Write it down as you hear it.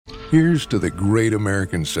Here's to the great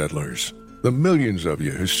American settlers, the millions of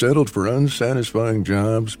you who settled for unsatisfying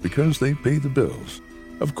jobs because they pay the bills.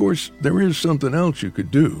 Of course, there is something else you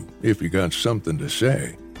could do if you got something to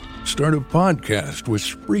say. Start a podcast with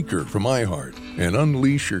Spreaker from iHeart and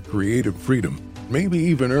unleash your creative freedom. Maybe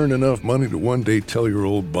even earn enough money to one day tell your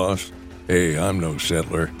old boss, "Hey, I'm no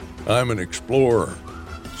settler. I'm an explorer."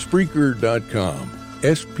 Spreaker.com.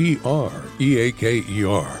 Spreaker.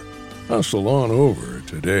 Hustle on over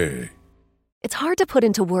today. It's hard to put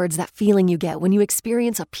into words that feeling you get when you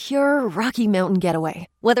experience a pure Rocky Mountain getaway.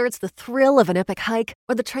 Whether it's the thrill of an epic hike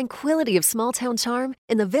or the tranquility of small-town charm,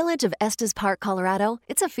 in the village of Estes Park, Colorado,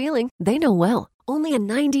 it's a feeling they know well. Only a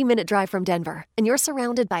 90-minute drive from Denver, and you're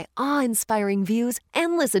surrounded by awe-inspiring views,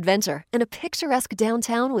 endless adventure, and a picturesque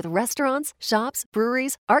downtown with restaurants, shops,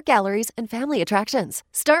 breweries, art galleries, and family attractions.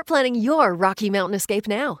 Start planning your Rocky Mountain escape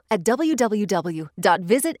now at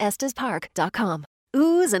www.visitestespark.com.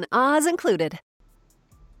 Oohs and ahs included.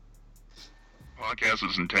 Podcast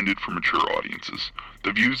is intended for mature audiences.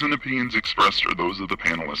 The views and opinions expressed are those of the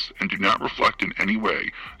panelists and do not reflect in any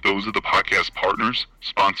way those of the podcast partners,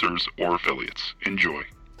 sponsors, or affiliates. Enjoy.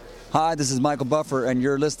 Hi, this is Michael Buffer, and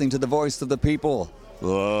you're listening to The Voice of the People.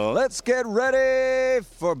 Let's get ready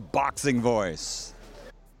for Boxing Voice.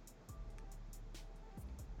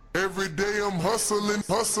 Every day I'm hustling,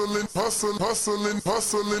 hustling, hustling, hustling,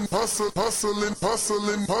 hustling, hustling, hustling,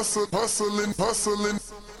 hustling, hustling, hustling, hustling.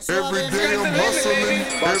 Every day I'm hustling,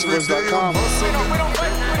 every day I'm hustling.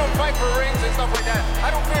 We don't fight for rings and stuff like that.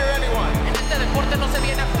 I don't fear anyone. En este deporte no se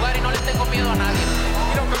viene a jugar y no le tengo miedo a nadie.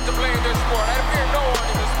 You don't come to play in this sport. I fear no one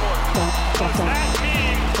in this sport. Does that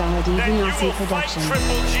mean that you will fight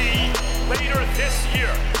Triple G later this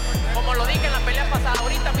year? Como lo dije en la pelea pasada,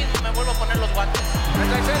 ahorita mismo me vuelvo a poner los guantes. As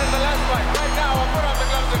I said in the last fight, right now I'll put on the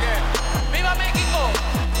gloves again. ¡Viva México!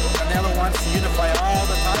 Canelo wants to unify all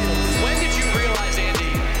the titles. When did you realize, Andy,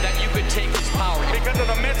 that you could take his power? Because of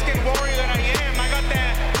the Mexican warrior that I am. I got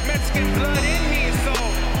that Mexican blood in me, so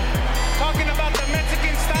talking about the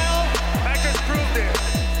Mexican style, I just proved it.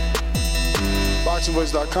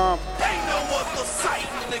 BoxingVoice.com. Ain't no other sight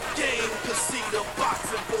in the game to see the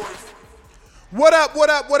Boxing Voice. What up, what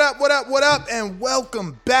up, what up, what up, what up, and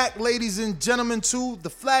welcome back, ladies and gentlemen, to the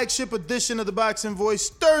flagship edition of the Boxing Voice.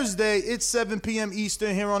 Thursday, it's 7 p.m.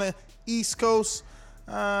 Eastern here on the East Coast.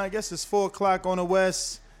 I guess it's 4 o'clock on the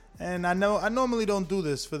West, and I know I normally don't do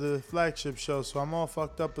this for the flagship show, so I'm all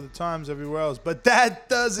fucked up with the times everywhere else, but that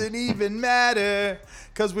doesn't even matter,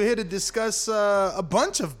 because we're here to discuss a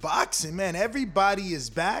bunch of boxing, man. Everybody is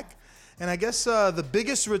back, and I guess the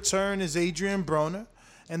biggest return is Adrian Broner.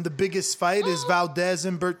 And the biggest fight is Valdez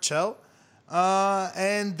and Berchelt.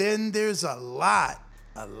 And then there's a lot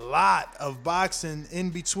of boxing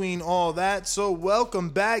in between all that. So welcome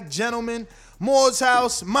back, gentlemen. Moore's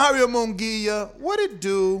House, Mario Munguia. What it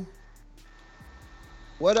do?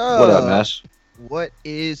 What up? What up, Nash? What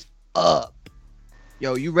is up?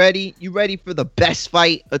 Yo, you ready? You ready for the best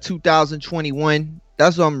fight of 2021?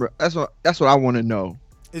 That's what I want to know.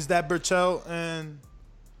 Is that Berchelt and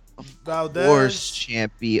Valdez? Of course,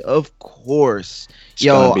 champion. Of course. It's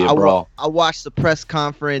gonna be a brawl. I watched the press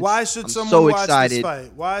conference. Why should someone watch this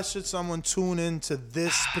fight? Why should someone tune into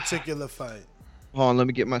this particular fight? Hold on, let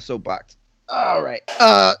me get my soapbox. All right.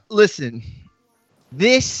 Listen.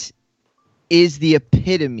 This is the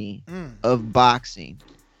epitome of boxing.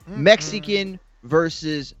 Mexican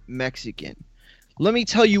versus Mexican. Let me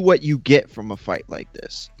tell you what you get from a fight like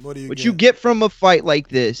this. What you get from a fight like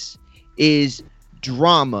this is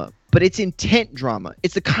drama, but it's intent drama.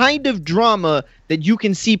 It's the kind of drama that you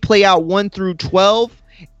can see play out 1 through 12,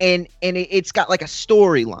 and it's got like a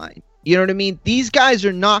storyline. You know what I mean? These guys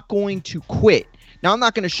are not going to quit. Now, I'm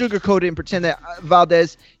not going to sugarcoat it and pretend that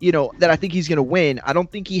Valdez, that I think he's going to win. I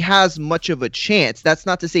don't think he has much of a chance. That's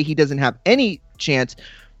not to say he doesn't have any chance,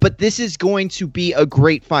 but this is going to be a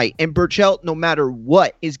great fight. And Berchelt, no matter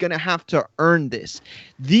what, is going to have to earn this.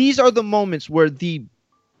 These are the moments where the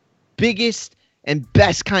biggest and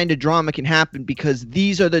best kind of drama can happen, because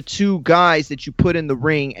these are the two guys that you put in the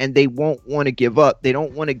ring and they won't want to give up. They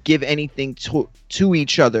don't want to give anything to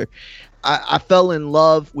each other. I fell in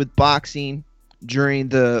love with boxing during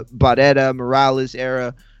the Barrera Morales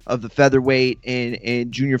era of the featherweight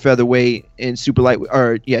and junior featherweight and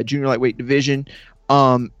junior lightweight division.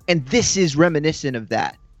 And this is reminiscent of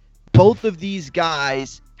that. Both of these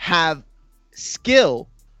guys have skill,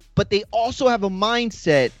 but they also have a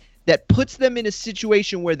mindset that puts them in a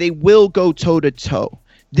situation where they will go toe-to-toe.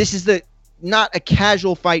 This is not a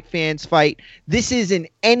casual fans fight. This is an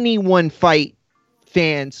anyone fight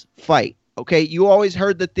fans fight, okay? You always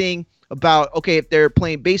heard the thing, about, okay, if they're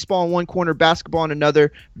playing baseball in one corner, basketball in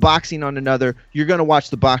another, boxing on another, you're going to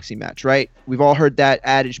watch the boxing match, right? We've all heard that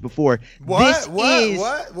adage before. What? Say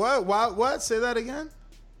that again?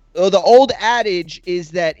 The old adage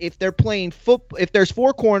is that if they're playing if there's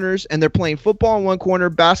four corners and they're playing football in one corner,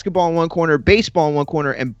 basketball in one corner, baseball in one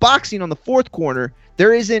corner, and boxing on the fourth corner,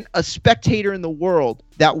 there isn't a spectator in the world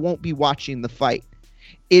that won't be watching the fight.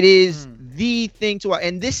 It is the thing to watch.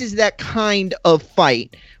 And this is that kind of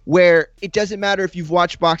fight where it doesn't matter if you've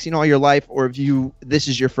watched boxing all your life or if this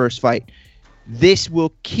is your first fight. This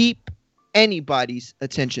will keep anybody's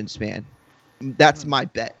attention span. That's my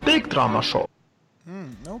bet. Big drama show.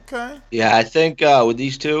 Okay. Yeah, I think with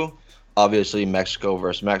these two, obviously Mexico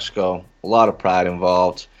versus Mexico, a lot of pride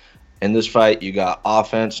involved. In this fight, you got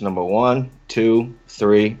offense number 1, 2,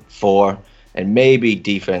 3, 4, and maybe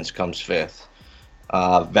defense comes 5th.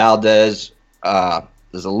 Valdez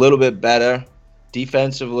is a little bit better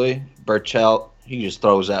defensively. Berchelt, he just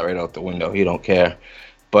throws that right out the window. He don't care.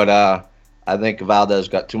 But I think Valdez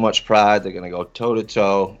got too much pride. They're going to go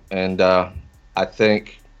toe-to-toe, and I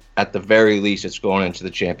think at the very least, it's going into the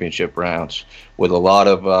championship rounds with a lot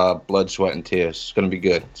of blood, sweat, and tears. It's going to be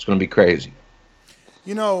good. It's going to be crazy.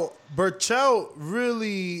 You know, Berchelt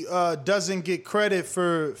really doesn't get credit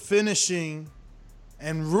for finishing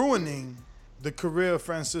and ruining the career of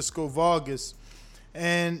Francisco Vargas.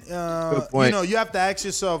 And, you know, you have to ask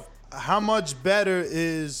yourself, how much better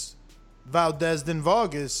is Valdez than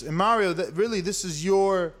Vargas? And Mario, this is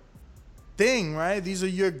your thing, right? These are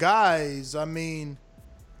your guys. I mean,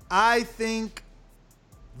 I think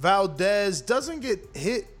Valdez doesn't get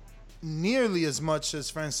hit nearly as much as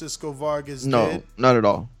Francisco Vargas did. No, not at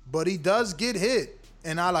all. But he does get hit.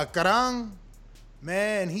 And Alacrán,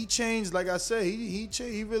 man, he changed, like I said,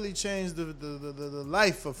 he really changed the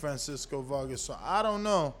life of Francisco Vargas. So I don't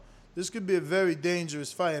know. This could be a very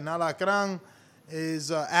dangerous fight. And Alacrán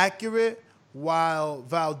is accurate while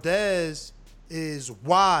Valdez is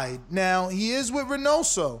wide. Now, he is with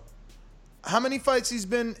Reynoso. How many fights he's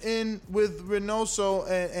been in with Reynoso,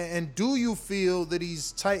 and do you feel that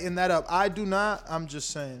he's tightened that up? I do not. I'm just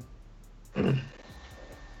saying. Yeah,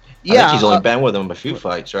 I think he's only been with him a few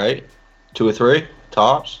fights, right? 2 or 3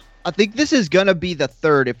 tops. I think this is gonna be the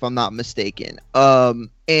third, if I'm not mistaken. And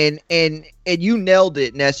you nailed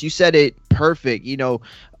it, Ness. You said it perfect. You know,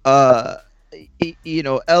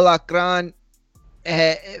 Alacrán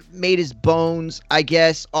made his bones, I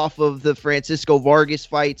guess, off of the Francisco Vargas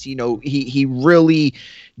fights. You know, he really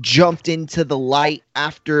jumped into the light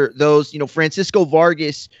after those. You know, Francisco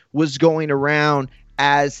Vargas was going around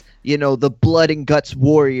as, you know, the blood and guts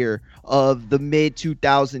warrior of the mid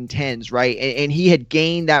 2010s, right? And he had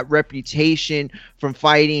gained that reputation from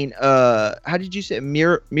fighting how did you say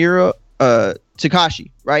Miro Takashi,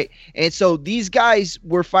 right? And so these guys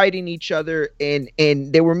were fighting each other, and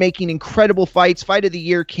they were making incredible fights, fight of the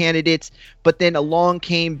year candidates. But then along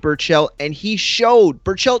came Berchelt, and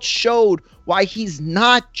Berchelt showed why he's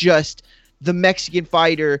not just the Mexican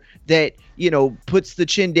fighter that, you know, puts the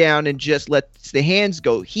chin down and just lets the hands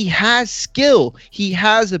go. He has skill, he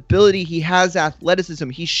has ability, he has athleticism.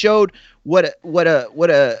 He showed what a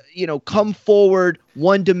you know, come forward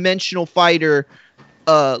one-dimensional fighter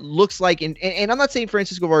looks like. And I'm not saying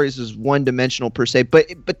Francisco Vargas is one-dimensional per se,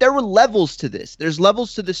 but there were levels to this. There's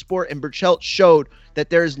levels to the sport, and Berchelt showed that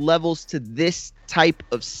there's levels to this type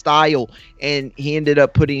of style, and he ended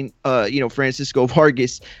up putting Francisco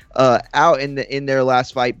Vargas out in their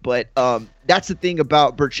last fight. But that's the thing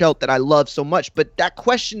about Berchelt that I love so much. But that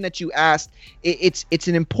question that you asked, it's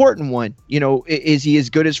an important one. You know, is he as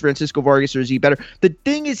good as Francisco Vargas, or is he better? The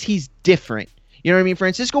thing is, he's different. You know what I mean?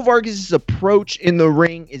 Francisco Vargas' approach in the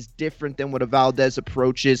ring is different than what a Valdez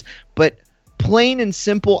approach is. But plain and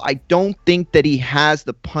simple, I don't think that he has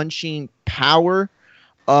the punching power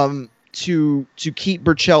to keep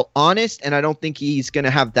Berchelt honest, and I don't think he's going to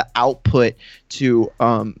have the output to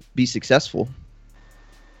be successful.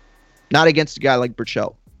 Not against a guy like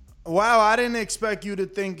Berchelt. Wow, I didn't expect you to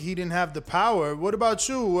think he didn't have the power. What about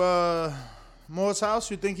you, Moore's House?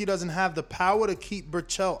 You think he doesn't have the power to keep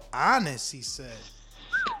Berchelt honest, he said.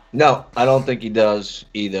 No, I don't think he does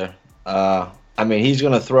either. I mean, he's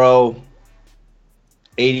going to throw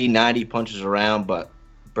 80, 90 punches around, but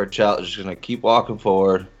Berchelt is going to keep walking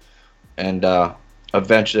forward, and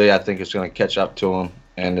eventually I think it's going to catch up to him,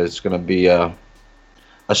 and it's going to be a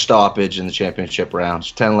stoppage in the championship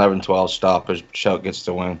rounds. 10, 11, 12 stoppage. Berchelt gets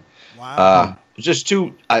to win. Wow. Just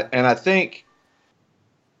two, and I think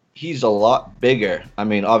he's a lot bigger. I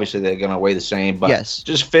mean, obviously they're going to weigh the same, but yes,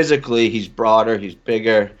 just physically he's broader, he's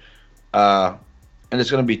bigger, and it's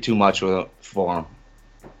going to be too much for him.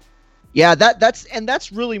 Yeah,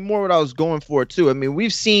 that's really more what I was going for too. I mean,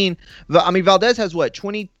 we've seen. I mean, Valdez has what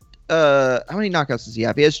 20. How many knockouts does he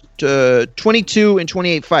have? He has 22 and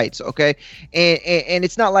 28 fights. Okay, and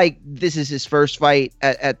it's not like this is his first fight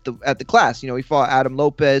at the class. You know, he fought Adam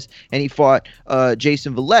Lopez and he fought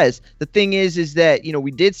Jason Velez. The thing is that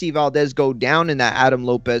we did see Valdez go down in that Adam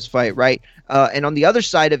Lopez fight, right? And on the other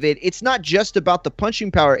side of it, it's not just about the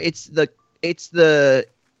punching power. It's the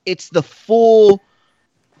full,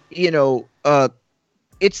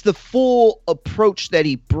 it's the full approach that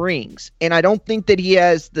he brings. And I don't think that he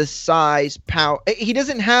has the size, power. He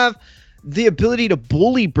doesn't have the ability to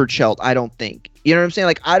bully Berchelt, I don't think. You know what I'm saying?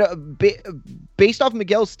 Like, based off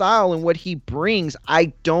Miguel's style and what he brings,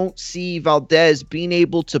 I don't see Valdez being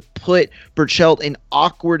able to put Berchelt in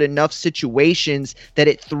awkward enough situations that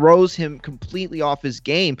it throws him completely off his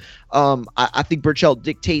game. I think Berchelt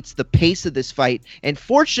dictates the pace of this fight. And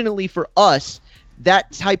fortunately for us,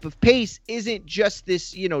 that type of pace isn't just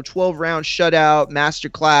this, 12-round shutout,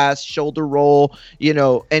 masterclass, shoulder roll,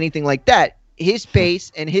 anything like that. His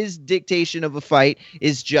pace and his dictation of a fight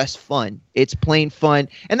is just fun. It's plain fun.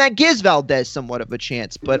 And that gives Valdez somewhat of a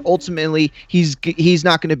chance. But ultimately, he's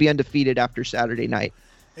not going to be undefeated after Saturday night.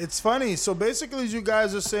 It's funny. So basically, you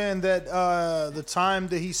guys are saying that the time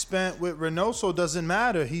that he spent with Reynoso doesn't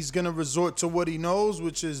matter. He's going to resort to what he knows,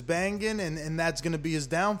 which is banging, and that's going to be his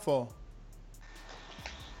downfall.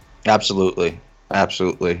 Absolutely.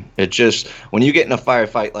 It just, when you get in a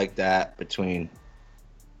firefight like that between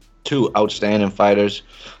two outstanding fighters,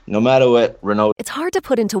 no matter what Renault. It's hard to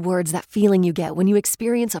put into words that feeling you get when you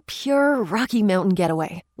experience a pure Rocky Mountain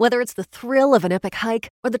getaway. Whether it's the thrill of an epic hike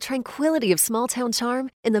or the tranquility of small-town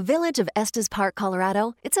charm, in the village of Estes Park,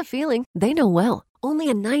 Colorado, it's a feeling they know well.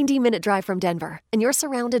 Only a 90-minute drive from Denver, and you're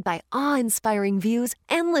surrounded by awe-inspiring views,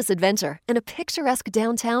 endless adventure, and a picturesque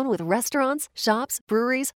downtown with restaurants, shops,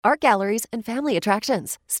 breweries, art galleries, and family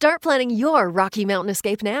attractions. Start planning your Rocky Mountain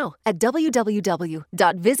escape now at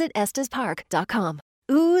www.visitestespark.com.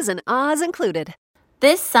 Oohs and ahs included.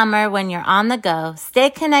 This summer, when you're on the go,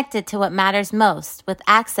 stay connected to what matters most with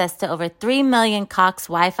access to over 3 million Cox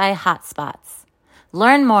Wi-Fi hotspots.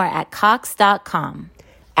 Learn more at Cox.com.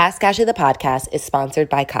 Ask Ashley the podcast is sponsored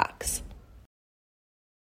by Cox.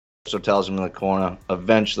 So tells him in the corner,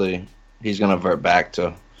 eventually he's going to revert back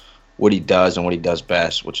to what he does and what he does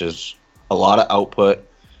best, which is a lot of output.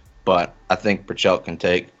 But I think Berchelt can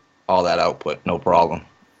take all that output, no problem.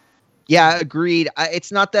 Yeah, agreed.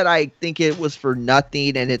 It's not that I think it was for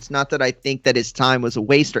nothing, and it's not that I think that his time was a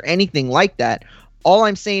waste or anything like that. All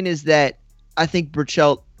I'm saying is that I think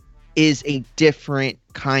Berchelt is a different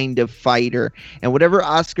kind of fighter, and whatever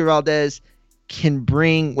Oscar Valdez can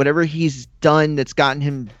bring, whatever he's done that's gotten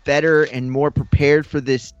him better and more prepared for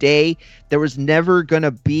this day, there was never going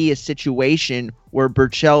to be a situation where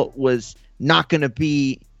Berchelt was not going to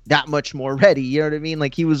be that much more ready. You know what I mean?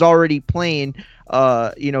 Like, he was already playing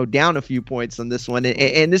down a few points on this one,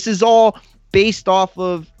 and this is all based off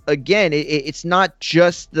of, again, it's not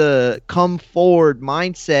just the come forward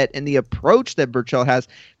mindset and the approach that Berchelt has.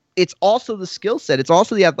 It's also the skill set. It's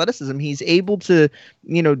also the athleticism. He's able to,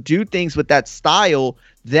 do things with that style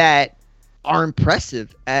that are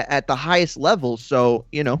impressive at the highest level. So,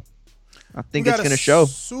 I think it's going to show.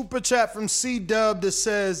 Super chat from C-Dub that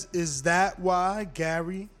says, is that why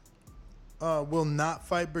Gary will not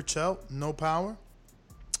fight Berchelt? No power?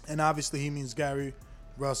 And obviously he means Gary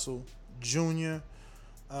Russell Jr.,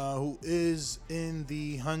 who is in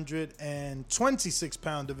the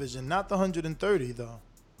 126-pound division, not the 130, though.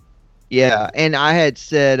 Yeah, and I had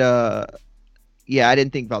said, I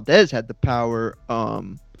didn't think Valdez had the power,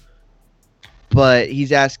 but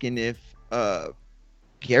he's asking if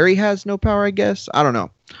Gary has no power, I guess. I don't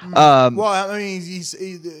know. Well, I mean, he's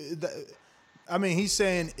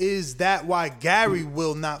saying, is that why Gary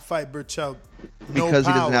will not fight Berchelt? Because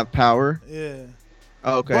he doesn't have power? Yeah.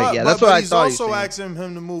 Okay, that's what I thought. He's also asking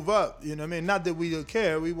him to move up. You know what I mean? Not that we don't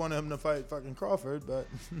care. We want him to fight fucking Crawford, but...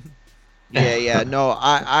 Yeah. No,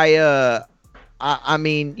 I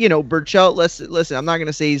mean, Berchelt, listen, I'm not going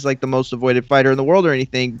to say he's like the most avoided fighter in the world or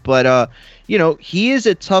anything, but, he is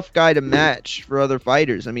a tough guy to match for other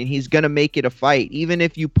fighters. I mean, he's going to make it a fight. Even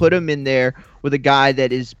if you put him in there with a guy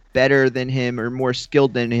that is better than him or more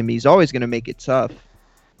skilled than him, he's always going to make it tough.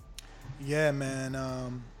 Yeah,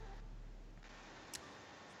 man.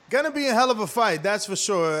 Gonna be a hell of a fight, that's for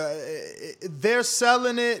sure. They're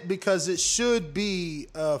selling it because it should be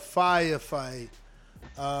a fire fight.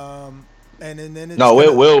 And then it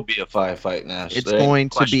will be a firefight now. It's going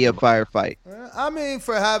to be a firefight. I mean,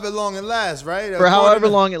 for however long it lasts, right? For however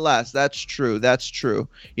long it lasts, that's true.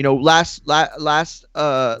 You know, last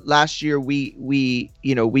year we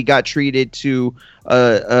got treated to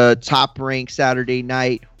a top ranked Saturday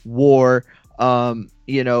night war.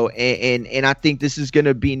 You know, and I think this is going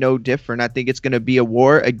to be no different. I think it's going to be a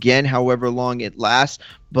war again, however long it lasts.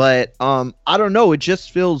 But I don't know. It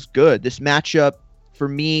just feels good. This matchup for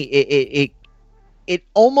me, it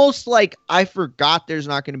almost like I forgot there's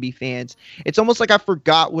not going to be fans. It's almost like I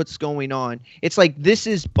forgot what's going on. It's like this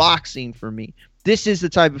is boxing for me. This is the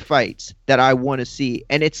type of fights that I want to see.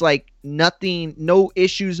 And it's like no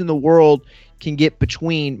issues in the world can get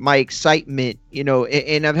between my excitement, you know,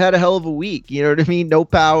 and I've had a hell of a week, you know what I mean? No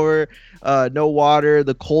power, no water,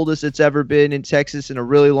 the coldest it's ever been in Texas in a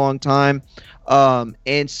really long time.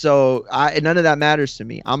 And so none of that matters to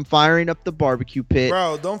me. I'm firing up the barbecue pit.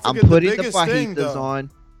 Bro, don't forget I'm putting the biggest the thing, fajitas though.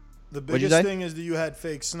 on. The biggest thing is that you had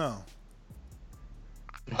fake snow.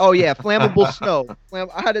 Oh yeah, flammable snow.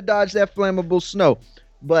 I had to dodge that flammable snow.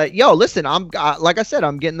 But yo, listen, like I said,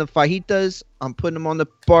 I'm getting the fajitas. I'm putting them on the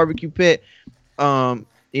barbecue pit. You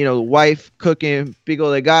know, the wife cooking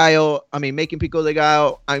pico de gallo. Making pico de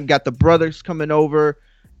gallo. I've got the brothers coming over,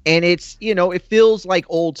 and it's, you know, it feels like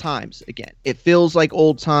old times again. It feels like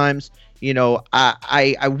old times. You know,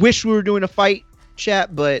 I wish we were doing a fight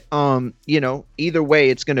chat, but you know, either way,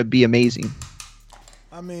 it's gonna be amazing.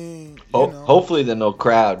 I mean, hopefully the no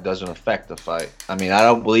crowd doesn't affect the fight. I mean, I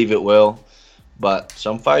don't believe it will, but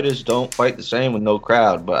some fighters don't fight the same with no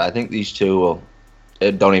crowd. But I think these two will.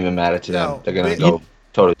 It don't even matter to them. They're gonna go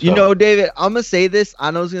toe to toe. You know, David, I'm gonna say this.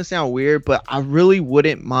 I know it's gonna sound weird, but I really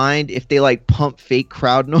wouldn't mind if they like pump fake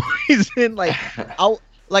crowd noise in. Like, I'll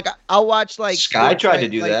watch like Sky tried to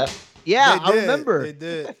do that. Yeah, I remember. They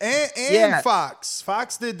did. And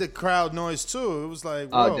Fox did the crowd noise too. It was like,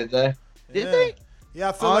 whoa. Oh, did they? Did they? Yeah,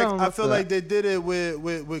 I feel like they did it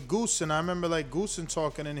with Goosen. I remember like Goosen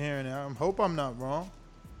talking in here, and I hope I'm not wrong.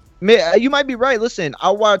 You might be right. Listen,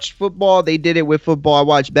 I watched football. They did it with football. I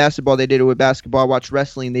watched basketball. They did it with basketball. I watched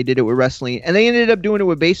wrestling. They did it with wrestling, and they ended up doing it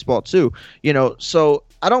with baseball too. You know, so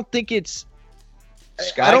I don't think it's.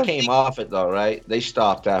 Sky came off it though, right? They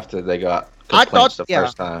stopped after they got complaints the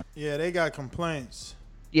first time. Yeah, they got complaints.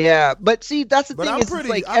 Yeah, but see, that's the thing. It's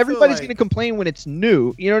like everybody's going to complain when it's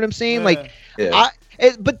new. You know what I'm saying? Yeah.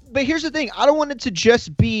 But here's the thing. I don't want it to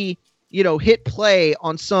just be, you know, hit play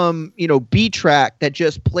on some, you know, B track that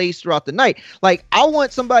just plays throughout the night. Like, I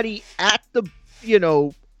want somebody at the, you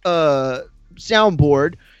know,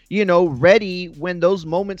 soundboard, you know, ready when those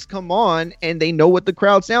moments come on, and they know what the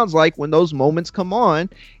crowd sounds like when those moments come on.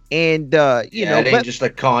 And you know, it ain't just a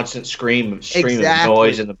constant scream of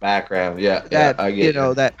noise in the background. Yeah, I get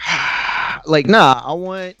that. Like, nah, I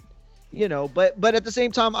want, you know, but at the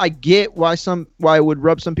same time, I get why it would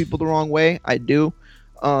rub some people the wrong way. I do,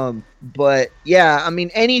 but yeah, I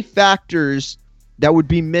mean, any factors that would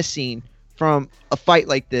be missing from a fight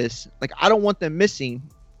like this, like, I don't want them missing.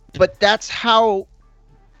 But that's how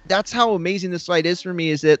amazing this fight is for me.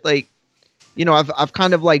 Is that, like, you know, I've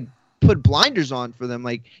kind of like put blinders on for them,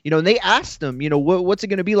 like, you know, and they asked them, you know, what's it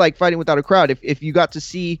going to be like fighting without a crowd? If you got to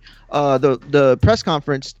see the press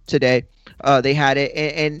conference today, they had it,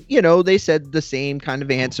 and you know, they said the same kind of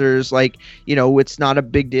answers, like, you know, it's not a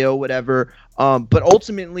big deal, whatever. But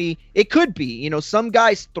ultimately, it could be. You know, some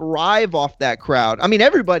guys thrive off that crowd. I mean,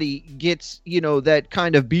 everybody gets, you know, that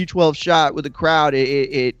kind of B12 shot with the crowd.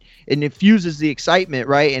 It infuses the excitement,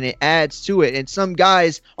 right, and it adds to it. And some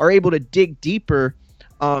guys are able to dig deeper.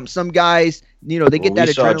 Some guys, you know, they get that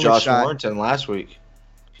adrenaline shot. We saw Josh Warrington last week.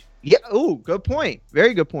 Yeah. Oh, good point.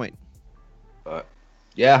 Very good point. But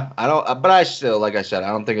yeah, but I still, like I said, I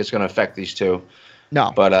don't think it's going to affect these two.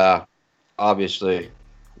 No. But obviously,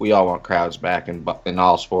 we all want crowds back in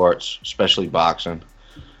all sports, especially boxing.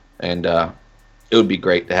 And it would be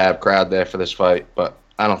great to have a crowd there for this fight, but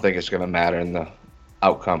I don't think it's going to matter in the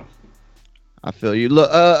outcome. I feel you.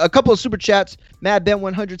 Look, a couple of super chats. Mad Ben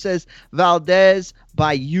 100 says Valdez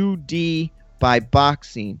by UD by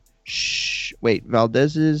boxing. Shh. Wait,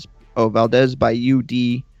 Valdez by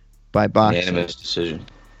UD by boxing. Unanimous decision.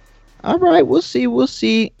 All right, we'll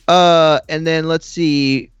see. And then let's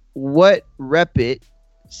see what Repit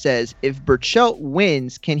says. If Burchelt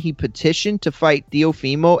wins, can he petition to fight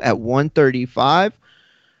Teofimo at 135?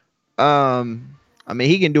 I mean,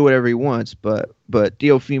 he can do whatever he wants, but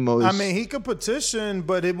Teofimo is... I mean, he could petition,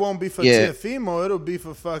 but it won't be for Teofimo. It'll be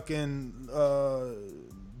for fucking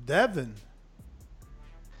Devin.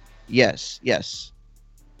 Yes.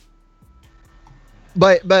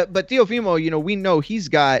 But Teofimo, you know, we know he's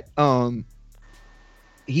got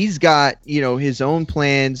he's got, his own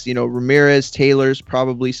plans. Ramirez, Taylor's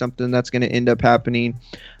probably something that's going to end up happening.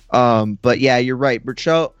 But yeah, you're right.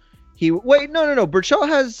 Berchelt, no. Berchelt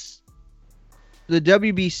has the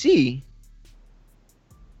WBC.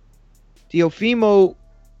 Teofimo,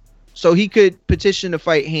 so he could petition to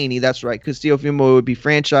fight Haney. That's right, because Teofimo would be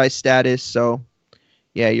franchise status. So,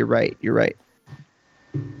 yeah, you're right.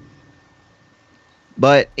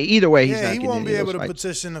 But either way, he's not. He won't be able to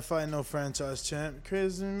petition to fight no franchise champ.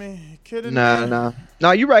 Crazy me? You kidding me?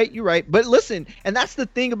 No, you're right. But listen, and that's the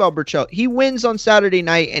thing about Berchelt. He wins on Saturday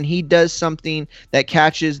night, and he does something that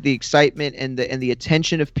catches the excitement and the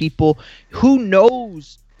attention of people. Who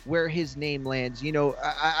knows where his name lands?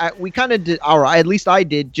 We kind of did, or at least I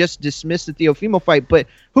did, just dismiss the Teofimo fight. But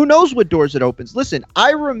who knows what doors it opens? Listen, I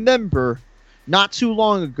remember not too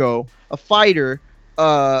long ago a fighter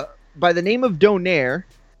by the name of Donaire.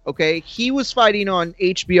 Okay, he was fighting on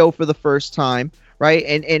HBO for the first time, right?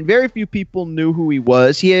 And very few people knew who he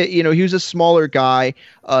was. He was a smaller guy.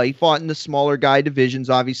 He fought in the smaller guy divisions,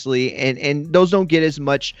 obviously, and those don't get as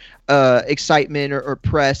much excitement or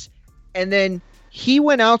press. And then he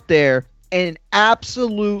went out there and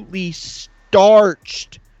absolutely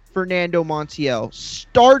starched Fernando Montiel.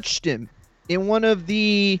 Starched him in one of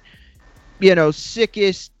the,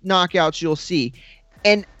 sickest knockouts you'll see.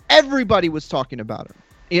 And everybody was talking about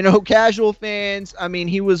him. Casual fans. I mean,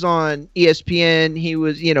 he was on ESPN. He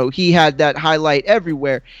was, he had that highlight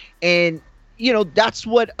everywhere. And, that's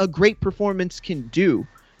what a great performance can do.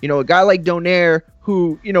 A guy like Donaire,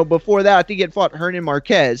 who, before that, I think he had fought Hernan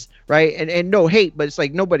Marquez, right? And no hate, but it's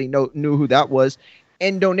like nobody knew who that was.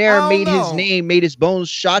 And Donaire made his name, made his bones,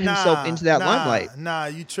 shot himself into that limelight. Nah,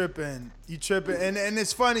 you tripping. And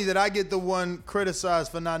it's funny that I get the one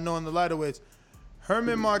criticized for not knowing the lightweights.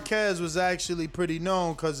 Herman Marquez was actually pretty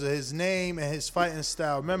known because of his name and his fighting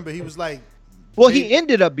style. Remember, he was like... Well, he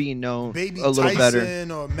ended up being known a little Tyson better.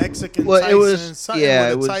 Or Mexican Tyson. It was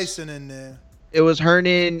Tyson in there. It was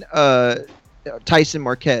Hernan Tyson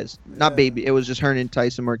Marquez, not Baby. It was just Hernan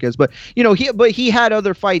Tyson Marquez. But he had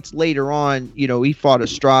other fights later on. He fought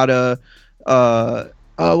Estrada. What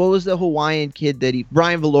was the Hawaiian kid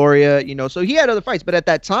Brian Valoria? So he had other fights. But at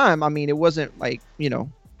that time, I mean, it wasn't like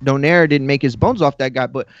Donaire didn't make his bones off that guy.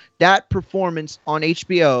 But that performance on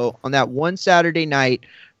HBO on that one Saturday night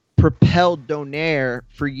propelled Donaire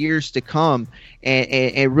for years to come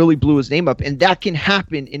and really blew his name up. And that can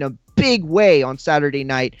happen in a big way on Saturday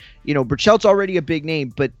night. Berchelt's already a big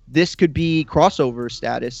name, but this could be crossover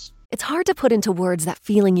status. It's hard to put into words that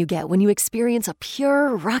feeling you get when you experience a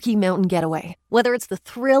pure Rocky Mountain getaway. Whether it's the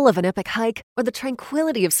thrill of an epic hike or the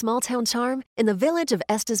tranquility of small-town charm, in the village of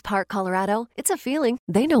Estes Park, Colorado, it's a feeling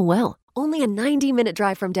they know well. Only a 90-minute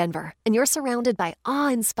drive from Denver, and you're surrounded by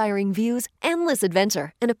awe-inspiring views, endless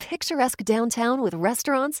adventure, and a picturesque downtown with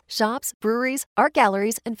restaurants, shops, breweries, art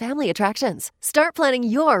galleries, and family attractions. Start planning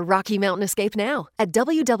your Rocky Mountain escape now at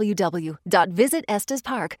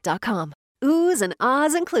www.visitestespark.com. Oohs and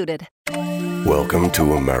ahs included. Welcome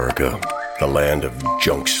to America, the land of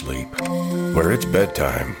junk sleep, where it's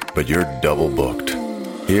bedtime, but you're double booked.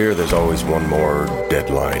 Here, there's always one more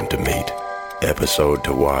deadline to meet, episode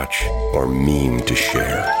to watch, or meme to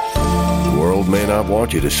share. The world may not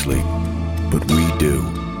want you to sleep, but we do.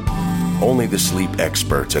 Only the sleep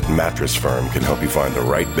experts at Mattress Firm can help you find the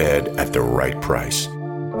right bed at the right price.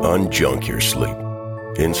 Unjunk your sleep.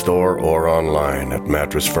 In-store or online at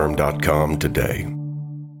mattressfirm.com today.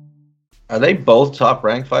 Are they both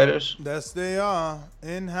top-ranked fighters? Yes, they are.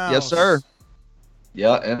 In-house. Yes, sir.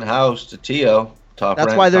 Yeah, in-house to Tio. Top rank.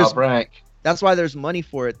 That's why there's money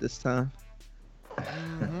for it this time.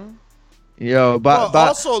 Mm-hmm. Yo, Bob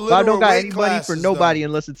don't got any money for nobody though.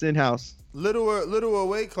 Unless it's in-house. Littler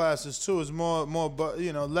weight classes too is more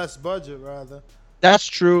less budget rather. That's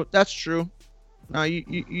true. No,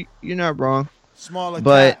 you're not wrong. Smaller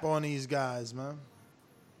cap on these guys, man.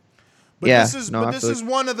 But yeah, this is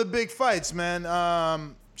one of the big fights,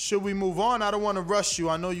 man. Should we move on? I don't want to rush you.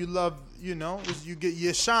 I know you love,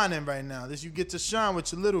 you're shining right now. You get to shine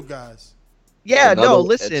with your little guys. Yeah,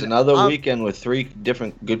 listen. It's another weekend with 3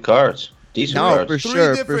 different good cards. Decent cards. For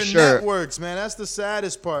sure. 3 different networks, man. That's the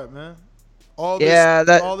saddest part, man. All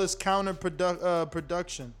this counter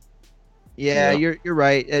production. Yeah, you're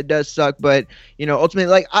right. It does suck, but ultimately,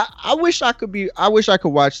 like I wish I could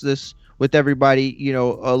watch this with everybody.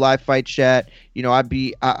 A live fight chat.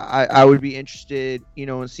 I would be interested.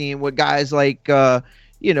 In seeing what guys like Mad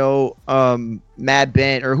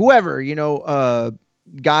Bent or whoever.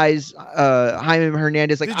 Guys, Jaime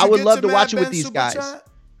Hernandez. Like I would love to watch it with these guys. Chat?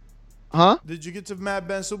 Huh? Did you get to Mad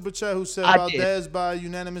Ben Super Chat who said Valdez by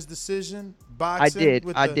unanimous decision? Boxing?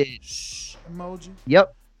 I did. emoji.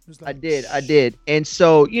 Yep. I did. And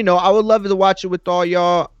so, I would love to watch it with all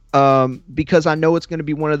y'all. Because I know it's going to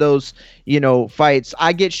be one of those, fights.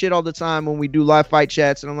 I get shit all the time when we do live fight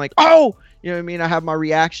chats, and I'm like, oh, you know what I mean? I have my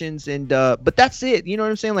reactions, and but that's it. You know what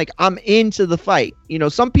I'm saying? Like, I'm into the fight.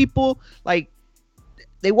 Some people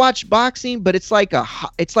they watch boxing, but it's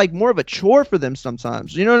like more of a chore for them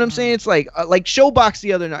sometimes. You know what I'm saying? It's like Showbox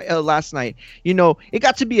the other night, last night. It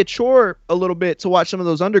got to be a chore a little bit to watch some of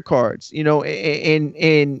those undercards.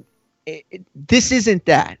 And this isn't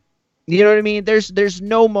that. You know what I mean? There's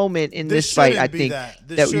no moment in this fight, I think,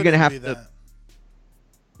 that we're gonna have to.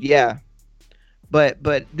 Yeah, but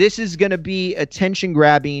this is gonna be attention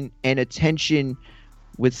grabbing and attention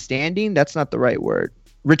withstanding. That's not the right word.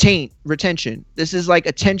 Retention. This is like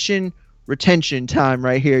attention retention time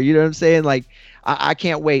right here. You know what I'm saying? Like, I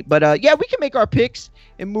can't wait. But yeah, we can make our picks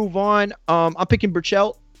and move on. I'm picking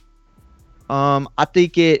Burchelt. I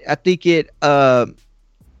think it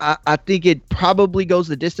probably goes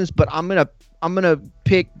the distance, but I'm gonna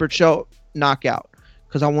pick Burchelt knockout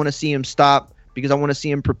because I want to see him stop, because I want to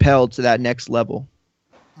see him propelled to that next level.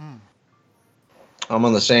 I'm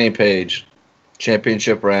on the same page.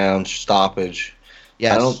 Championship round, stoppage.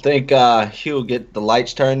 Yes. I don't think he'll get the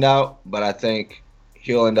lights turned out, but I think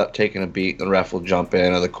he'll end up taking a beat. The ref will jump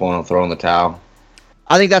in, or the corner will throw in the towel.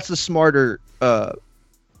 I think that's the smarter, the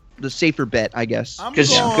safer bet, I guess.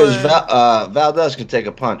 Because Valdez can take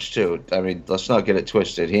a punch too. I mean, let's not get it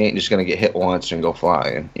twisted. He ain't just gonna get hit once and go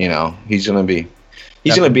flying. He's gonna be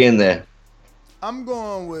in there. I'm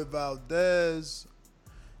going with Valdez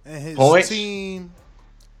and his team,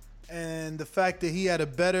 and the fact that he had a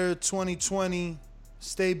better 2020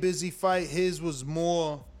 stay busy fight. His was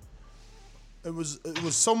more. It was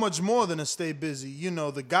so much more than a stay busy.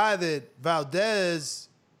 The guy that Valdez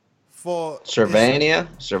fought. Cervania?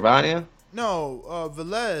 No,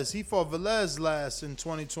 Velez. He fought Velez last in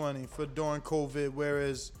 2020 during COVID,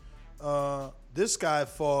 whereas this guy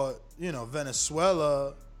fought,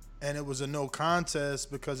 Venezuela, and it was a no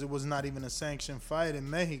contest because it was not even a sanctioned fight in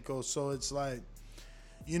Mexico. So it's like,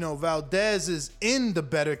 Valdez is in the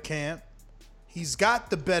better camp. He's got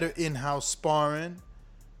the better in-house sparring.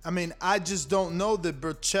 I mean, I just don't know that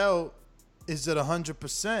Burchelt is at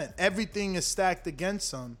 100%. Everything is stacked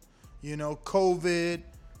against him. COVID,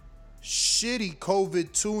 shitty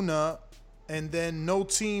COVID tune-up, and then no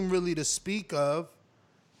team really to speak of.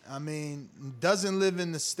 I mean, doesn't live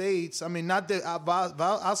in the States. I mean, not that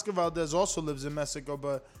Oscar Valdez also lives in Mexico,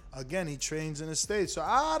 but again, he trains in the States. So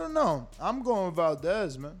I don't know. I'm going with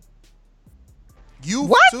Valdez, man.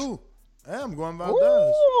 You too. Yeah, I'm going Valdez.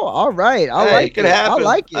 Ooh, all right. I like it. I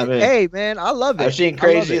like it. I mean, hey, man, I love it. I've seen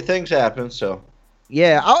crazier things happen, so.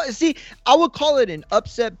 Yeah, I would call it an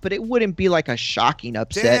upset, but it wouldn't be like a shocking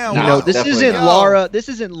upset. Damn, this isn't Lara. This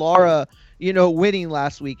isn't Lara. Winning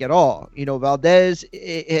last week at all. Valdez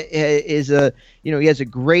is he has a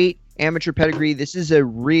great amateur pedigree. This is a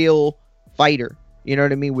real fighter. You know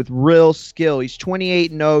what I mean? With real skill. He's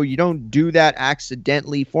 28-0. You don't do that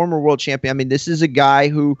accidentally. Former world champion. I mean, this is a guy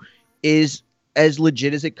who is as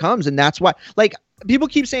legit as it comes. And that's why, people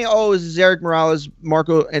keep saying, oh, is Eric Morales,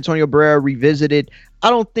 Marco Antonio Barrera revisited? I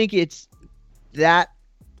don't think it's that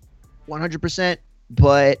 100%,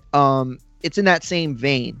 but it's in that same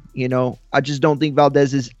vein. I just don't think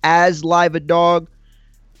Valdez is as live a dog.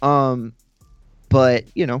 But,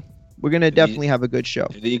 we're going to definitely have a good show.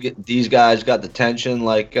 These guys got the tension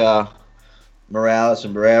like Morales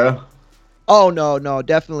and Barrera? Oh, no,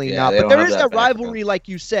 definitely not. But there is that rivalry, like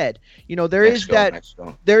you said. There is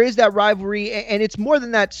that rivalry, and it's more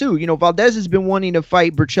than that too. Valdez has been wanting to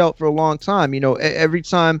fight Burchelt for a long time. Every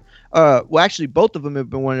time, actually, both of them have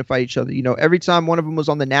been wanting to fight each other. Every time one of them was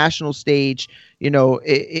on the national stage,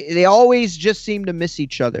 they always just seem to miss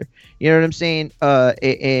each other. You know what I'm saying?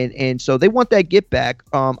 And so they want that get back.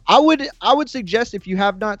 I would suggest, if you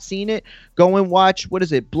have not seen it, go and watch. What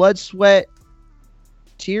is it? Blood, Sweat,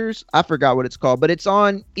 Tears? I forgot what it's called, but it's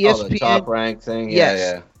on ESPN. Oh, the Top Rank thing?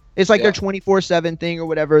 Yeah. It's like their 24/7 thing or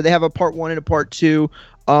whatever. They have a part 1 and a part 2.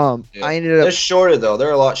 I ended up. They're shorter though.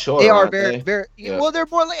 They're a lot shorter. They are very. Well, they're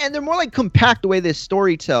more like compact the way they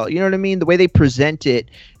story tell. You know what I mean? The way they present it.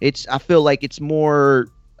 I feel like it's more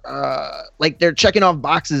like they're checking off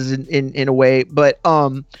boxes in a way, but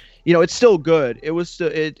it's still good.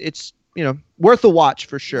 It's worth a watch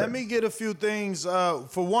for sure. Let me get a few things.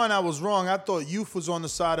 For one, I was wrong. I thought Youth was on the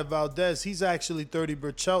side of Valdez. He's actually 30.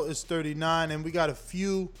 Burchelt is 39, and we got a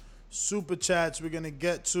few super chats we're gonna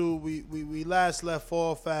get to. We last left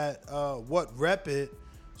off at what rep it.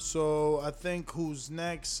 So I think who's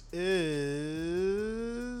next is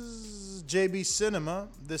JB Cinema.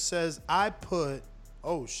 That says I put.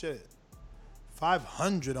 Oh shit.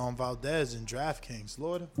 500 on Valdez in DraftKings.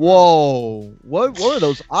 Lord. Whoa. What are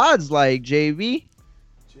those odds like, JB?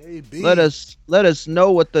 JB. Let us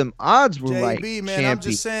know what them odds were JB, like. JB, man, I'm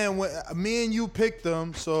just saying, me and you picked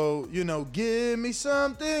them, so, give me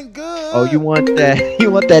something good. Oh, you want that? You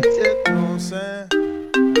want that tip? You know what I'm saying?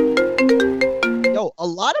 Yo, a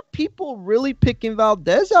lot of people really picking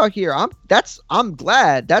Valdez out here. I'm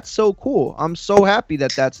glad. That's so cool. I'm so happy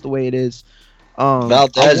that that's the way it is.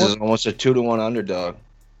 Valdez is almost a 2-1 underdog.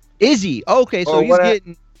 Is he? Okay, so he's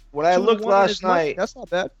getting. When I looked last night, that's not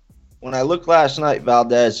bad. When I looked last night,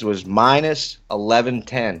 Valdez was minus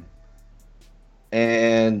 1110,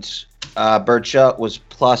 and Burchett was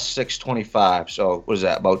plus 625. So what was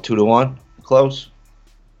that, about 2-1? Close.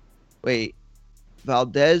 Wait,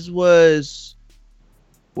 Valdez was.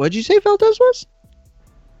 What did you say Valdez was?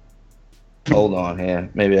 Hold on here.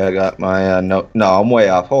 Maybe I got my no, I'm way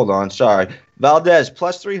off. Hold on. Sorry. Valdez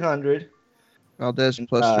plus 300. Valdez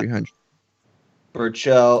plus 300.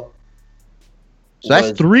 Burchell. So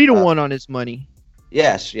that's 3-1 on his money.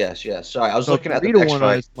 Yes. Sorry, I was looking at the 3-1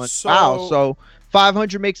 on his money. Wow. So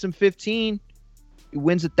 500 makes him 15. He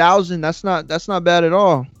wins 1,000. That's not bad at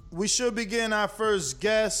all. We should be getting our first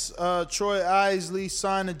guest. Troy Isley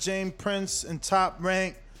signed to James Prince in Top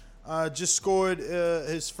Rank. Just scored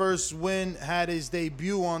his first win, had his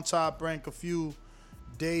debut on Top Rank a few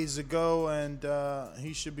days ago, and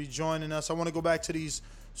he should be joining us. I want to go back to these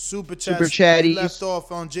super chats. Super chatties. Left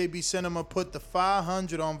off on JB Cinema, put the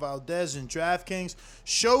 500 on Valdez and DraftKings.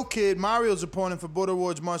 Show Kid, Mario's opponent for Border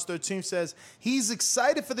Wars March 13th, says he's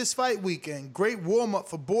excited for this fight weekend. Great warm-up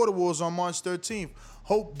for Border Wars on March 13th.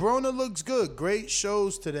 Hope Broner looks good. Great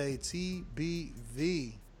shows today,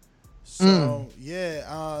 TBV. So,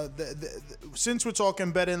 since we're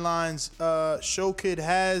talking betting lines, Show Kid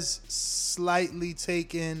has slightly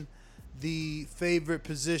taken the favorite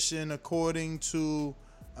position according to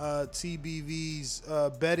TBV's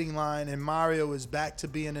betting line, and Mario is back to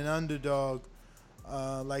being an underdog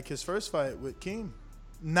like his first fight with Keem.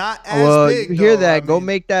 Not as big, you hear though. that? Go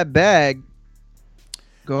make that bag.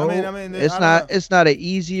 Go. I mean, it's not an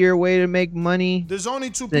easier way to make money. There's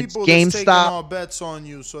only two people that's taking all bets on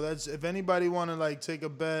you. So that's if anybody want to take a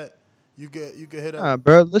bet, you could hit up.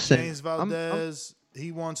 Bro, listen. James Valdez.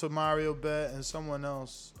 He wants a Mario bet and someone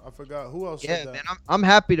else. I forgot who else. Yeah, man. I'm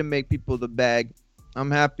happy to make people the bag.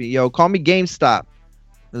 I'm happy. Yo, call me GameStop,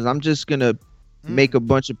 because I'm just gonna make a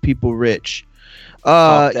bunch of people rich.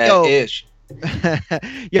 Yo,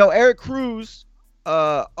 Eric Cruz.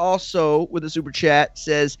 Also with a super chat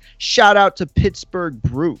says, shout out to Pittsburgh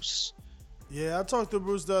Bruce. Yeah, I talked to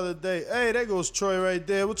Bruce the other day. Hey, there goes Troy right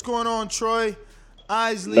there. What's going on, Troy?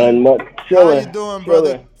 Isley. Nothing much. How you doing,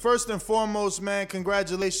 brother? First and foremost, man,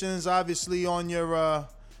 congratulations, obviously, on your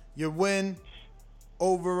win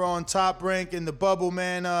over on Top Rank in the bubble,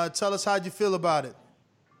 man. Tell us how'd you feel about it.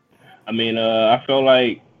 I mean, I felt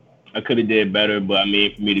like I could have did better, but I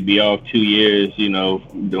mean, for me to be off 2 years,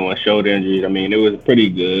 doing shoulder injuries, I mean, it was pretty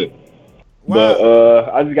good. Wow.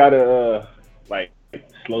 But I just gotta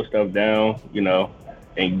slow stuff down,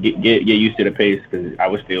 and get used to the pace, because I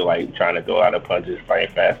was still trying to throw out of punches,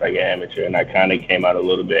 fighting fast like an amateur, and I kind of came out a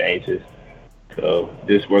little bit anxious. So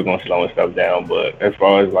just work on slowing stuff down. But as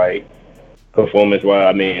far as performance-wise,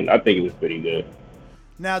 I mean, I think it was pretty good.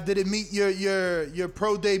 Now, did it meet your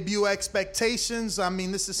pro debut expectations? I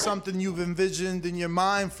mean, this is something you've envisioned in your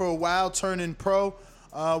mind for a while, turning pro.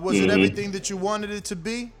 Was it everything that you wanted it to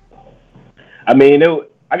be? I mean,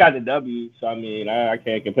 I got the W, so I mean, I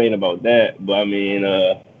can't complain about that. But I mean,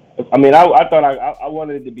 I thought I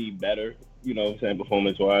wanted it to be better, what I'm saying,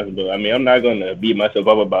 performance-wise. But I mean, I'm not gonna beat myself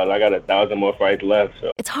up about it. I got 1,000 more fights left.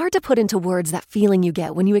 So it's hard to put into words that feeling you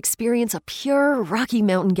get when you experience a pure Rocky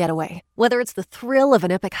Mountain getaway. Whether it's the thrill of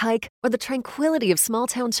an epic hike or the tranquility of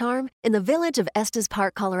small-town charm, in the village of Estes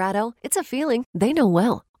Park, Colorado, it's a feeling they know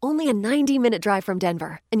well. Only a 90-minute drive from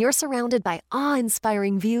Denver, and you're surrounded by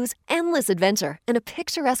awe-inspiring views, endless adventure, and a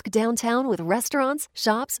picturesque downtown with restaurants,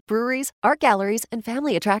 shops, breweries, art galleries, and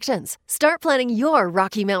family attractions. Start planning your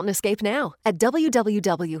Rocky Mountain escape now at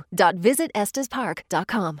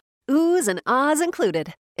www.visitestespark.com. Oohs and ahs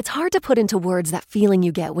included. It's hard to put into words that feeling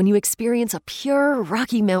you get when you experience a pure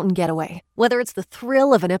Rocky Mountain getaway. Whether it's the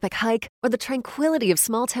thrill of an epic hike or the tranquility of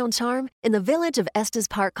small-town charm, in the village of Estes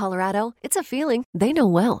Park, Colorado, it's a feeling they know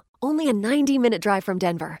well. Only a 90-minute drive from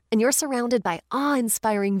Denver, and you're surrounded by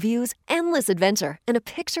awe-inspiring views, endless adventure, and a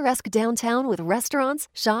picturesque downtown with restaurants,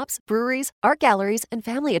 shops, breweries, art galleries, and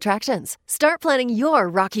family attractions. Start planning your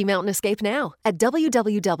Rocky Mountain escape now at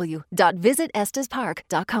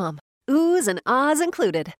www.visitestespark.com. Oohs and ahs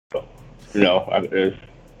included. Well,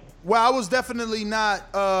 I was definitely not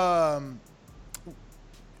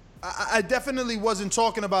I definitely wasn't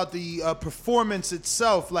talking about the performance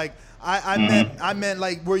itself. Like I meant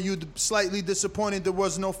like, were you slightly disappointed there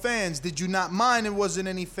was no fans? Did you not mind there wasn't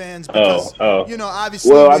any fans? Because you know,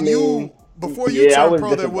 obviously before you turned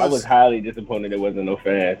pro, there was. I was highly disappointed there wasn't no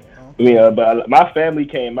fans. I mean, but my family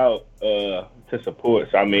came out to support.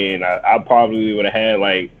 So I mean, I probably would have had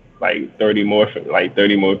like 30 more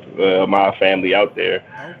of my family out there.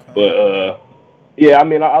 Okay. But yeah, I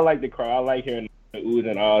mean, I like the crowd. I like hearing the oohs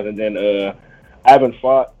and ahs. And then I haven't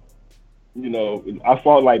fought. You know, I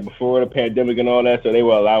fought like before the pandemic and all that, so they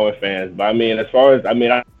were allowing fans. But I mean, as far as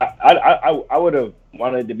I would have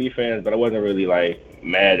wanted to be fans, but I wasn't really like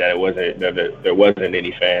mad that there wasn't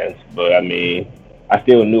any fans. But I mean, I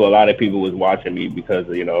still knew a lot of people was watching me because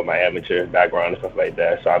of, you know, my amateur background and stuff like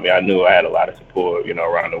that. So I mean, I knew I had a lot of support, you know,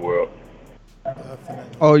 around the world.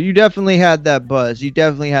 Oh, you definitely had that buzz.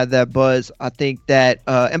 I think that,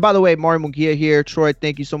 and by the way, Mario Munguia here. Troy,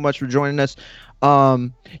 thank you so much for joining us.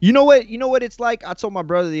 You know what it's like? I told my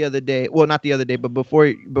brother the other day, well, not the other day, but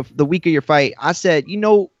before the week of your fight, I said, you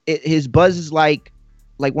know, his buzz is like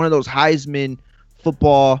one of those Heisman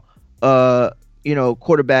football, you know,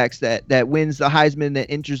 quarterbacks that wins the Heisman,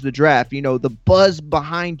 that enters the draft. You know, the buzz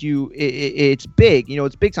behind you, it's big. You know,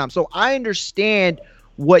 it's big time. So I understand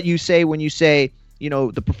what you say when you say, you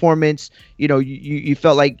know, the performance, you know, you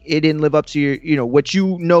felt like it didn't live up to your, you know, what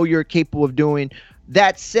you know you're capable of doing.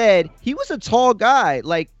 That said, he was a tall guy.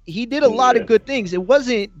 Like, he did a lot of good things. It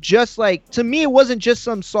wasn't just like, to me, it wasn't just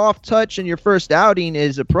some soft touch in your first outing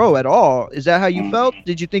as a pro at all. Is that how you felt?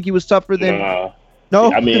 Did you think he was tougher than?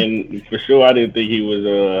 No. I mean, for sure, I didn't think he was.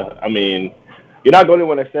 I mean, you're not the only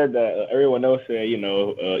one that said that. Everyone else said, you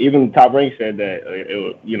know, even Top Rank said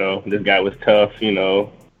that, you know, this guy was tough. You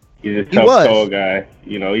know, he's a tough, tall guy.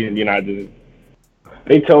 You know, you're not just.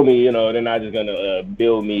 They told me, you know, they're not just gonna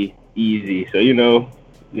build me easy. So, you know,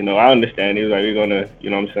 I understand. He was like, you're gonna, you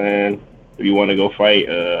know what I'm saying, if you want to go fight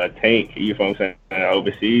a Tank, you know what I'm saying,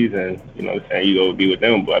 overseas, and, you know what I'm saying, you go be with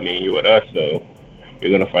them, but I mean, you're with us, so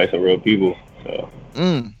you're gonna fight some real people. So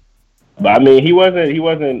but I mean, he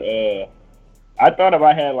wasn't I thought if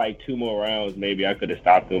I had like 2 more rounds, maybe I could have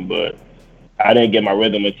stopped him, but I didn't get my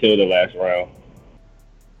rhythm until the last round.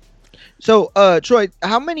 So, Troy,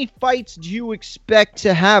 how many fights do you expect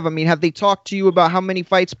to have? I mean, have they talked to you about how many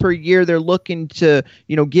fights per year they're looking to,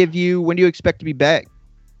 you know, give you? When do you expect to be back?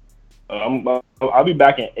 I'll be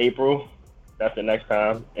back in April. That's the next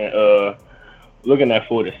time. And looking at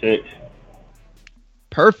 4 to 6.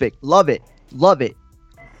 Perfect. Love it. Love it.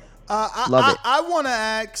 I want to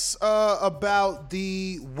ask about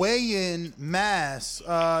the weigh-in mask.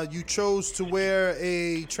 You chose to wear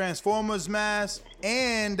a Transformers mask,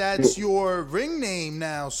 and that's your ring name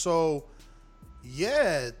now. So,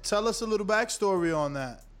 yeah, tell us a little backstory on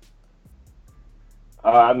that.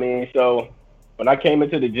 I mean, so when I came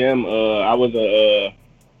into the gym, I was a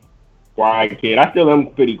quiet kid. I still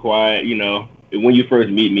am pretty quiet, you know. When you first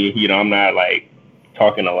meet me, you know, I'm not, like,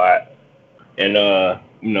 talking a lot. And,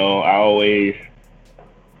 you know, I always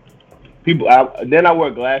then I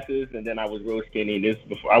wore glasses, and then I was real skinny.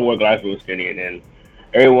 Before I wore glasses real skinny, and then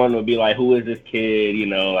everyone would be like, "Who is this kid?" You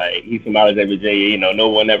know, like, he's from Alexander, Virginia. You know, no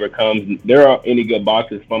one ever comes. There aren't any good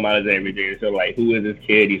boxers from Alexander, Virginia. So like, who is this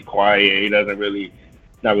kid? He's quiet. He doesn't really,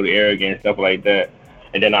 not really arrogant, stuff like that.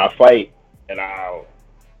 And then I'll fight, and I'll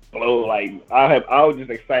blow, like, I'll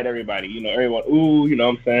just excite everybody. You know, everyone, ooh, you know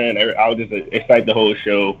what I'm saying? I'll just excite the whole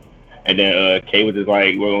show. And then Kay was just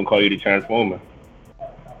like, we're going to call you the Transformer.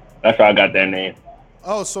 That's how I got that name.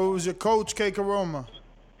 Oh, so it was your coach, Kay Karoma?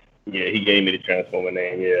 Yeah, he gave me the Transformer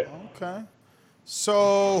name, yeah. Okay.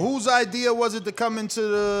 So whose idea was it to come into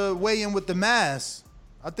the weigh-in with the mask?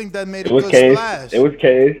 I think that made a good splash. It was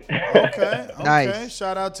Kay. Okay. Nice.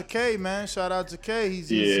 Shout out to Kay, man. Shout out to Kay. He's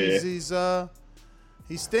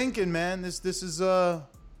thinking, man. This is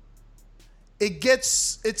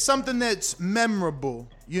it's something that's memorable,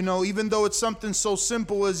 you know, even though it's something so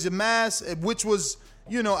simple as your mask, which was,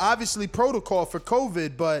 you know, obviously protocol for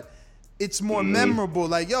COVID, but it's more memorable.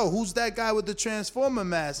 Like, yo, who's that guy with the Transformer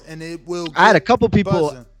mask? And it will. I had a couple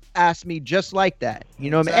people ask me just like that.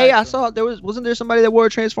 You know what I mean? Hey, I saw wasn't there somebody that wore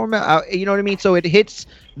a Transformer? You know what I mean? So it hits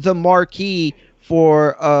the marquee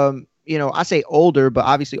for you know, I say older, but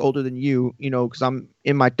obviously older than you, you know, because I'm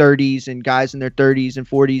in my 30s, and guys in their 30s and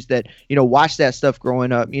 40s that, you know, watch that stuff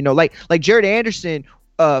growing up. You know, like Jared Anderson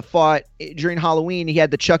fought during Halloween. He had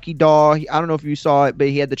the Chucky doll. I don't know if you saw it, but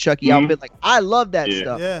he had the Chucky outfit. Like, I love that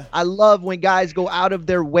stuff. Yeah. I love when guys go out of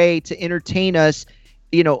their way to entertain us,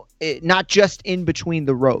 you know, not just in between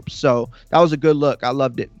the ropes. So that was a good look. I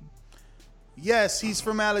loved it. Yes, he's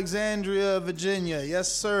from Alexandria, Virginia.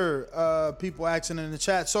 Yes, sir. People asking in the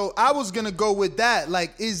chat. So I was going to go with that.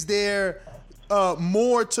 Like, is there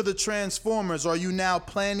more to the Transformers? Are you now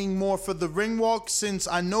planning more for the ring walk, since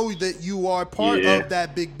I know that you are part of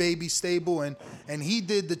that Big Baby stable and he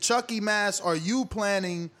did the Chucky mask? Are you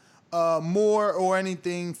planning more or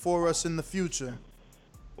anything for us in the future?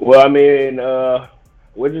 Well, I mean,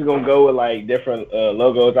 we're just going to go with like different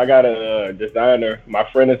logos. I got a designer. My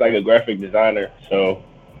friend is like a graphic designer. So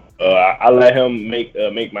I let him make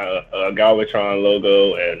my Galvatron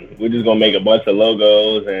logo, and we're just going to make a bunch of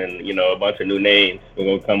logos and, you know, a bunch of new names. We're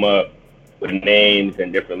going to come up with names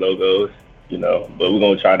and different logos, you know, but we're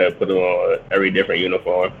going to try to put it on every different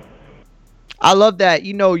uniform. I love that.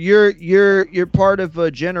 You know, you're part of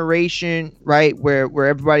a generation, right, where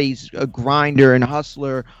everybody's a grinder and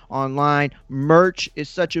hustler online. Merch is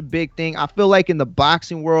such a big thing. I feel like in the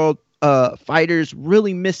boxing world, fighters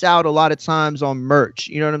really miss out a lot of times on merch.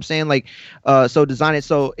 You know what I'm saying? Like, so design it.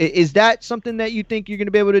 So is that something that you think you're going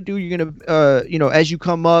to be able to do? You're going to, you know, as you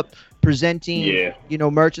come up presenting, you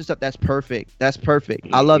know, merch and stuff. That's perfect. That's perfect.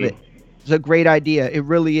 I love it. It's a great idea. It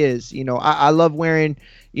really is. You know, I love wearing,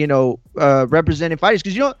 you know, representing fighters,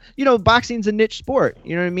 because you know, boxing's a niche sport.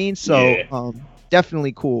 You know what I mean? So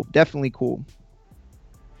definitely cool. Definitely cool.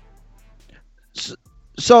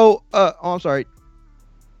 So oh, I'm sorry.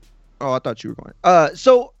 Oh, I thought you were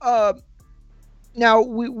going. Now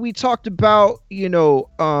we talked about, you know,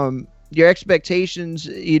 your expectations,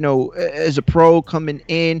 you know, as a pro coming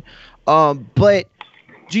in, but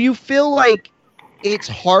do you feel like it's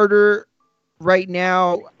harder right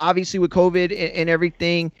now, obviously with COVID and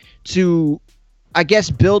everything, to, I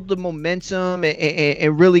guess, build the momentum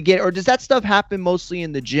and really get, or does that stuff happen mostly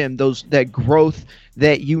in the gym, that growth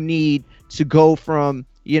that you need to go from,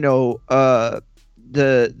 you know,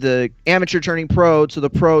 the amateur turning pro to the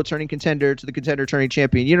pro turning contender to the contender turning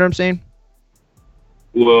champion? You know what I'm saying?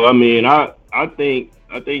 Well, I mean, I think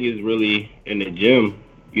it's really in the gym,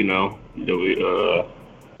 you know.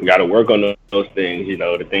 We got to work on those things, you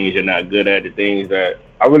know, the things you're not good at, the things that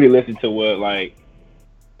I really listen to what like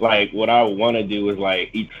what I want to do is like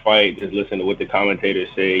each fight, just listen to what the commentators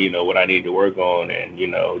say, you know, what I need to work on, and, you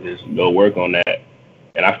know, just go work on that.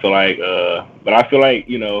 And I feel like, but I feel like,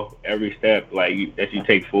 you know, every step like that you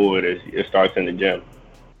take forward it starts in the gym.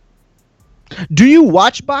 Do you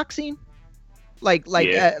watch boxing? Like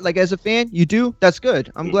as a fan, you do? That's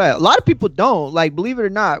good. I'm glad. A lot of people don't. Like, believe it or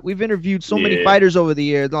not, we've interviewed so many fighters over the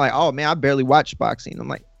years. They're like, oh man, I barely watch boxing. I'm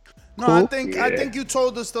like, cool. No, I think you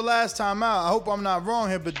told us the last time out. I hope I'm not wrong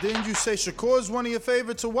here, but didn't you say Shakur is one of your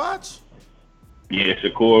favorites to watch? Yeah,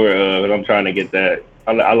 Shakur. I'm trying to get that.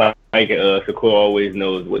 I like Shakur always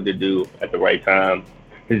knows what to do at the right time.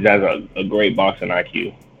 He has a great boxing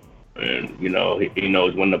IQ, and, you know, he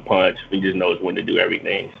knows when to punch. He just knows when to do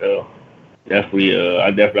everything. So. Definitely,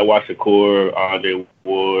 I watch Shakur, Andre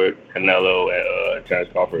Ward, Canelo, and Terrence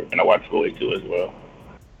Crawford, and I watch Floyd too as well.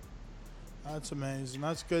 That's amazing.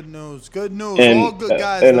 That's good news. Good news. And, all good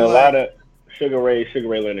guys. And a lot of Sugar Ray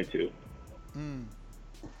Leonard too.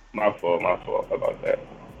 My fault about that.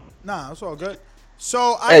 Nah, it's all good.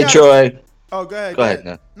 So Troy. Oh, go ahead. Go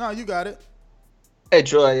ahead. No, you got it. Hey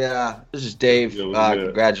Troy, this is Dave.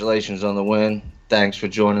 Congratulations on the win. Thanks for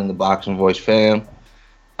joining the Boxing Voice fam.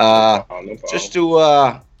 Just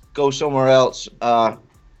to go somewhere else, how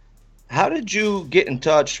did you get in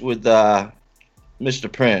touch with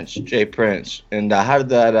Mr. Prince, Jay Prince, and how did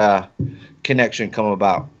that connection come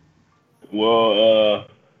about? Well,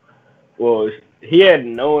 he had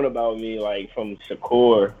known about me like from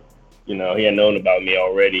Shakur, you know, he had known about me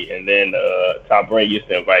already, and then Top Rank used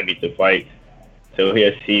to invite me to fights, so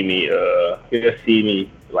he'll see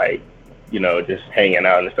me like, you know, just hanging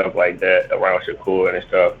out and stuff like that around Shakur and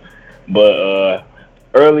stuff. But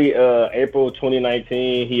early April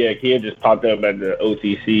 2019, he had just popped up at the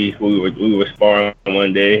OTC. We were sparring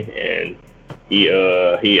one day, and he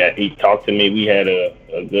talked to me. We had a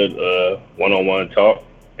good one-on-one talk,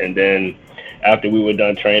 and then after we were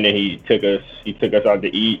done training, he took us out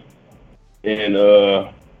to eat, and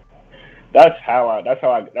that's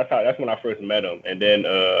when I first met him. And then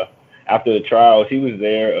after the trials, he was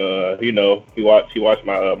there. You know, he watched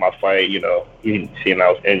my fight. You know, he seen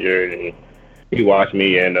I was injured, and he watched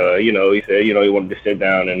me. And you know, he said, you know, he wanted to sit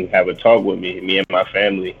down and have a talk with me and my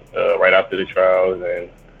family right after the trials. And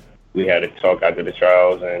we had a talk after the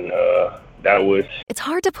trials, and that was. It's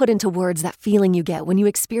hard to put into words that feeling you get when you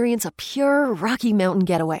experience a pure Rocky Mountain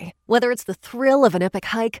getaway. Whether it's the thrill of an epic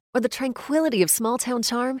hike or the tranquility of small town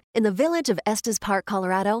charm, in the village of Estes Park,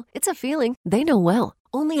 Colorado, it's a feeling they know well.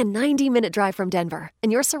 only a 90-minute drive from Denver,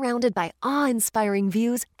 and you're surrounded by awe-inspiring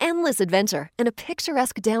views, endless adventure, and a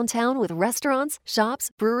picturesque downtown with restaurants,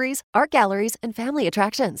 shops, breweries, art galleries, and family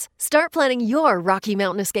attractions. Start planning your Rocky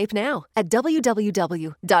Mountain escape now at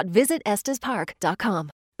www.visitestaspark.com.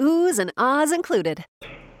 Oohs and ahs included.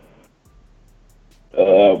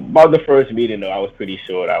 About the first meeting, though, I was pretty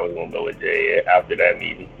sure I was going to go with Jay. After that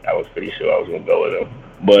meeting, I was pretty sure I was going to go with him.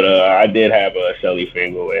 But I did have Shelly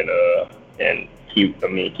Finkel and Keith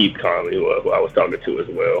Conley, who I was talking to as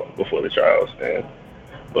well before the trials.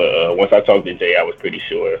 But once I talked to Jay, I was pretty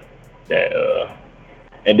sure that.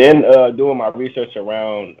 And then doing my research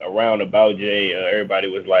around about Jay, everybody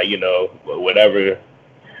was like, whatever.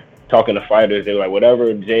 Talking to fighters, they were like,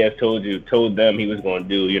 whatever Jay has told them he was going to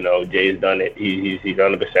do, Jay's done it. He's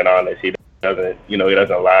 100% honest. He doesn't, he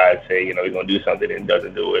doesn't lie and say, he's going to do something and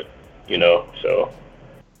doesn't do it, So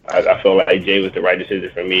I feel like Jay was the right decision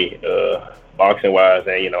for me, boxing-wise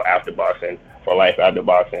and, after boxing, for life after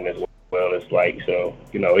boxing as well. It's like, so,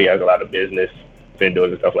 he has a lot of business,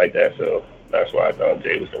 vendors and stuff like that. So that's why I thought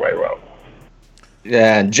Jay was the right route.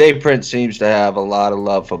 Yeah, and Jay Prince seems to have a lot of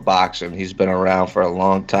love for boxing. He's been around for a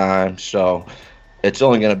long time, so it's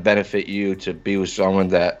only going to benefit you to be with someone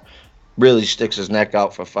that really sticks his neck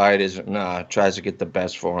out for fighters and tries to get the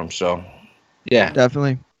best for him. So, yeah.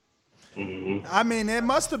 Definitely. Mm-hmm. I mean, it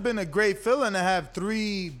must have been a great feeling to have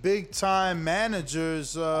 3 big-time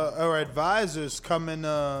managers or advisors come and,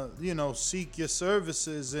 seek your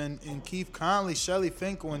services. And Keith Conley, Shelly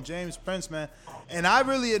Finkel, and James Prince, man. And I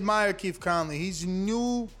really admire Keith Conley. He's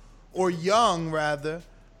new or young, rather.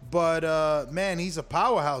 But, man, he's a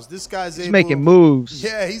powerhouse. This guy's he's making moves.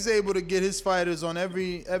 Yeah, he's able to get his fighters on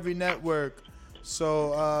every network.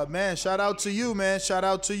 So, man, shout out to you, man. Shout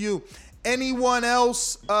out to you. Anyone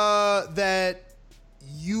else that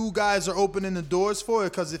you guys are opening the doors for?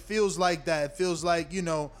 Because it feels like that. It feels like,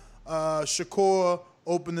 Shakur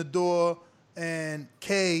opened the door, and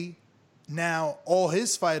Kay, now all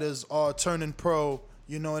his fighters are turning pro,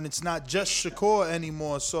 and it's not just Shakur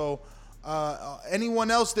anymore. So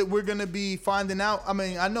anyone else that we're going to be finding out? I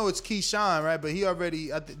mean, I know it's Keyshawn, right? But he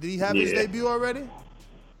already did he have his debut already?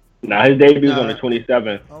 Nah, his debu's on the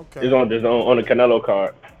 27th. Okay. He's on the Canelo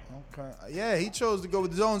card. Okay. Yeah, he chose to go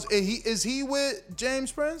with the zones. Is he with James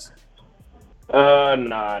Prince?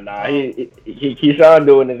 Nah. Keyshawn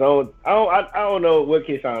doing his own. I don't know what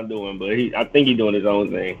Keyshawn doing, but I think he's doing his own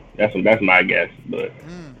thing. That's my guess. But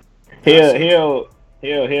he'll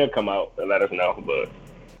come out and let us know. But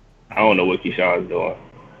I don't know what Keyshawn's doing.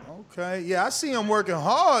 Okay. Yeah, I see him working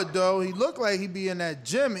hard though. He looked like he be in that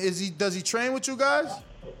gym. Does he train with you guys?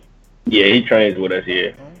 Yeah, he trains with us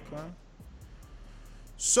here. Okay.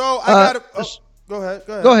 So I gotta go ahead.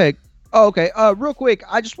 Go ahead. Oh, okay. Real quick,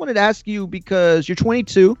 I just wanted to ask you because you're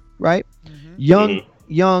 22, right? Mm-hmm.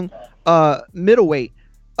 Young, middleweight.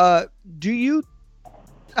 How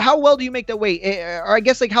well do you make that weight? Or I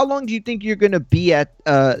guess how long do you think you're gonna be at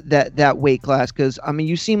that weight class? Because I mean,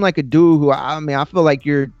 you seem like a dude who I feel like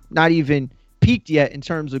you're not even peaked yet in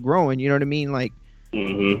terms of growing. You know what I mean? Like,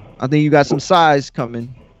 I think you got some size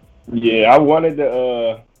coming. Yeah, I wanted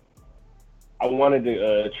to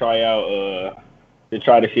try out to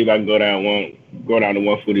try to see if I can go down to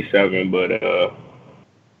 147, but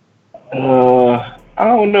I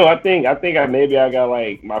don't know. I think I got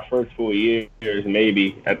like my first 4 years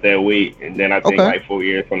maybe at that weight, and then I think like 4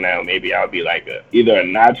 years from now maybe I'll be like either a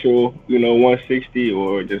natural 160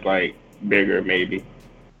 or just like bigger maybe.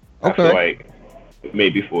 I feel like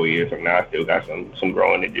maybe 4 years from now I still got some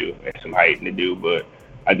growing to do and some height to do, but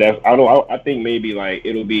I think maybe like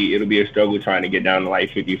it'll be a struggle trying to get down to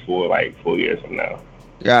like 54 like 4 years from now.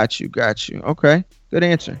 Got you. Okay, good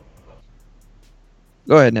answer.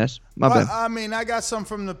 Go ahead, Ness. My bad. I mean, I got some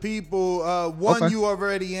from the people. You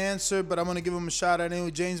already answered, but I'm going to give him a shout out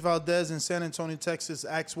anyway. James Valdez in San Antonio, Texas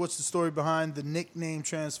asks, what's the story behind the nickname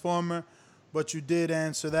Transformer? But you did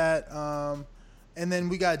answer that. And then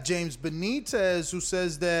we got James Benitez, who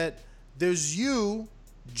says that there's you,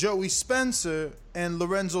 Joey Spencer, and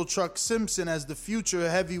Lorenzo Truck Simpson as the future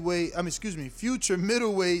future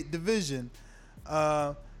middleweight division.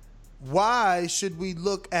 Why should we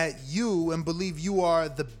look at you and believe you are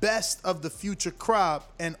the best of the future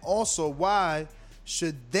crop? And also, why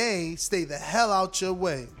should they stay the hell out your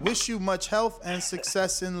way? Wish you much health and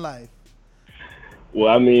success in life.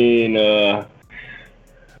 Well, I mean,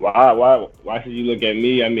 why should you look at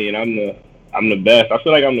me? I mean, I'm the best. I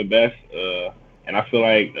feel like I'm the best, and I feel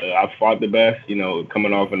like I fought the best.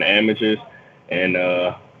 Coming off in the amateurs, and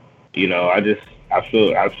I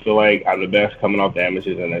feel like I'm the best coming off the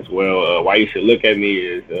amateurs, and as well, why you should look at me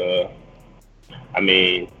is,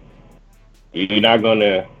 You're not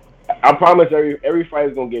gonna. I promise every fight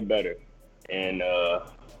is gonna get better, and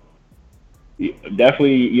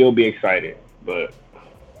definitely you'll be excited. But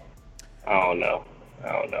I don't know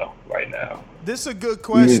right now. This is a good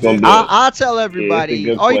question. I'll tell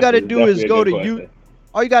everybody. All you got to do is go to you.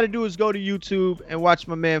 All you got to do is go to YouTube and watch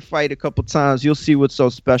my man fight a couple times. You'll see what's so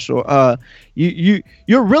special. You're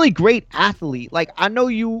a really great athlete. Like, I know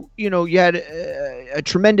you had a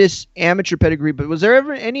tremendous amateur pedigree, but was there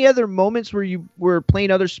ever any other moments where you were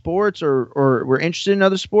playing other sports or were interested in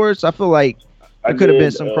other sports? I feel like there could have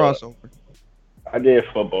been some crossover. I did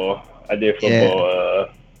football. Yeah.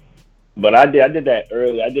 But I did that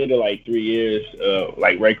early. I did it like 3 years,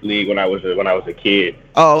 like rec league when I was a kid.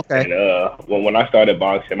 Oh, okay. And when I started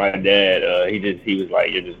boxing, my dad he was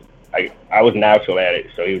like, you're just like, I was natural at it,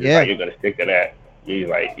 so he was just like, you're gonna stick to that. He's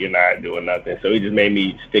like, you're not doing nothing. So he just made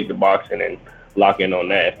me stick to boxing and lock in on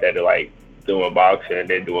that instead of like doing boxing and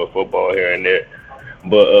then doing football here and there.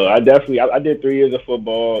 But I did 3 years of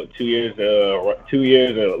football, 2 years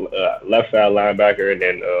left side linebacker, and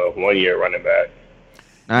then 1 year running back.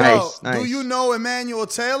 Nice. Do you know Emmanuel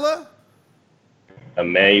Taylor?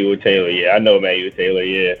 Emmanuel Taylor, yeah, I know Emmanuel Taylor,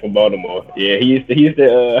 yeah, from Baltimore. Yeah, he used to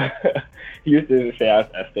say I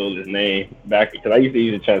stole his name back because I used to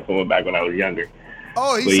use the transform him back when I was younger.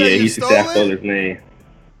 Oh, he said you stole it? I stole his name.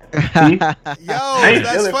 Yo,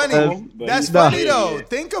 that's funny. That's funny though.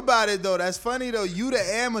 Think about it though. That's funny though. You the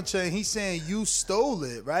amateur and he's saying you stole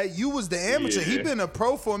it, right? You was the amateur. He been a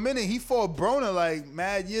pro for a minute. He fought Broner like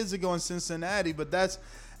mad years ago in Cincinnati, but that's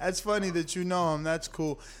funny that you know him. That's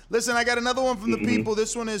cool. Listen, I got another one from the people.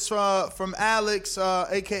 This one is from Alex,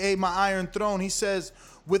 a.k.a. My Iron Throne. He says,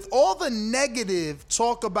 with all the negative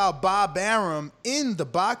talk about Bob Arum in the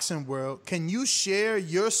boxing world, can you share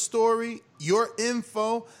your story, your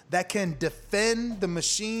info that can defend the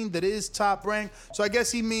machine that is Top Rank? So I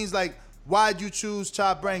guess he means like, why'd you choose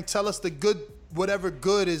Top Rank? Tell us the good, whatever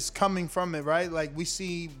good is coming from it, right? Like we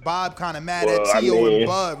see Bob kind of mad at T.O. and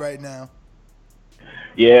Bud right now.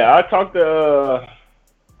 Yeah, I talked to.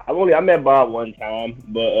 I met Bob one time,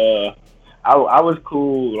 but I was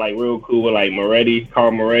cool, like real cool with like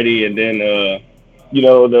Carl Moretti, and then they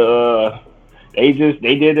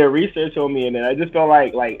did their research on me, and then I just felt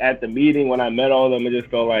like at the meeting when I met all of them, it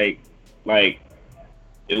just felt like it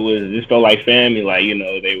felt like family, like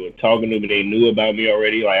they were talking to me, they knew about me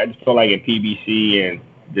already. Like I just felt like in PBC and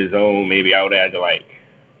the Zone, maybe I would have had to like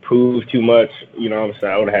prove too much, you know what I'm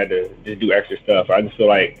saying? I would have had to just do extra stuff. I just feel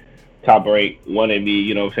like Top Rank wanted me,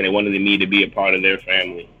 you know what I'm saying? They wanted me to be a part of their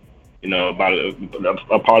family, about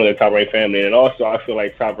a part of the Top Rank family. And also I feel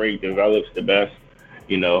like Top Rank develops the best,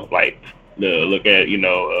 like look at,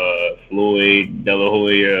 Floyd De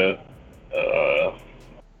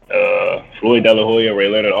La Hoya, Ray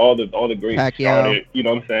Leonard, all the greats started, you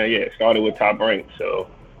know what I'm saying? Yeah, started with Top Rank. So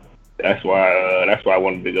that's why I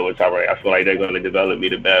wanted to go with Top Rank. I feel like they're going to develop me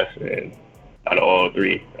the best, and out of all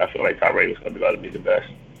three, I feel like Top Rank is going to develop me the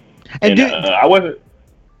best. And I wasn't.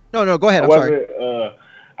 No, go ahead. I'm sorry.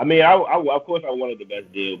 I mean, of course I wanted the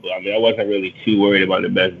best deal, but I mean, I wasn't really too worried about the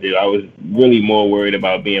best deal. I was really more worried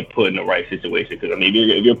about being put in the right situation. Because I mean,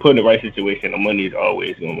 if you're put in the right situation, the money is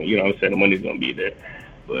always going to, you know what I'm saying? The money's going to be there.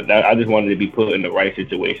 But I just wanted to be put in the right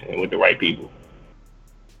situation with the right people.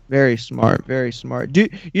 Very smart, very smart.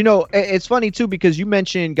 It's funny too because you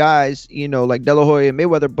mentioned guys, like De La Hoya and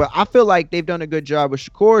Mayweather, but I feel like they've done a good job with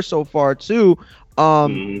Shakur so far too.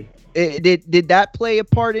 Did that play a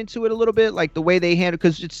part into it a little bit, like the way they handle?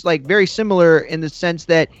 Because it's like very similar in the sense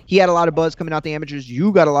that he had a lot of buzz coming out the amateurs,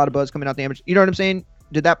 you got a lot of buzz coming out the amateurs. You know what I'm saying?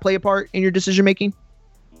 Did that play a part in your decision making?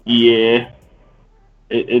 Yeah,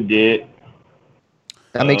 it did.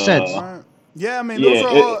 That makes sense. Yeah, I mean, those are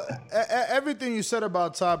all. Everything you said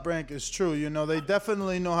about Top Rank is true. They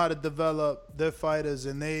definitely know how to develop their fighters,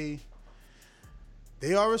 and they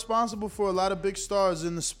are responsible for a lot of big stars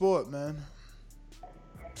in the sport, man.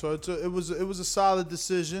 So it was a solid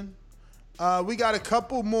decision. We got a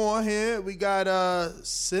couple more here. We got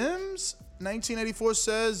Sims 1984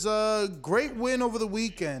 says, great win over the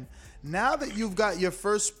weekend. Now that you've got your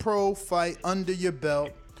first pro fight under your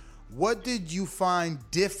belt, what did you find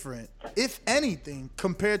different, if anything,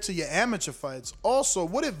 compared to your amateur fights? Also,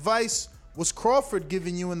 what advice was Crawford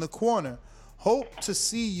giving you in the corner? Hope to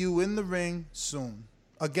see you in the ring soon.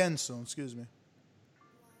 Again soon, excuse me.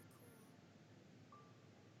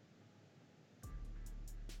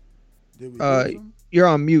 Did we you're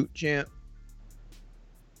on mute, champ.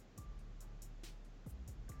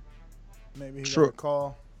 Maybe he got a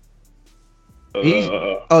call.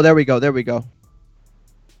 Oh, there we go.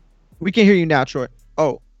 We can hear you now, Troy.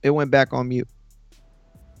 Oh, it went back on mute.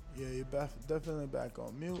 Yeah, you're definitely back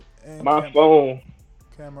on mute. And my phone.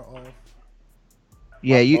 Camera off.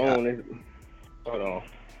 Yeah, Hold on.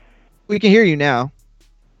 We can hear you now.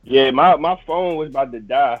 Yeah, my phone was about to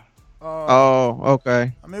die.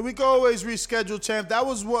 Okay. I mean, we can always reschedule, champ. That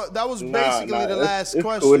was basically the last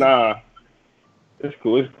question. Cool, nah. It's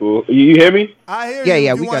cool. You hear me? I hear you.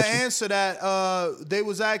 Yeah, we want got to you. answer that? They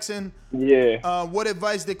was asking. Yeah. What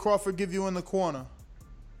advice did Crawford give you in the corner?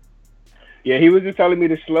 Yeah, he was just telling me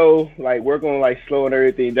to work on slowing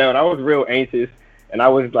everything down. I was real anxious, and I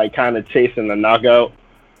was kind of chasing the knockout.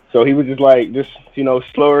 So he was just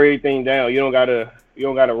slow everything down. You don't gotta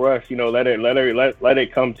rush. Let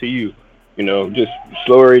it come to you. Just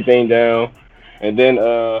slow everything down, and then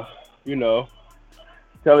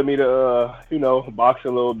telling me to box a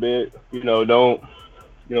little bit. Don't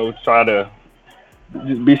try to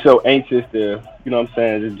just be so anxious to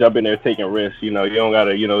just jump in there taking risks. You don't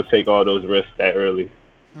gotta take all those risks that early.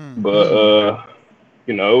 But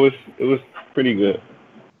it was pretty good.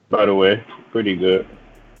 By the way, pretty good.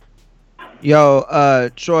 Yo,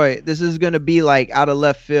 Troy, this is gonna be out of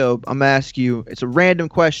left field. I'm gonna ask you. It's a random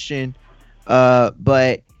question,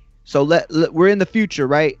 but so we're in the future,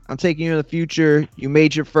 right? I'm taking you in the future. You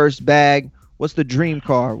made your first bag. What's the dream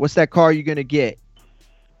car? What's that car you're gonna get?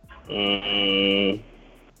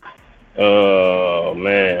 Oh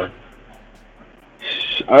man.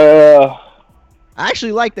 I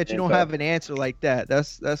actually like that you don't have an answer like that.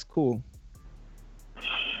 That's cool.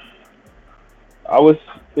 I was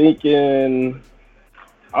thinking,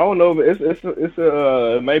 I don't know, it's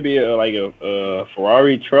maybe a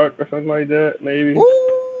Ferrari truck or something like that, maybe.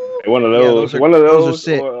 Ooh. One of those. Those are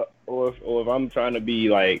sick. Or if I'm trying to be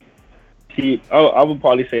cheap, I would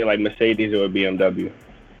probably say Mercedes or a BMW.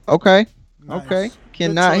 Okay. Nice. Okay.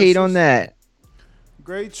 Cannot hate on that.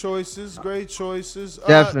 Great choices.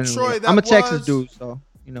 Definitely. Troy, I'm a Texas dude, so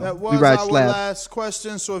that was we ride our slabs. last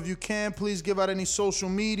question. So if you can, please give out any social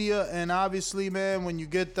media, and obviously, man, when you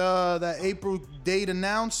get that April date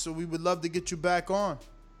announced, so we would love to get you back on.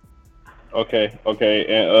 Okay.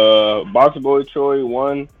 And Boxer Boy Troy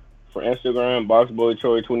 1 for Instagram, Boxer Boy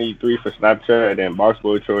Troy 23 for Snapchat, and then Boxer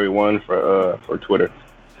Boy Troy 1 for Twitter.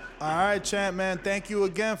 All right, champ, man. Thank you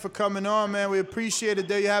again for coming on, man. We appreciate it.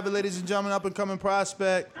 There you have it, ladies and gentlemen, up and coming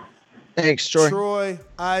prospect. Thanks, Troy. Troy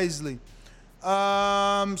Isley.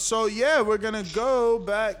 So yeah, we're gonna go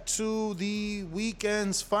back to the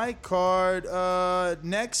weekend's fight card.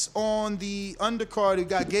 Next on the undercard, we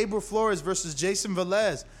got Gabriel Flores versus Jason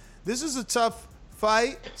Velez. This is a tough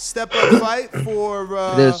fight, step-up fight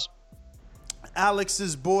for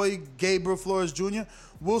Alex's boy Gabriel Flores Jr.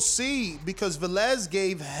 We'll see, because Velez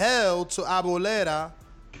gave hell to Arboleda.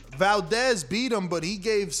 Valdez beat him, but he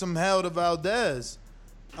gave some hell to Valdez.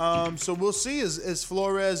 So we'll see. Is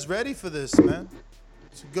Flores ready for this, man?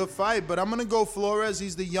 It's a good fight, but I'm gonna go Flores.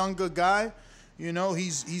 He's the younger guy.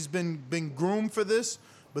 He's been groomed for this,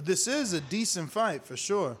 but this is a decent fight for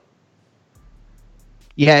sure.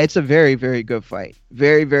 Yeah, it's a very, very good fight.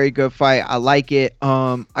 Very, very good fight. I like it.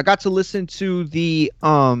 I got to listen to the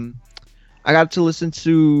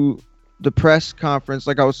press conference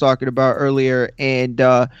like I was talking about earlier, and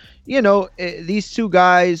these two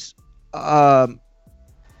guys, I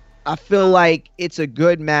feel like it's a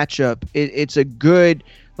good matchup. It's a good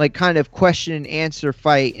kind of question and answer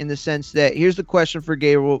fight, in the sense that here's the question for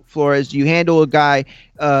Gabriel Flores: do you handle a guy,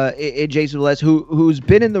 Jason Velez, who's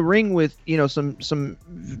been in the ring with some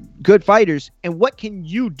good fighters, and what can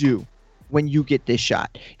you do when you get this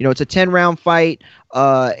shot? It's a 10-round fight,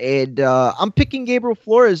 and I'm picking Gabriel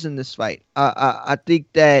Flores in this fight. I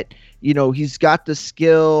think that he's got the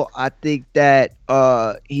skill. I think that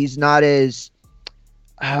he's not as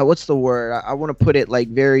what's the word? I want to put it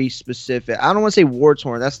very specific. I don't want to say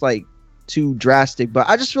war-torn. That's too drastic, but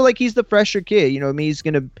I just feel like he's the fresher kid. He's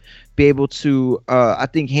going to be able to, I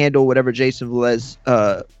think, handle whatever Jason Velez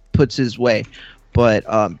puts his way. But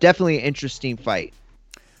definitely an interesting fight.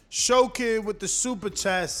 Show Kid with the super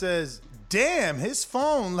chat says, damn, his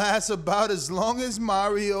phone lasts about as long as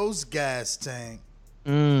Mario's gas tank.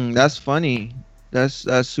 That's funny. That's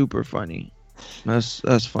super funny.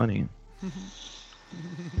 That's funny.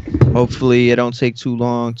 Hopefully it don't take too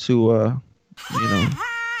long to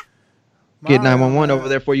get 911 over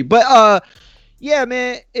there for you. But yeah,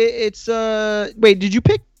 man, it's wait, did you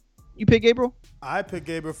pick Gabriel? I picked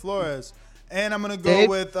Gabriel Flores, and I'm gonna go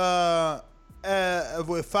with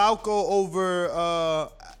Falco over.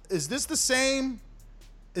 Is this the same?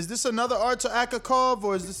 Is this another Artur Akakov,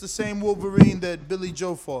 or is this the same Wolverine that Billy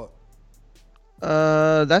Joe fought?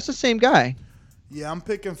 That's the same guy. Yeah, I'm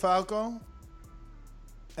picking Falco.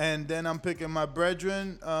 And then I'm picking my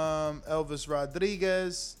brethren, Elvis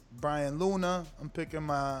Rodriguez, Brian Luna. I'm picking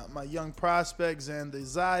my young prospect, Xander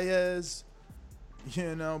Zayas.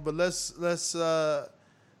 You know, but let's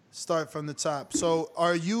start from the top. So,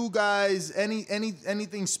 are you guys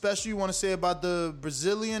anything special you want to say about the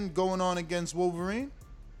Brazilian going on against Wolverine?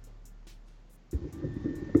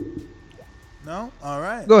 No? All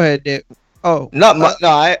right. Go ahead, Dick. Oh.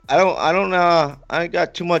 I ain't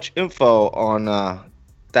got too much info on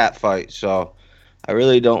that fight, so I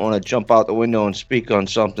really don't want to jump out the window and speak on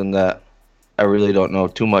something that I really don't know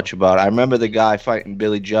too much about. I remember the guy fighting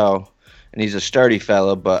Billy Joe, and he's a sturdy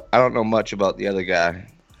fella, but I don't know much about the other guy.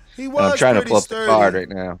 He was I'm trying to pull up sturdy. the card right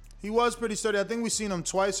now. He was pretty sturdy. I think we've seen him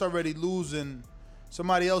twice already lose, and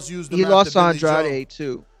somebody else used him. He lost Billy Andrade Joe.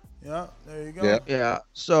 too. Yeah, there you go. Yeah.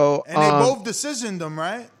 So and they both decisioned him,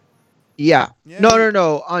 right? Yeah.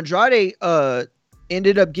 No. Andrade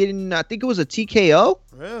ended up getting, I think it was a TKO.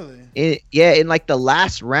 Really? In like the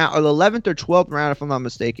last round, or the 11th or 12th round, if I'm not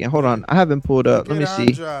mistaken. Hold on, I haven't pulled up. Let me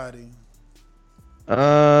see.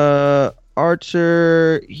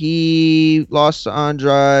 Archer, he lost to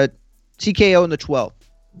Andrade. TKO in the 12th.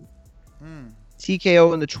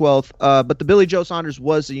 TKO in the 12th. But the Billy Joe Saunders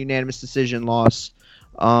was a unanimous decision loss.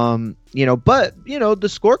 But the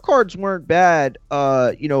scorecards weren't bad.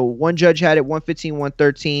 One judge had it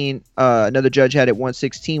 115-113. Another judge had it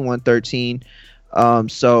 116-113.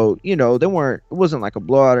 It wasn't like a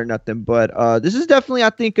blowout or nothing, but this is definitely, I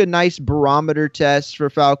think, a nice barometer test for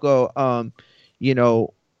Falco.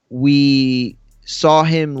 We saw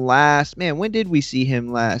him last. Man, when did we see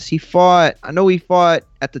him last? He fought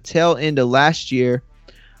at the tail end of last year.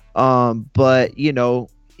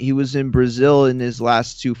 He was in Brazil in his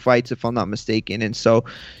last two fights, if I'm not mistaken. And so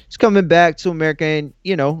he's coming back to America, and,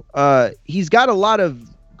 he's got a lot of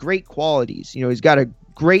great qualities. He's got a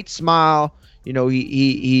great smile.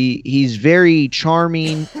 He's very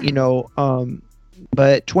charming,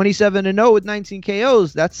 but 27-0 with 19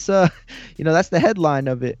 KOs. That's, that's the headline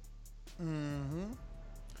of it. Mm-hmm.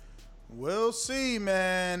 We'll see,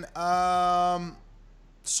 man.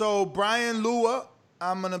 So Brian Lua,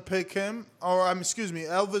 I'm going to pick him.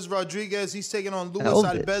 Elvis Rodriguez. He's taking on Luis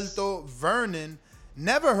Alberto Vernon.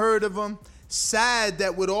 Never heard of him. Sad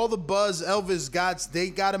that with all the buzz Elvis got, they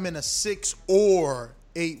got him in a 6 or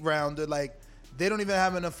 8 rounder. Like, they don't even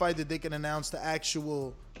have enough fight that they can announce the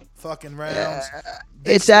actual fucking rounds.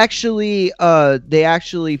 It's actually, they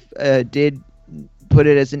actually did put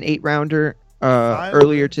it as an 8 rounder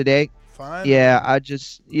earlier today. Fine. Yeah, I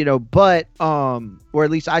just, or at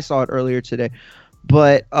least I saw it earlier today.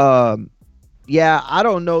 But, I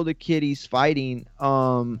don't know the kid he's fighting.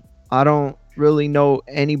 I don't really know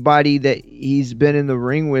anybody that he's been in the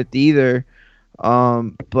ring with either.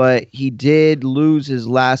 But he did lose his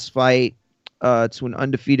last fight to an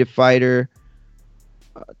undefeated fighter,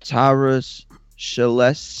 Taras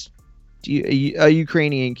Shelest, a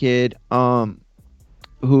Ukrainian kid,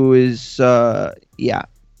 who is,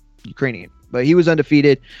 Ukrainian. But he was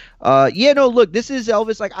undefeated. Look, this is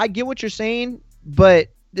Elvis. Like, I get what you're saying, but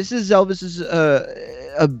this is Elvis's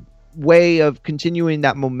a way of continuing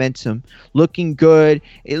that momentum, looking good.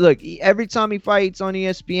 Look, every time he fights on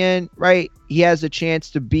ESPN, right, he has a chance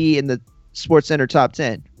to be in the SportsCenter top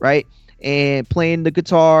 10, right, and playing the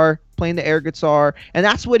guitar, playing the air guitar, and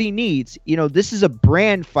that's what he needs. This is a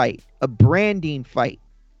brand fight, a branding fight.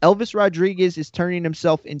 Elvis Rodriguez is turning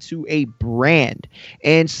himself into a brand,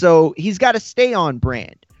 and so he's got to stay on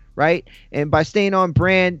brand, right? And by staying on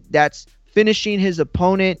brand, that's finishing his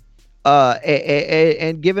opponent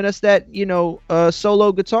and giving us that,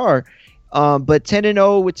 solo guitar. But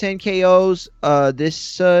 10-0 with 10 KOs.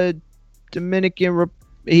 This Dominican,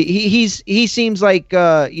 he seems like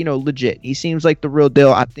legit. He seems like the real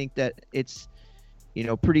deal. I think that it's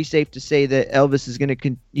pretty safe to say that Elvis is going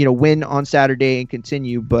to win on Saturday and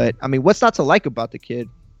continue. But I mean, what's not to like about the kid?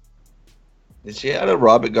 Is he out of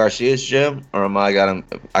Robert Garcia's gym, or am I got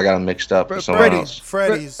him mixed up with someone else?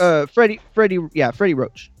 Freddie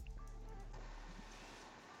Roach.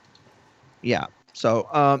 Yeah. So,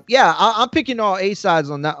 I'm picking all A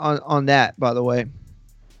sides on that. On that, by the way.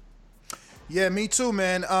 Yeah, me too,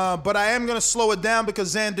 man. But I am gonna slow it down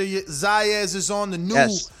because Xander Zayas is on the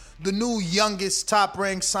new youngest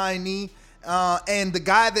top-ranked signee, and the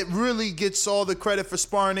guy that really gets all the credit for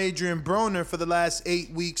sparring Adrian Broner for the last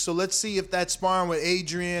 8 weeks. So let's see if that sparring with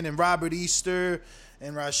Adrian and Robert Easter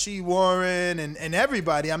and Rashid Warren and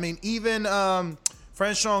everybody. I mean, even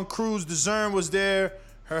Franchon Cruz DeZern was there.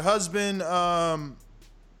 Her husband, Mr.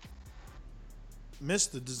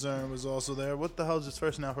 DeZern, was also there. What the hell is his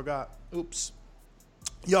first name? I forgot. Oops.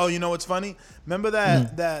 Yo, you know what's funny? Remember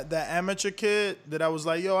that amateur kid that I was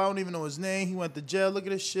like, yo, I don't even know his name. He went to jail. Look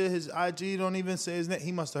at this shit. His IG don't even say his name.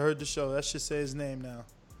 He must have heard the show. That should say his name now.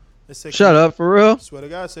 Shut up, for real? Swear to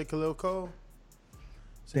God, say Khalil Cole.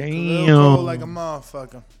 Damn. Khalil Cole like a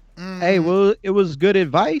motherfucker. Hey, well, it was good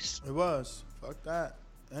advice. It was. Fuck that.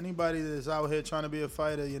 Anybody that's out here trying to be a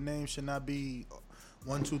fighter, your name should not be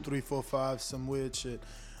 1, 2, 3, 4, 5, some weird shit.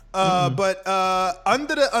 But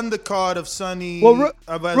under the undercard of Sonny, well, real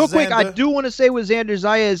quick, I do want to say with Xander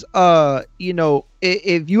Zayas,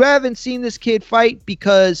 if you haven't seen this kid fight,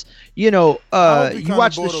 because you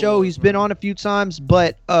watch the show, he's been on a few times,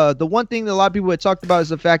 but the one thing that a lot of people had talked about is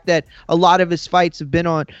the fact that a lot of his fights have been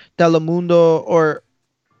on Telemundo or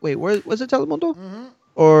wait, where was it Telemundo? Mm-hmm.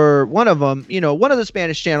 Or one of them, one of the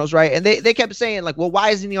Spanish channels, right? And they kept saying, like, well, why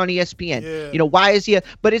isn't he on ESPN? Yeah. Why is he?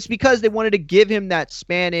 But it's because they wanted to give him that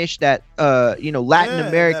Spanish, that, Latin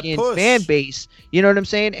American fan base. You know what I'm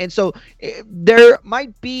saying? And so there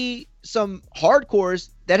might be some hardcores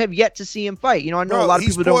that have yet to see him fight. I know a lot of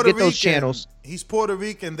people don't get those channels. He's Puerto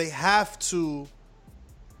Rican. They have to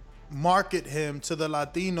market him to the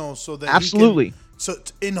Latinos so that absolutely. So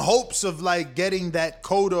in hopes of like getting that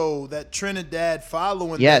Cotto, that Trinidad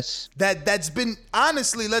following. Yes. That's been,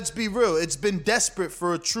 honestly, let's be real. It's been desperate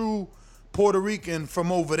for a true Puerto Rican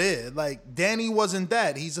from over there. Like Danny wasn't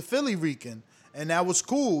that. He's a Philly Rican. And that was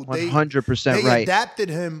cool. 100% they right. adapted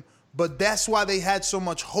him, but that's why they had so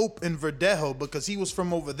much hope in Verdejo, because he was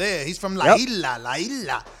from over there. He's from La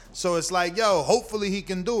Isla. So it's like, yo, hopefully he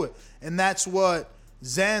can do it. And that's what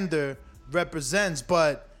Xander represents.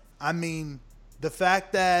 But, I mean, the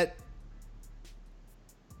fact that,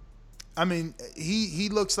 he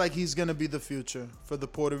looks like he's going to be the future for the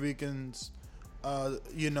Puerto Ricans,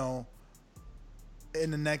 in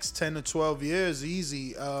the next 10 to 12 years,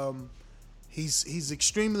 easy. He's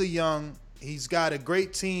extremely young. He's got a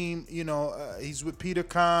great team. He's with Peter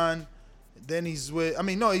Kahn. Then he's with,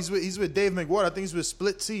 he's with Dave McWard. I think he's with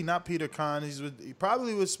Split T, not Peter Kahn. He's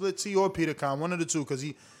probably with Split T or Peter Kahn, one of the two, because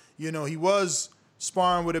he was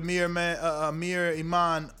sparring with Amir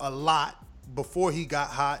Iman a lot before he got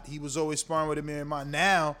hot. He was always sparring with Amir Iman.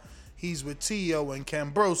 Now he's with Tio and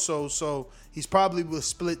Cambroso, so he's probably with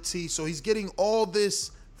Split T. So he's getting all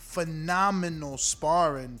this phenomenal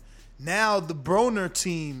sparring. Now the Broner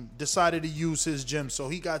team decided to use his gym, so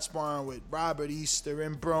he got sparring with Robert Easter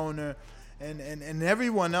and Broner and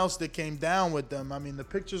everyone else that came down with them. I mean, the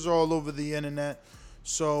pictures are all over the internet.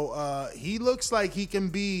 So he looks like he can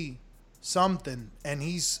be something, and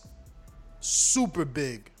he's super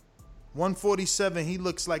big. 147, he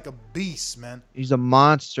looks like a beast, man. He's a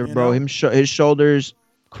monster, bro. His shoulders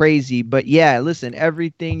crazy. But yeah, listen,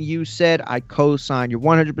 everything you said, I co-sign. You're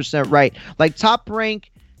 100% right. Like Top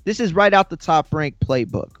Rank, this is right out the Top Rank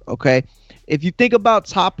playbook, okay? If you think about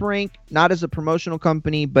Top Rank, not as a promotional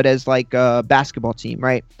company, but as like a basketball team,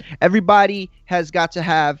 right? Everybody has got to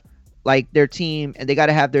have like their team, and they got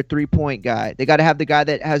to have their 3-point guy. They got to have the guy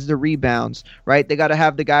that has the rebounds, right? They got to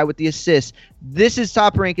have the guy with the assists. This is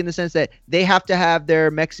Top Rank in the sense that they have to have their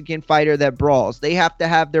Mexican fighter that brawls. They have to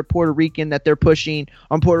have their Puerto Rican that they're pushing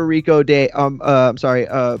on Puerto Rico Day.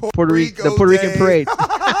 The Puerto Rican parade.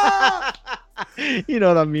 You know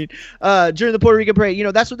what I mean? During the Puerto Rican parade,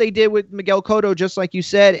 that's what they did with Miguel Cotto, just like you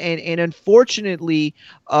said. And unfortunately,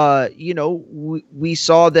 we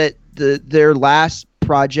saw that their last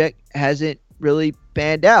project hasn't really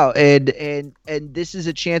panned out, and this is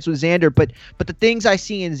a chance with Xander. But the things I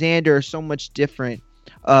see in Xander are so much different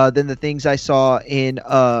than the things I saw in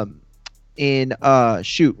what's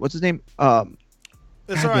his name? It's all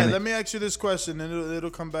right. Let me ask you this question, and it'll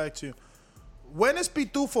come back to you. When is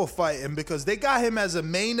Pitufo fighting? Because they got him as a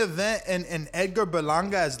main event and Edgar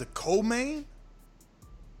Berlanga as the co-main.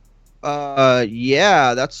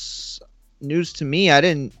 Yeah, that's news to me. I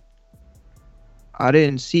didn't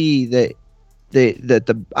see that.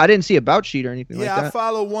 I didn't see a bout sheet or anything like that. Yeah, I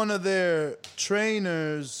follow one of their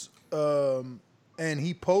trainers, and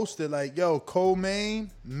he posted like, "Yo, co-main,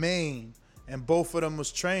 main," and both of them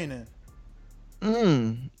was training.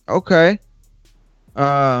 Okay.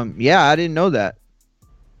 Yeah, I didn't know that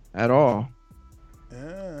at all.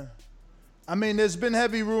 Yeah. I mean, there's been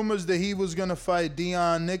heavy rumors that he was gonna fight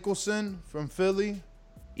Dion Nicholson from Philly.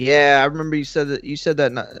 Yeah, I remember you said that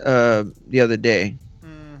the other day.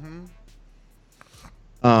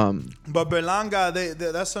 But Berlanga,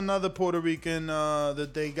 that's another Puerto Rican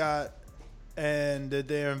that they got and that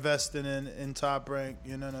they're investing in Top Rank.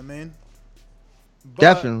 You know what I mean? But,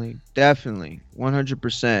 definitely,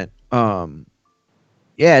 100%.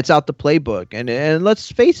 Yeah, it's out the playbook, and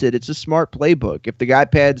let's face it, it's a smart playbook. If the guy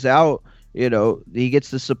pads out, You know, he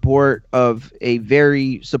gets the support of a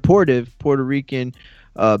very supportive Puerto Rican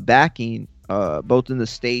backing, both in the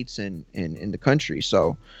States and in the country.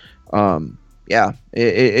 So, yeah,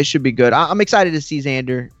 it should be good. I'm excited to see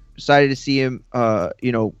Xander. Excited to see him,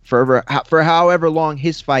 for however long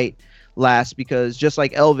his fight lasts, because just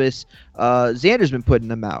like Elvis, Xander's been putting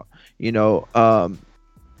them out. You know,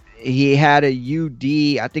 he had a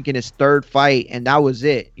UD, I think, in his third fight, and that was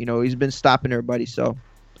it. You know, he's been stopping everybody. So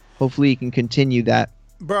hopefully he can continue that.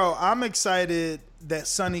 Bro, I'm excited that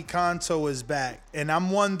Sonny Kanto is back, and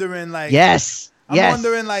I'm wondering, like,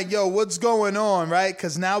 wondering, like, yo, what's going on, right?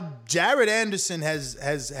 Because now Jared Anderson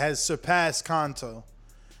has surpassed Kanto,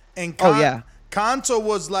 and Kanto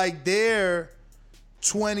was like their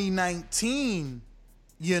 2019,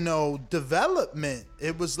 development.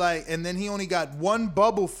 It was like, and then he only got one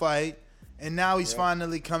bubble fight, and now he's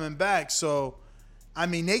finally coming back. So, I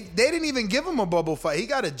mean, they didn't even give him a bubble fight. He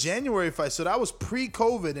got a January fight, so that was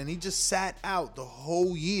pre-COVID, and he just sat out the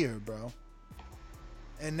whole year, bro.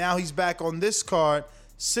 And now he's back on this card,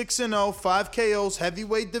 6-0, 5 KOs,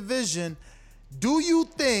 heavyweight division. Do you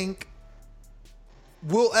think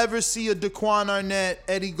we'll ever see a Daquan Arnett,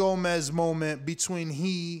 Eddie Gomez moment between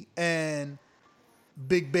he and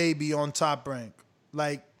Big Baby on Top Rank?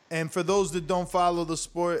 Like, and for those that don't follow the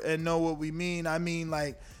sport and know what we mean, I mean,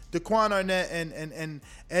 like, Daquan Arnett and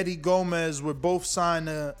Eddie Gomez were both signed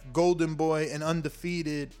to Golden Boy and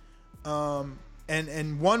Undefeated.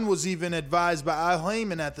 And one was even advised by Al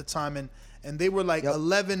Heyman at the time, and they were like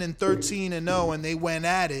 11 and 13 and 0, and they went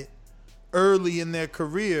at it early in their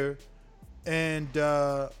career. And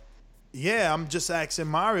I'm just asking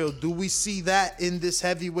Mario, do we see that in this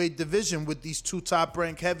heavyweight division with these two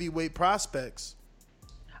top-ranked heavyweight prospects?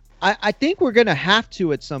 I think we're gonna have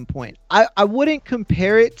to at some point. I wouldn't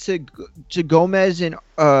compare it to Gomez and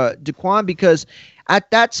Daquan, because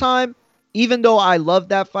at that time, even though I loved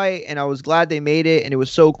that fight and I was glad they made it and it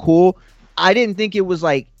was so cool, I didn't think it was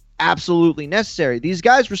like absolutely necessary. These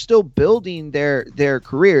guys were still building their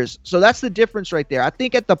careers. So that's the difference right there. I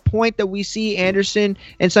think at the point that we see Anderson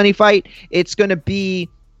and Sonny fight, it's going to be,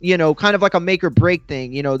 kind of like a make or break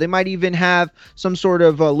thing. They might even have some sort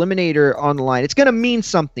of eliminator on the line. It's going to mean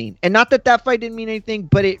something. And not that fight didn't mean anything,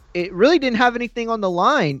 but it really didn't have anything on the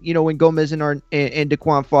line, when Gomez and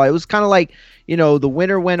Daquan fought. It was kind of like, the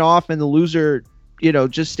winner went off and the loser,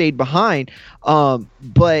 just stayed behind.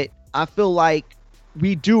 But I feel like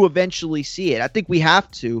we do eventually see it. I think we have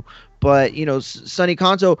to. But, Sonny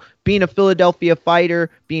Kanto, being a Philadelphia fighter,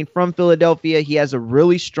 being from Philadelphia, he has a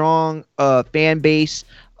really strong fan base.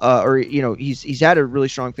 He's had a really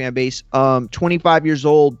strong fan base. 25 years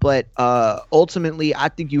old, but ultimately, I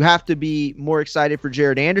think you have to be more excited for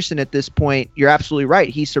Jared Anderson at this point. You're absolutely right.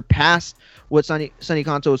 He surpassed what Sonny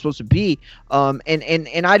Kanto was supposed to be.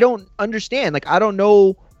 And I don't understand. Like, I don't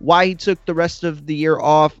know why he took the rest of the year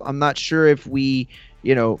off. I'm not sure if maybe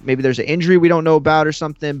there's an injury we don't know about or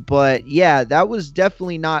something. But yeah, that was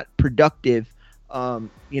definitely not productive,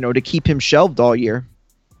 to keep him shelved all year.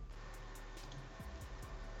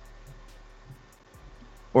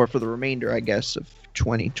 Or for the remainder, I guess, of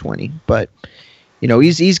 2020. But,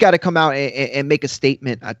 he's got to come out and make a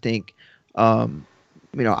statement, I think. I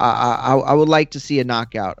would like to see a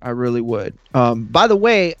knockout. I really would. By the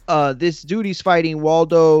way, this dude he's fighting,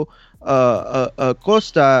 Waldo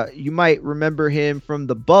Costa, you might remember him from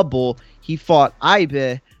the bubble. He fought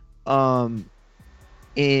Ibe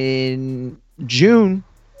in June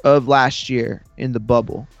of last year in the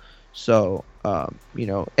bubble. So,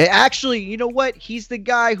 actually, you know what? He's the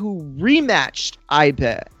guy who rematched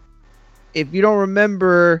Ibe. If you don't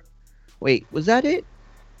remember, wait, was that it?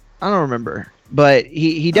 I don't remember. But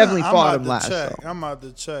he definitely fought him last. I'm about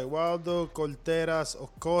to check. Waldo Colteras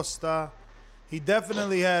Acosta. He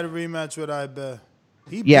definitely had a rematch with Ibe.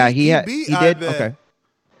 He beat Ibe. Okay.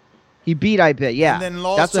 He beat Ibe, yeah. And then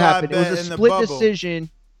lost That's what happened. Ibe it was a split decision.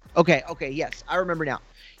 Okay, yes. I remember now.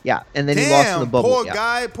 Yeah, and then he lost in the bubble.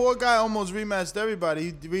 Poor guy almost rematched everybody.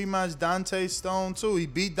 He rematched Dante Stone too. He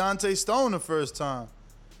beat Dante Stone the first time.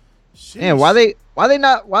 Sheesh. Man, why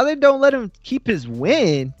they don't let him keep his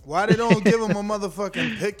win? Why they don't give him a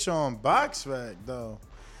motherfucking picture on BoxRec though?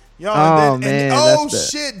 Yo,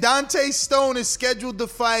 shit, Dante Stone is scheduled to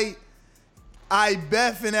fight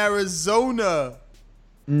Ibeth in Arizona.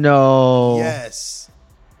 No. Yes.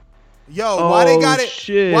 Yo, why they got it?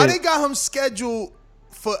 Shit. Why they got him scheduled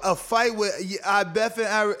for a fight with Ibeth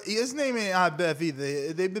and his name ain't Ibeth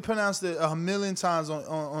either. They've been pronounced it a million times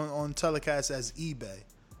on telecast as eBay.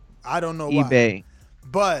 I don't know why. eBay.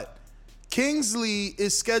 But Kingsley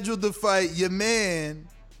is scheduled to fight your man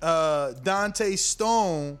Dante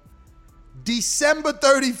Stone December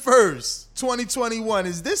 31st, 2021.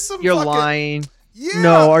 Is this some You're fucking... lying. Yeah.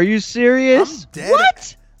 No, are you serious? I'm dead.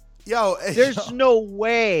 What? Yo, There's no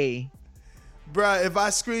way. Bruh, if I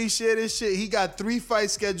screen share this shit, he got 3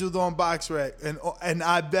 fights scheduled on BoxRec, and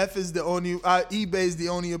IBEF is the only, eBay is the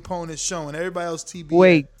only opponent showing. Everybody else TBA.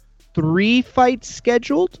 Wait, 3 fights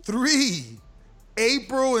scheduled? 3,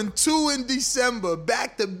 April and 2 in December,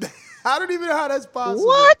 back to back. I don't even know how that's possible.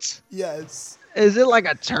 What? Yes. Is it like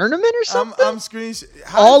a tournament or something? I'm screen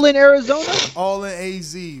all in Arizona? All in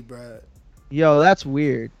AZ, bruh. Yo, that's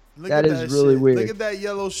weird. That is really weird. Look at that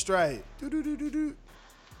yellow stripe.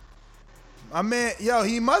 My man, yo,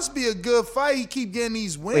 he must be a good fight. He keep getting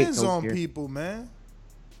these wins on people, man.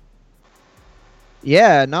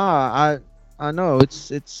 Yeah, nah, I know.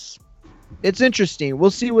 It's interesting.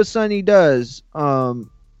 We'll see what Sonny does.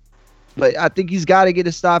 But I think he's got to get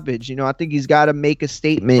a stoppage. You know, I think he's got to make a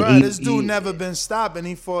statement. Bro, this dude never been stopped, and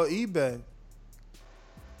he fought eBay.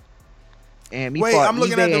 Wait, I'm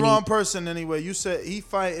looking at the wrong person anyway. You said he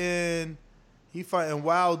fighting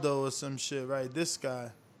Waldo or some shit, right? This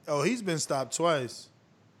guy. Oh, he's been stopped twice.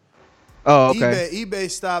 Oh, okay.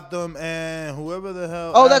 eBay stopped him, and whoever the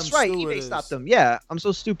hell. Oh, Adam that's right. Stewart eBay stopped him. Yeah, I'm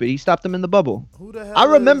so stupid. He stopped him in the bubble. Who the hell? I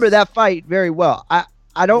remember that fight very well. I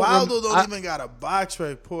don't. Waldo don't even got a box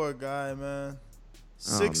rec. Poor guy, man.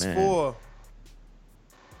 6'4".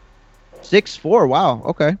 6'4". Wow.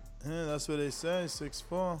 Okay. Yeah, that's what they say.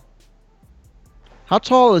 6'4". How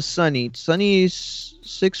tall is Sonny? Sonny's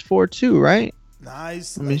 6'4" too, right?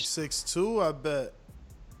 Nice. Like 6'2", I bet.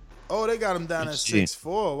 Oh, they got him down at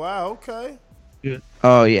 6'4". Wow, okay. Yeah.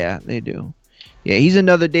 Oh yeah, they do. Yeah, he's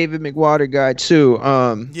another David McWater guy too.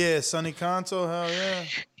 Yeah, Sonny Canto, hell yeah.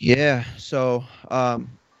 Yeah. So,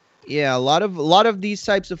 yeah, a lot of these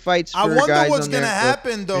types of fights. I wonder what's gonna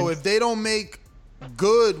happen though if they don't make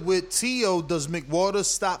good with Tio. Does McWater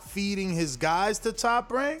stop feeding his guys to Top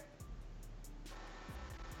Rank?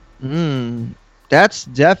 That's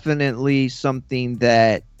definitely something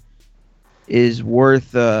that is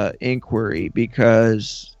worth inquiry,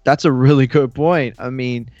 because that's a really good point. I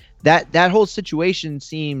mean, that whole situation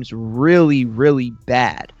seems really, really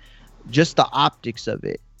bad. Just the optics of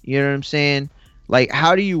it. You know what I'm saying? Like,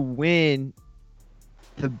 how do you win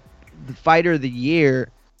the fighter of the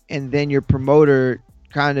year and then your promoter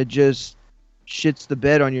kind of just shits the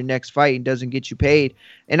bed on your next fight and doesn't get you paid?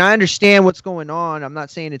 And I understand what's going on. I'm not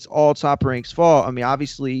saying it's all Top Rank's fault. I mean,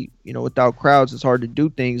 obviously, you know, without crowds, it's hard to do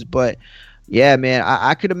things. But yeah, man,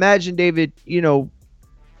 I could imagine David, you know,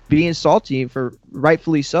 being salty, for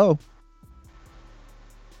rightfully so.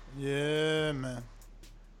 Yeah, man.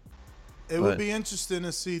 It would be interesting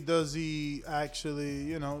to see, does he actually,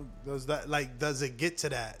 you know, does it get to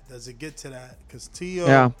that? Does it get to that? Because Tio,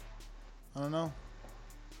 yeah. I don't know.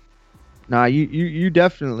 Nah, you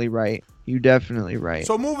definitely right. You definitely right.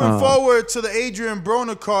 So moving forward to the Adrian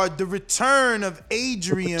Broner card, the return of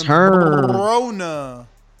Adrian Broner.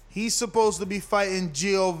 He's supposed to be fighting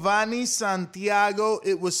Giovanni Santiago.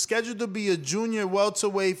 It was scheduled to be a junior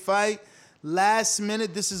welterweight fight. Last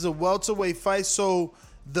minute, this is a welterweight fight. So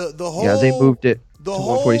the whole they moved it the to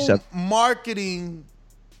whole 147. Marketing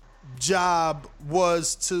job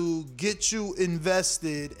was to get you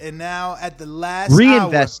invested, and now at the last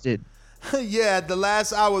reinvested. Yeah, at the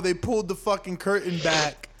last hour, they pulled the fucking curtain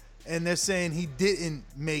back, and they're saying he didn't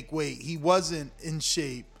make weight. He wasn't in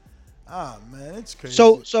shape. Ah, man, it's crazy.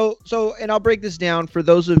 So, and I'll break this down for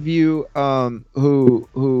those of you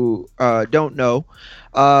who don't know.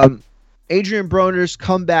 Adrian Broner's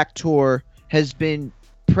comeback tour has been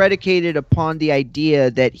predicated upon the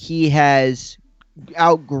idea that he has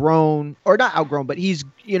outgrown, or not outgrown, but he's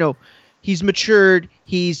matured.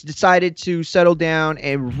 He's decided to settle down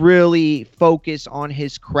and really focus on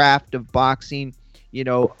his craft of boxing. You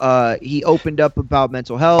know, he opened up about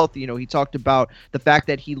mental health. You know, he talked about the fact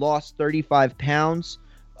that he lost 35 pounds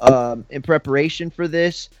in preparation for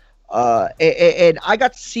this. And I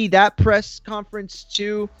got to see that press conference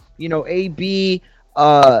too. You know, AB,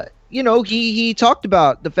 you know, he talked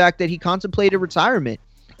about the fact that he contemplated retirement.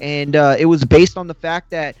 And it was based on the fact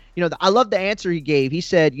that, you know, I love the answer he gave. He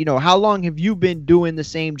said, you know, how long have you been doing the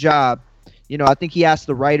same job? You know, I think he asked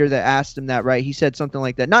the writer that asked him that, right? He said something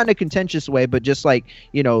like that, not in a contentious way, but just like,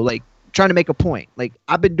 you know, like trying to make a point. Like,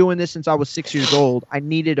 I've been doing this since I was 6 years old. I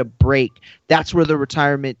needed a break. That's where the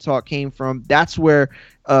retirement talk came from. That's where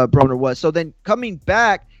Broner was. So then coming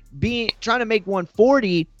back, trying to make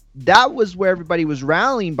 140, that was where everybody was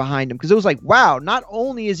rallying behind him, because it was like, wow, not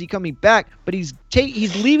only is he coming back, but he's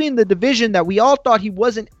leaving the division that we all thought he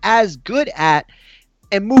wasn't as good at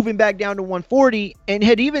and moving back down to 140, and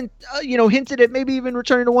had even, you know, hinted at maybe even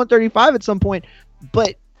returning to 135 at some point.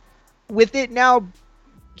 But with it now,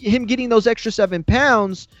 him getting those extra 7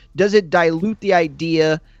 pounds, does it dilute the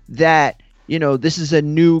idea that, you know, this is a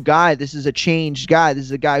new guy, this is a changed guy, this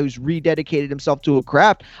is a guy who's rededicated himself to a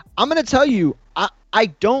craft? I'm going to tell you, I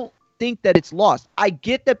don't think that it's lost. I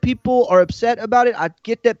get that people are upset about it. I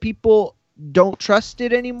get that people don't trust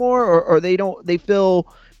it anymore, or they feel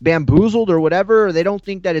bamboozled or whatever, or they don't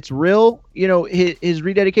think that it's real, you know, his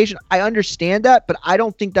rededication. I understand that, but I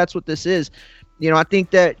don't think that's what this is. You know, I think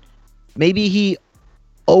that maybe he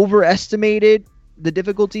overestimated the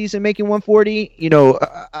difficulties in making 140. You know,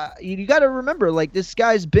 you got to remember, like, this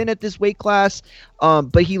guy's been at this weight class,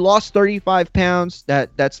 but he lost 35 pounds.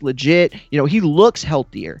 That's legit. You know, he looks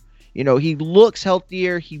healthier. You know, he looks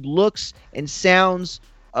healthier. He looks and sounds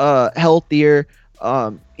healthier.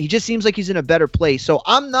 He just seems like he's in a better place. So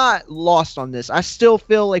I'm not lost on this. I still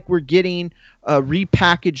feel like we're getting a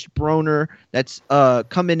repackaged Broner that's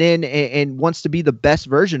coming in and wants to be the best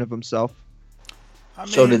version of himself.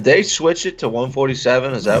 So did they switch it to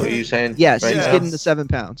 147? Is that what you're saying? Yes, right he's now? getting the 7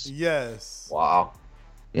 pounds. Yes. Wow.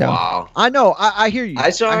 Yeah. Wow. I know. I hear you. I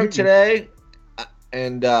saw him today,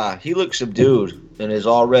 and he looked subdued in his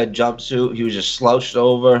all red jumpsuit. He was just slouched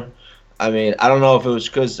over. I mean, I don't know if it was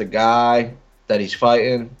because the guy that he's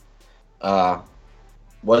fighting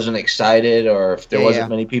wasn't excited, or if there wasn't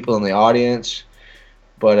many people in the audience.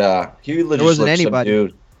 But he just wasn't looked anybody.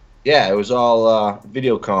 subdued. Yeah, it was all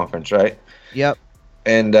video conference, right? Yep.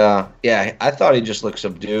 And, I thought he just looked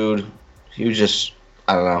subdued. He was just,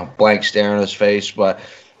 I don't know, blank stare on his face. But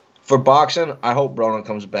for boxing, I hope Broner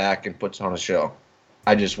comes back and puts on a show.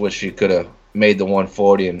 I just wish he could have made the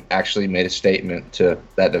 140 and actually made a statement to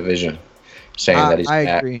that division saying that he's back.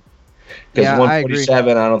 I agree. Because Yeah,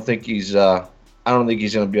 147, I don't think he's going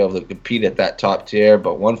to be able to compete at that top tier.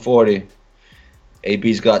 But 140,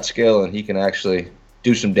 AB's got skill, and he can actually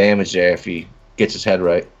do some damage there if he gets his head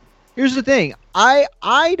right. Here's the thing.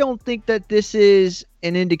 I don't think that this is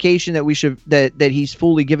an indication that we should that he's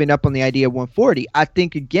fully giving up on the idea of 140. I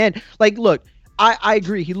think, again, like, look, I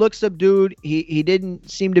agree. He looks subdued. He didn't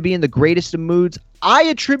seem to be in the greatest of moods. I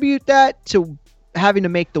attribute that to having to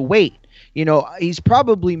make the weight. You know, he's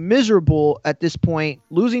probably miserable at this point,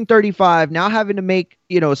 losing 35, now having to make,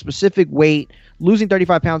 you know, a specific weight, losing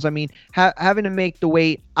 35 pounds. I mean, having to make the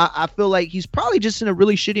weight. I feel like he's probably just in a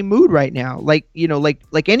really shitty mood right now. Like, you know,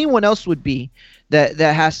 like anyone else would be that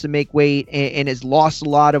has to make weight and has lost a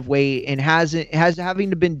lot of weight and has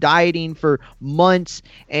having to been dieting for months.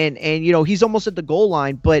 And, you know, he's almost at the goal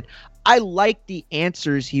line, but I like the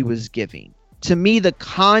answers he was giving. To me, the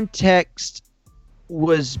context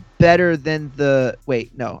was better than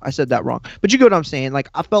I said that wrong, but you get what I'm saying. Like,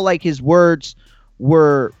 I felt like his words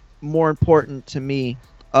were more important to me.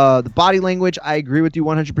 The body language, I agree with you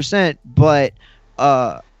 100%, but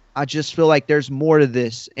I just feel like there's more to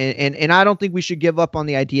this, and I don't think we should give up on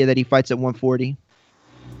the idea that he fights at 140.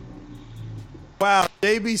 Wow,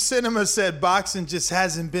 JB Cinema said boxing just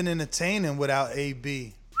hasn't been entertaining without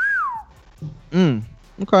AB.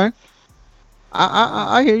 Okay.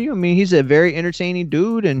 I hear you. I mean, he's a very entertaining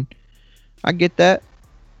dude, and I get that.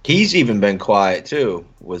 He's even been quiet too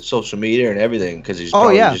with social media and everything because he's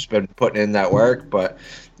probably just been putting in that work. But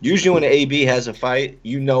usually when AB has a fight,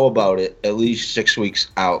 you know about it at least 6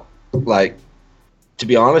 weeks out. Like, to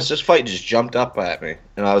be honest, this fight just jumped up at me,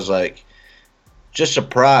 and I was like, just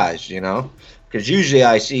surprised, you know, because usually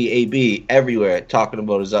I see AB everywhere talking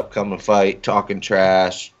about his upcoming fight, talking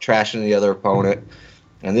trash, trashing the other opponent.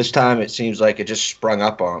 And this time it seems like it just sprung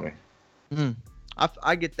up on me.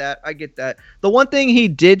 I get that. The one thing he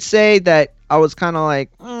did say that I was kind of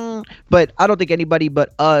like, but I don't think anybody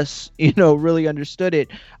but us, you know, really understood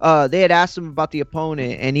it. They had asked him about the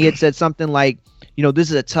opponent, and he had said something like, you know,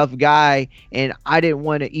 this is a tough guy, and I didn't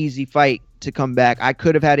want an easy fight to come back. I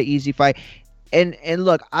could have had an easy fight. And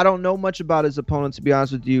look, I don't know much about his opponent, to be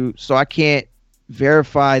honest with you, so I can't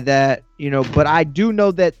verify that, you know, but I do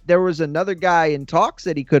know that there was another guy in talks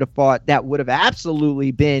that he could have fought that would have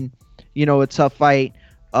absolutely been, you know, a tough fight.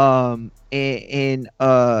 Damn,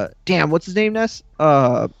 what's his name, Ness?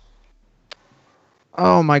 Oh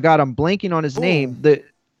my God, I'm blanking on his name.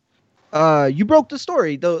 You broke the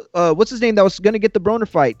story. What's his name that was gonna get the Broner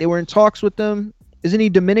fight? They were in talks with them. Isn't he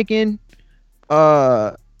Dominican?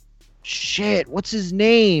 Shit, what's his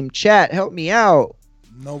name? Chat, help me out.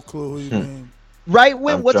 No clue who you mean. Right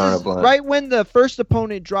when the first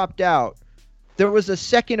opponent dropped out, there was a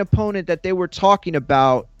second opponent that they were talking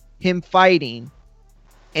about him fighting,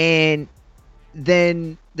 and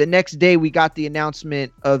then the next day we got the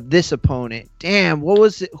announcement of this opponent. Damn, what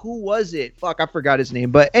was it? Who was it? Fuck, I forgot his name.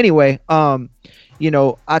 But anyway, you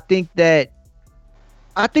know, I think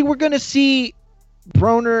we're gonna see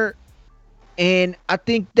Broner And I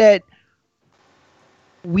think that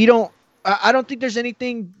I don't think there's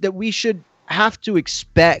anything that we should have to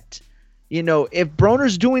expect. You know, if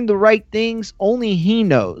Broner's doing the right things, only he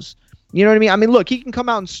knows. You know what I mean? I mean, look, he can come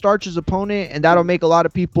out and starch his opponent, and that'll make a lot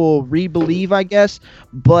of people re-believe, I guess.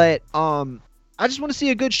 But I just want to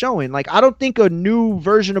see a good showing. Like, I don't think a new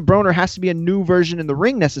version of Broner has to be a new version in the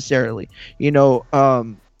ring necessarily. You know,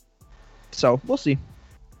 so we'll see.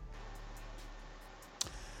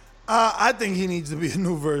 I think he needs to be a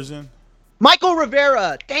new version. Michael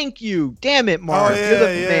Rivera, thank you. Damn it, Mark. You're the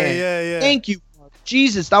man. Yeah. Thank you.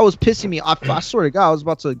 Jesus, that was pissing me off. I swear to God, I was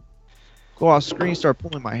about to go off screen, start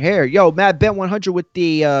pulling my hair. Yo, Matt Bent 100 with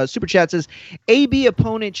the super chat says, AB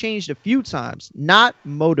opponent changed a few times, not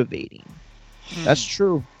motivating. That's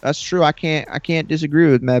true. I can't disagree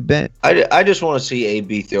with Matt Bent. I just want to see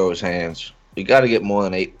AB throw his hands. You got to get more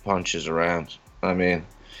than 8 punches around. I mean,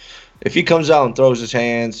 if he comes out and throws his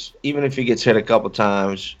hands, even if he gets hit a couple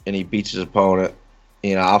times and he beats his opponent,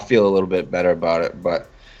 you know, I'll feel a little bit better about it. But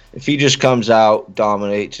if he just comes out,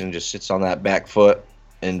 dominates, and just sits on that back foot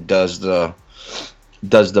and does the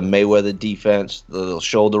Mayweather defense, the little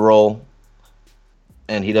shoulder roll,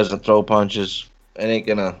 and he doesn't throw punches, it ain't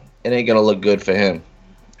gonna look good for him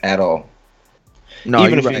at all. No,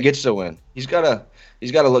 even if he gets the win, he's gotta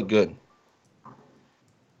look good.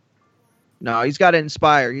 No, he's got to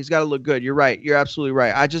inspire. He's got to look good. You're right. You're absolutely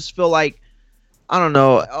right. I just feel like, I don't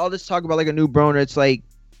know, all this talk about like a new Broner, it's like,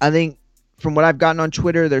 I think from what I've gotten on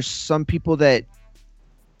Twitter, there's some people that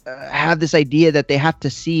have this idea that they have to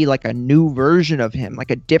see like a new version of him, like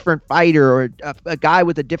a different fighter or a guy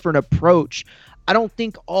with a different approach. I don't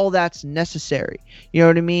think all that's necessary. You know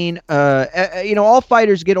what I mean? You know, all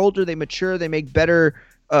fighters get older, they mature, they make better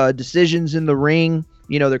decisions in the ring.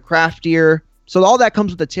 You know, they're craftier. So all that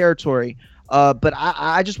comes with the territory. But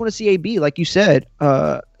I just want to see AB, like you said.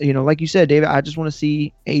 You know, like you said, David, I just want to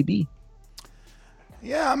see AB.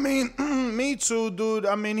 Yeah, I mean, me too, dude.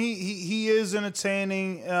 I mean, he is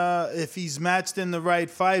entertaining if he's matched in the right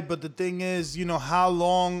fight. But the thing is, you know, how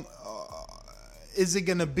long is it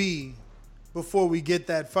going to be before we get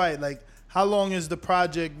that fight? Like, how long is the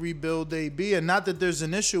project Rebuild AB? And not that there's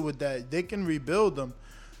an issue with that. They can rebuild them.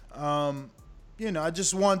 You know, I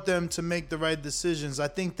just want them to make the right decisions. I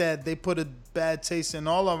think that they put a bad taste in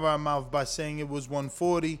all of our mouth by saying it was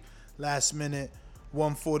 140, last minute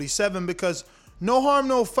 147, because no harm,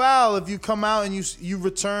 no foul if you come out and you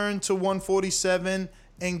return to 147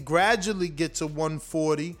 and gradually get to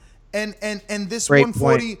 140. And this Great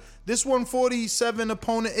 140 point. This 147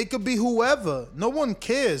 opponent, it could be whoever. No one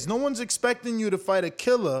cares. No one's expecting you to fight a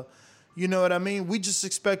killer. You know what I mean? We just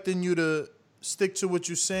expecting you to stick to what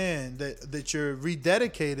you're saying, that you're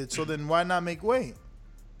rededicated. So then why not make weight?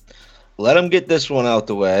 Let him get this one out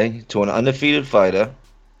the way to an undefeated fighter,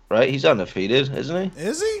 right? He's undefeated, isn't he?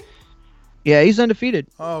 Is he? Yeah, he's undefeated.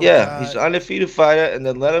 Oh, yeah, God. he's an undefeated fighter, and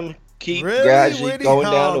then let him keep Really? gradually going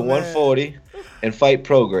down to man. 140 and fight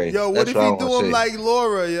pro grade. Yo, what That's if what I you wanna do him see. like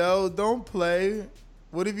Laura, yo? Don't play.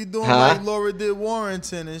 What if you do him like Laura did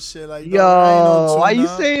Warrington and shit? Like, Yo, why you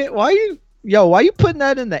saying? Why you putting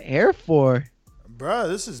that in the air for? Bruh,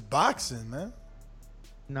 this is boxing, man.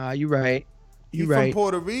 Nah, you right. You He right. from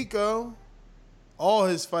Puerto Rico. All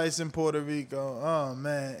his fights in Puerto Rico. Oh,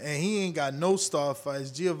 man. And he ain't got no star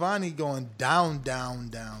fights. Giovanni going down.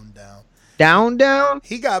 Down?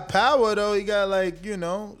 He got power, though. He got,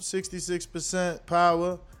 66%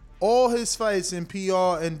 power. All his fights in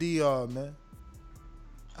PR and DR, man.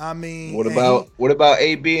 I mean, What about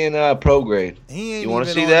AB and pro grade? he ain't You want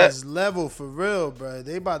even to see on that? his level for real, bro.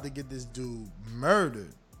 They about to get this dude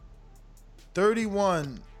murdered.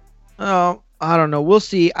 31. Oh, I don't know. We'll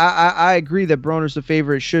see. I agree that Broner's the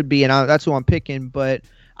favorite, should be, and that's who I'm picking. But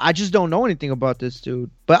I just don't know anything about this dude.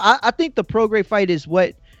 But I think the pro grade fight is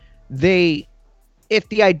what they. If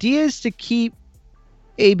the idea is to keep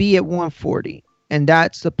AB at 140, and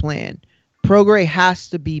that's the plan, pro grade has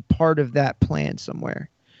to be part of that plan somewhere.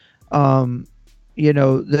 You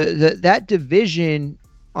know, that division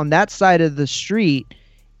on that side of the street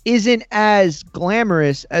isn't as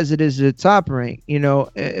glamorous as it is at Top Rank, you know,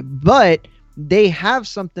 but they have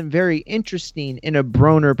something very interesting in a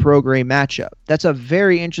Broner pro grade matchup. That's a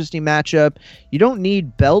very interesting matchup. You don't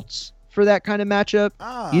need belts for that kind of matchup.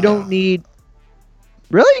 You don't need.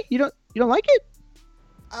 Really? You don't like it?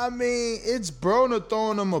 I mean, it's Broner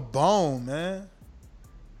throwing him a bone, man.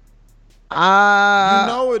 You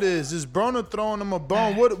know it is. It's Broner throwing him a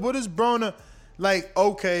bone. What is Broner like?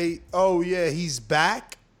 Okay, oh yeah, he's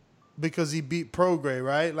back because he beat Prograis,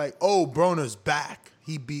 right? Like, oh, Broner's back.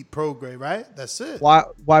 He beat Prograis, right? That's it.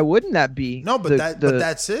 Why wouldn't that be? No, but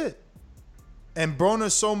that's it. And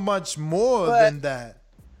Broner's so much more than that.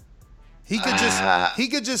 He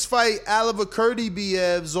could just fight Oliver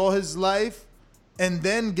Kurdibievs all his life and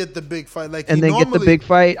then get the big fight. Like and then get the big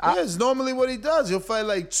fight. Yeah, it's normally what he does. He'll fight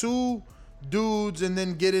like 2 dudes and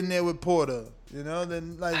then get in there with Porter. You know,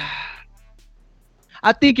 then like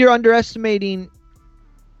I think you're underestimating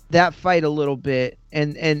that fight a little bit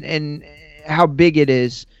and how big it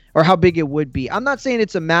is or how big it would be. I'm not saying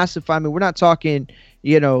it's a massive fight. I mean, we're not talking,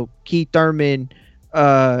 Keith Thurman,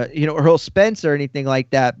 Earl Spence or anything like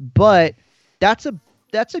that, but that's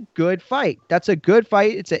a good fight. That's a good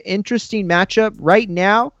fight. It's an interesting matchup right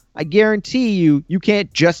now. I guarantee you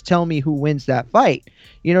can't just tell me who wins that fight.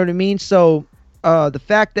 You know what I mean? So the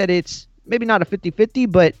fact that it's maybe not a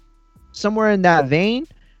 50-50, but somewhere in that vein,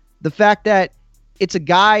 the fact that it's a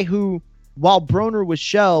guy who, while Broner was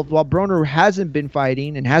shelved, while Broner hasn't been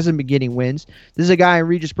fighting and hasn't been getting wins, this is a guy in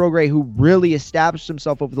Regis Prograis who really established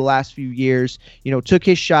himself over the last few years, took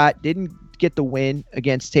his shot, didn't get the win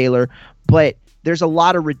against Taylor, but there's a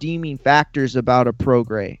lot of redeeming factors about a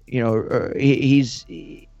Prograis.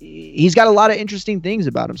 He's got a lot of interesting things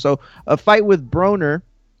about him. So a fight with Broner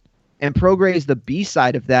and Prograis is the B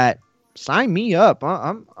side of that. Sign me up.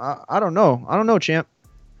 I don't know, champ.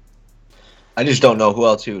 I just don't know who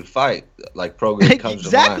else he would fight. Like Prograis comes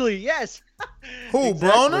exactly, to mind. Yes. Who, exactly.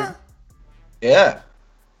 Broner? Yeah.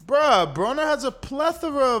 Bruh, Broner has a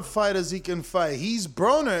plethora of fighters he can fight. He's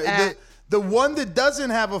Broner. The one that doesn't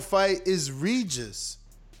have a fight is Regis.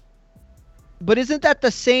 But isn't that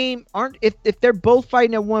the same? If they're both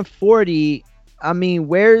fighting at 140, I mean,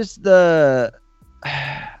 where's the...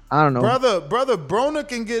 I don't know. Brother, Broner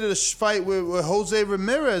can get a fight with Jose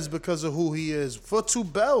Ramirez because of who he is for 2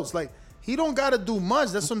 belts. Like, he don't got to do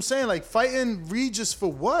much. That's what I'm saying. Like, fighting Regis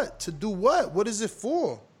for what? To do what? What is it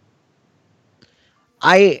for?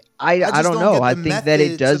 I don't know. I think that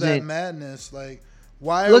it doesn't. To that madness. Like,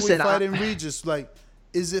 why are we fighting Regis? Like,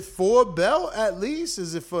 is it for a belt at least?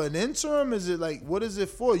 Is it for an interim? Is it like, what is it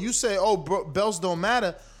for? You say, belts don't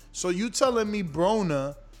matter. So you telling me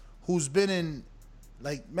Broner, who's been in,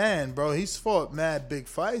 like, man, bro, he's fought mad big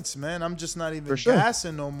fights, man. I'm just not even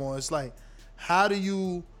gassing no more. It's like, how do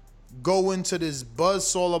you go into this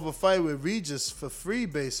buzzsaw of a fight with Regis for free,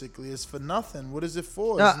 basically? It's for nothing. What is it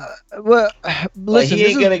for? Listen, he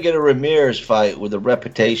ain't going to get a Ramirez fight with the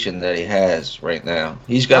reputation that he has right now.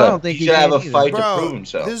 He's got to have a fight to prove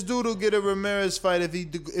himself. This dude will get a Ramirez fight if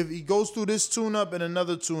he goes through this tune-up and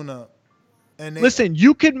another tune-up. Listen,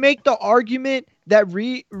 you could make the argument that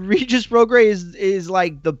Regis Prograis is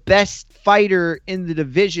like the best fighter in the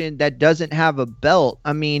division that doesn't have a belt.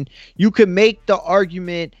 I mean, you could make the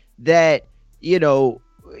argument that, you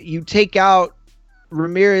take out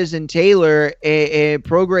Ramirez and Taylor and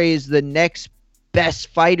Prograis is the next best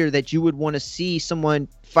fighter that you would want to see someone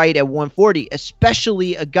fight at 140,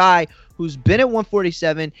 especially a guy who's been at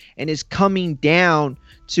 147 and is coming down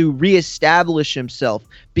to reestablish himself.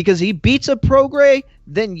 Because he beats a Prograis,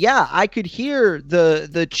 then yeah, I could hear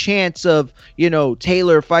the chance of,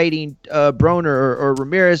 Taylor fighting Broner or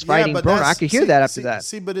Ramirez fighting Broner. I could hear that after that.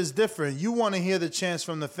 See, but it's different. You want to hear the chance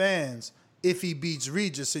from the fans if he beats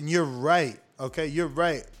Regis, and you're right. Okay, you're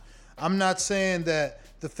right. I'm not saying that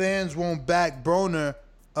the fans won't back Broner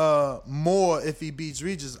more if he beats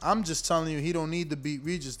Regis. I'm just telling you he don't need to beat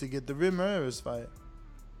Regis to get the Ramirez fight.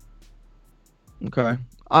 Okay.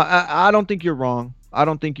 I don't think you're wrong. I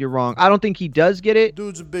don't think he does get it.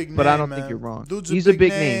 Dude's a big name, but I don't man. think you're wrong. He's a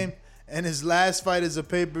big name. And his last fight is a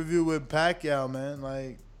pay-per-view with Pacquiao, man.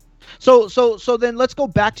 Like, So then let's go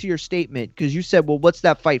back to your statement, because you said, well, what's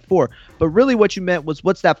that fight for? But really what you meant was,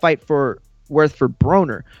 what's that fight worth for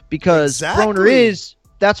Broner? Because exactly.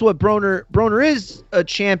 That's what Broner is, a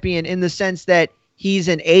champion in the sense that he's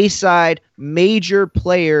an A-side major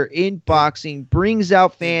player in boxing, brings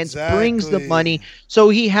out fans, brings the money. So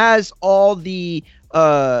he has all the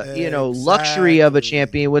luxury of a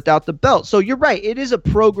champion without the belt. So you're right. It is a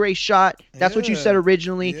Prograis shot. That's what you said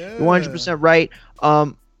originally. You're 100% right.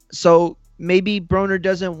 So maybe Broner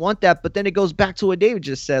doesn't want that, but then it goes back to what David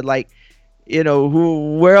just said. Like,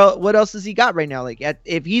 what else does he got right now? Like,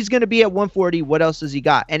 if he's going to be at 140, what else does he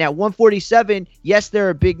got? And at 147, yes, there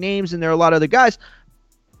are big names and there are a lot of other guys,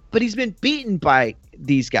 but he's been beaten by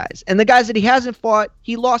these guys. And the guys that he hasn't fought,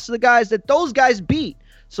 he lost to the guys that those guys beat.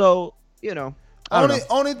 So,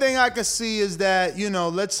 Only thing I could see is that,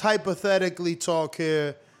 let's hypothetically talk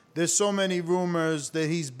here. There's so many rumors that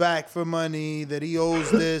he's back for money, that he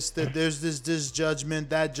owes this, that there's this judgment,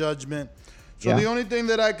 that judgment. So the only thing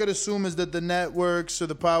that I could assume is that the networks or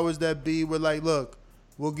the powers that be were like, look,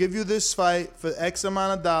 we'll give you this fight for X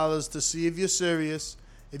amount of dollars to see if you're serious.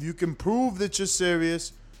 If you can prove that you're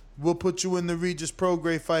serious, we'll put you in the Regis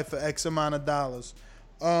Prograis fight for X amount of dollars.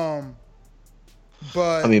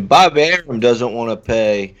 But I mean, Bob Arum doesn't want to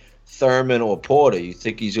pay Thurman or Porter. You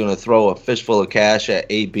think he's going to throw a fistful of cash at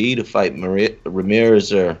AB to fight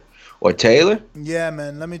Ramirez or Taylor? Yeah,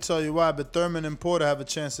 man. Let me tell you why. But Thurman and Porter have a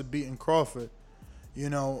chance of beating Crawford. You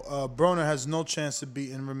know, Broner has no chance of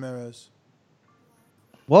beating Ramirez.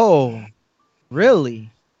 Whoa,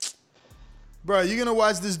 really? Bro, you're gonna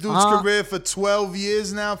watch this dude's career for 12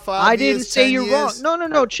 years now, 5 years, I didn't say 10 you're years? wrong.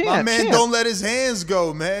 No, champ. My man champ. don't let his hands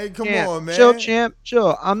go, man. Come on, man. Chill, champ.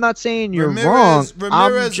 Chill. I'm not saying you're wrong.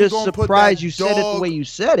 I'm just surprised you said it the way you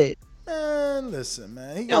said it. Man, listen,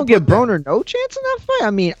 man. You don't give Broner no chance in that fight.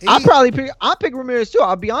 I mean, I'll pick Ramirez too.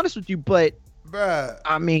 I'll be honest with you, but bruh,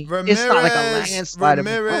 I mean, it's not like a landslide.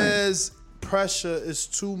 Ramirez pressure is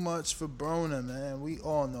too much for Broner, man. We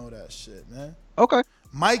all know that shit, man. Okay.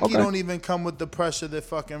 Mikey don't even come with the pressure that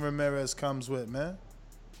fucking Ramirez comes with, man.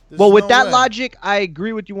 With that logic, I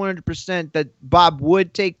agree with you 100% that Bob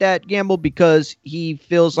would take that gamble because he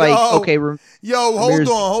feels like, hold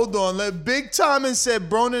on. Big Timon said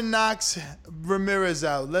Broner knocks Ramirez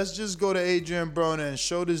out. Let's just go to Adrian Broner and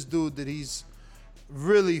show this dude that he's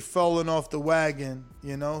really falling off the wagon,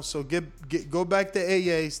 you know? So go back to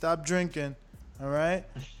AA, stop drinking, all right?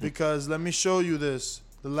 Because let me show you this.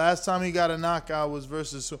 The last time he got a knockout was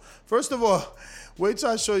versus... First of all, wait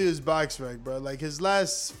till I show you his box rec, bro. Like, his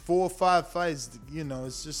last 4 or 5 fights, you know,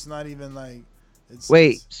 it's just not even like...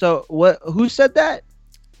 So what? Who said that?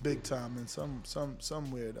 Big time and some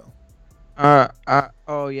weirdo.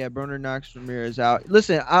 Oh, yeah, Broner knocks Ramirez out.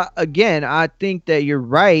 Listen, I think that you're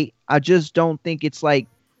right. I just don't think it's like...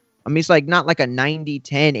 I mean, it's like not like a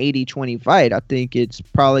 90-10, 80-20 fight. I think it's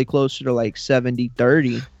probably closer to like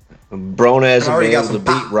 70-30. Broner hasn't been able to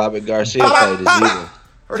beat Robert Garcia fighters either.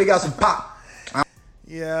 Heard he got some pop.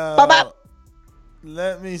 Yeah.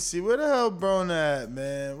 Let me see. Where the hell Broner at,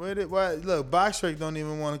 man? Look, BoxRec don't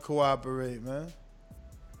even want to cooperate, man.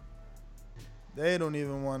 They don't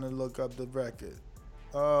even want to look up the record.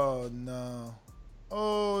 Oh, no.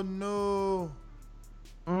 Oh, no.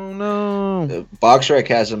 Oh, no. BoxRec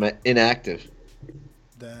has him inactive.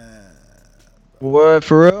 Damn. What,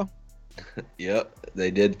 for real? Yep. They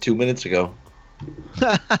did 2 minutes ago.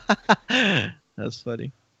 That's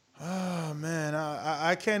funny. Oh, man.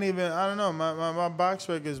 I can't even. I don't know. My box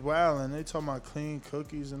rec is wilding. They talking about clean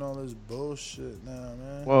cookies and all this bullshit now,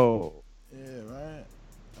 man. Whoa. Yeah, right?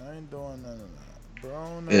 I ain't doing none of that.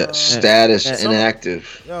 Bro, no. Yeah, status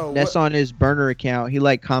inactive. Yo, that's on his burner account. He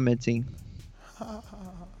like commenting.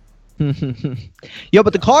 Yo,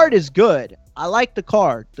 but the card is good. I like the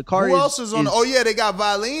card. The card. Who else is on? Oh yeah, they got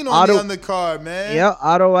Valine on the undercard, man. Yeah,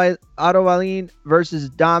 Otto Valine versus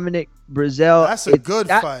Dominic Breazeale. That's a good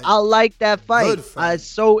fight. I like that fight. Good fight. It's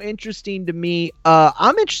so interesting to me.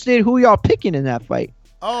 I'm interested who y'all picking in that fight.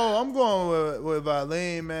 Oh, I'm going with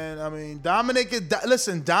Valine, man. I mean, Dominic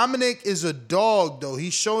is a dog, though. He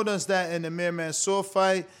showed us that in the Mir Mansour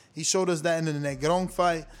fight. He showed us that in the Negron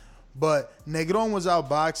fight. But Negron was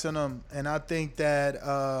outboxing him, and I think that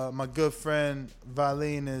my good friend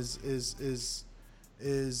Valine is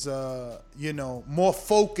more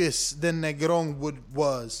focused than Negron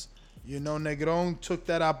was. You know, Negron took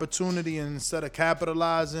that opportunity, and instead of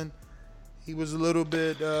capitalizing, he was a little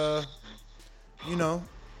bit,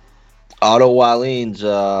 Otto Waline's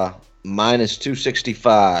minus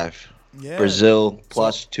 265. Yeah. Brazil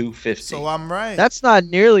plus 250. So I'm right. That's not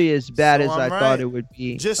nearly as bad as I thought it would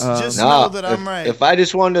be. Just know that I'm right. If I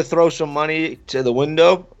just wanted to throw some money to the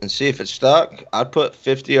window and see if it stuck, I'd put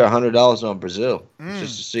 $50 or $100 on Brazil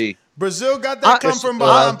just to see. Brazil got that come from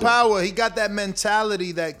behind power. He got that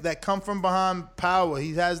mentality that come from behind power.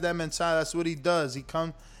 He has that mentality. That's what he does. He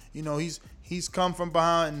come, he's come from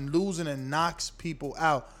behind and losing and knocks people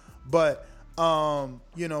out. But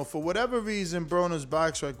for whatever reason, Broner's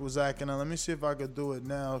box rec was acting up. Let me see if I could do it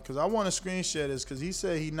now, because I want to screen share this, because he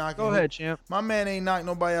said he knocked. Go ahead, champ. My man ain't knocked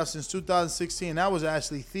nobody else since 2016. That was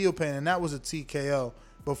actually Theopan, and that was a TKO.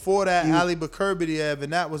 Before that, Ali Bakurbadiev,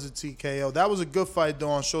 and that was a TKO. That was a good fight,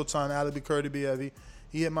 though, on Showtime. Ali Bakurbadiev,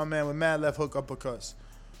 he hit my man with mad left hook uppercuts.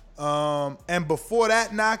 And before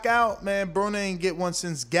that knockout, man, Broner ain't get one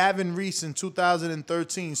since Gavin Reese in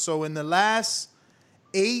 2013. So in the last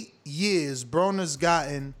 8 years, Broner's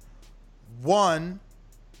gotten 1,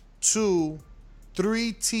 2,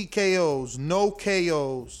 3 TKOs, no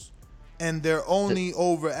KOs, and they're only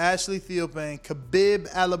over Ashley Theopan,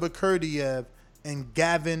 Khabib Alibakurdiev, and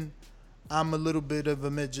Gavin, I'm a little bit of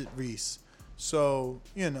a midget Reese. So,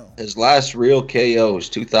 His last real KO was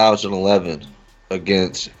 2011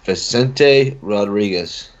 against Vicente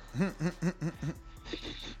Rodriguez.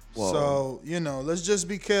 Whoa. So, let's just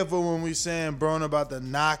be careful when we saying Broner about to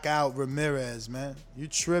knock out Ramirez, man. You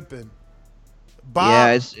tripping.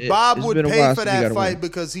 Bob would pay for that fight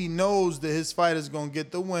because he knows that his fight is going to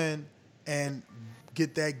get the win and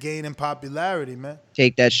get that gain in popularity, man.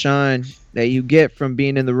 Take that shine that you get from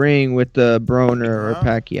being in the ring with Broner or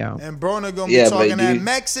Pacquiao. And Broner going to be talking at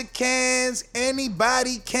Mexicans,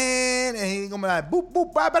 anybody can, and he's going to be like, boop,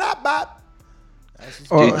 boop, bop, bop, bop.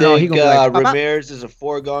 Do you think Ramirez is a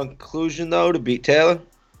foregone conclusion, though, to beat Taylor?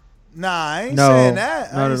 Nah, I ain't saying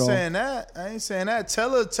that. I ain't saying that.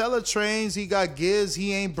 Taylor trains. He got gears.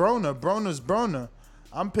 He ain't Broner. Broner's Broner.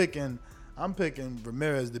 I'm picking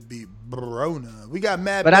Ramirez to beat Broner. We got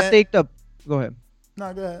Matt. But I think go ahead.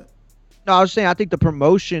 No, go ahead. No, I was saying I think the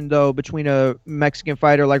promotion though between a Mexican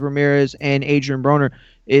fighter like Ramirez and Adrian Broner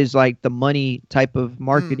is like the money type of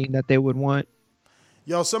marketing that they would want.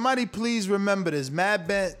 Yo, somebody please remember this. Matt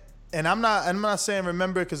Bent, and I'm not saying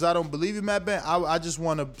remember because I don't believe you, Matt Bent. I just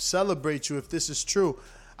want to celebrate you if this is true.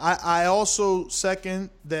 I also second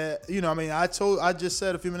that, I just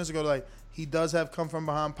said a few minutes ago, like, he does have come from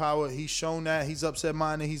behind power. He's shown that. He's upset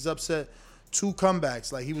minded. He's upset 2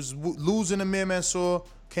 comebacks. Like, he was losing to Mir Mansour,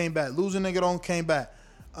 came back. Losing to Ngadon, came back.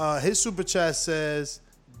 His super chat says,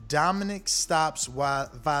 Dominic stops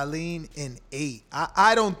Wallin in 8.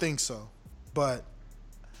 I don't think so. But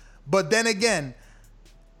then again,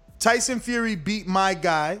 Tyson Fury beat my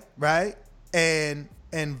guy, right? And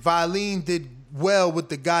Wallin did well with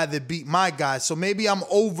the guy that beat my guy. So maybe I'm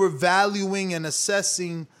overvaluing and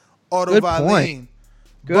assessing Otto Wallin.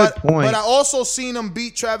 Good point. But I also seen him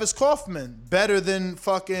beat Travis Kaufman better than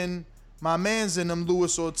fucking my man's in them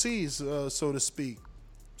Luis Ortiz, so to speak.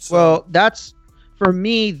 So. Well, that's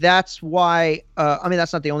why.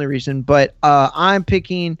 That's not the only reason, but I'm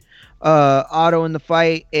picking Otto in the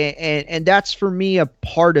fight, and that's for me a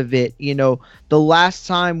part of it. The last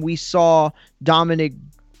time we saw Dominic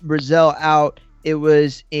Breazeale out, it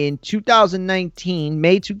was in 2019,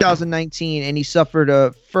 May 2019, and he suffered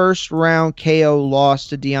a first-round KO loss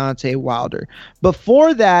to Deontay Wilder.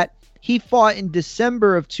 Before that, he fought in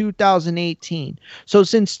December of 2018. So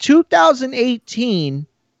since 2018,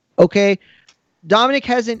 okay, Dominic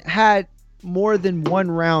hasn't had more than 1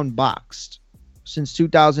 round boxed since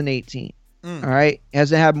 2018. All right,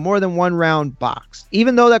 hasn't had more than 1 round boxed.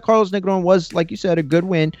 Even though that Carlos Negron was, like you said, a good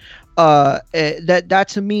win, that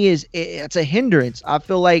to me it's a hindrance. I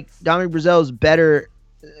feel like Dominic Breazeale is better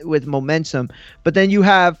with momentum, but then you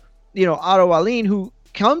have Otto Wallin, who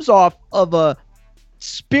comes off of a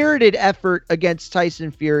spirited effort against Tyson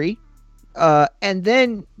Fury, and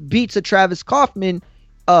then beats a Travis Kaufman,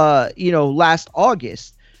 last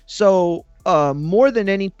August. So more than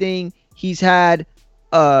anything, he's had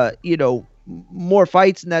more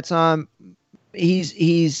fights in that time.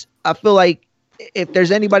 He's I feel like if there's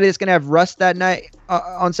anybody that's gonna have rust that night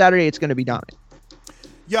on Saturday, it's gonna be Dominic.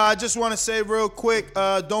 Yeah, I just want to say real quick,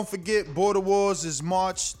 don't forget Border Wars is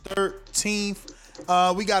March 13th.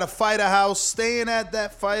 We got a fighter house. Staying at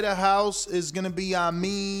that fighter house is gonna be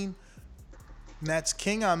Amin. And that's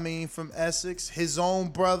King Amin from Essex, his own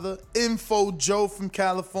brother, Info Joe from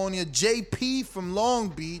California, JP from Long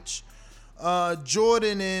Beach,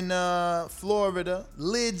 Jordan in Florida,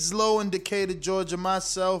 Lids Low in Decatur, Georgia,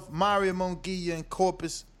 myself, Mario Monguilla in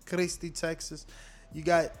Corpus Christi, Texas. You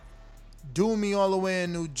got Doomy all the way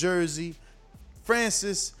in New Jersey,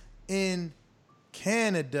 Francis in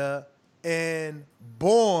Canada, and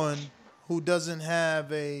Bourne, who doesn't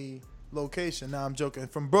have a location. Now I'm joking,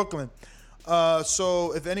 from Brooklyn.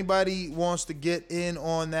 So if anybody wants to get in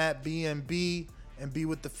on that B&B and be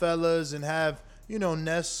with the fellas and have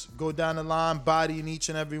Ness go down the line, bodying each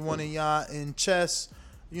and every one of y'all in chess,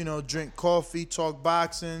 drink coffee, talk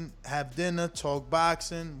boxing, have dinner, talk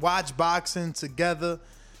boxing, watch boxing together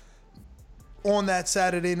on that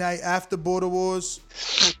Saturday night after Border Wars.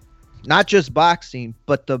 Not just boxing,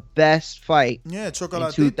 but the best fight in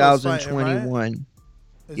Chocolatito 2021. Fighting,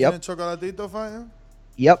 right? Isn't it Chocolatito fighting?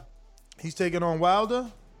 Yep. He's taking on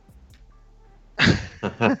Wilder?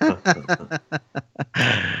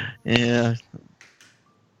 Yeah.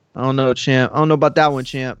 I don't know, champ. I don't know about that one,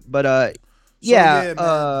 champ. But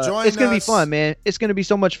it's gonna be fun, man. It's gonna be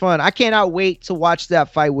so much fun. I cannot wait to watch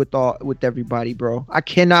that fight with everybody, bro. I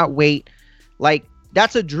cannot wait. Like,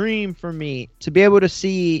 that's a dream for me to be able to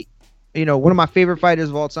see, one of my favorite fighters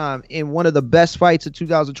of all time in one of the best fights of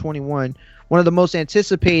 2021, one of the most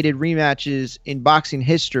anticipated rematches in boxing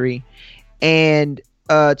history, and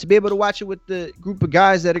to be able to watch it with the group of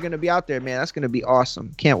guys that are gonna be out there, man. That's gonna be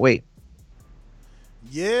awesome. Can't wait.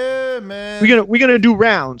 Yeah, man. We're gonna do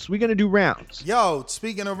rounds. We're gonna do rounds. Yo,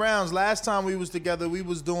 speaking of rounds, last time we was together, we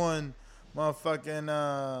was doing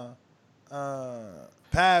motherfucking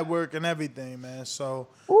pad work and everything, man. So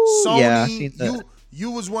Ooh, Sony, yeah, I seen that.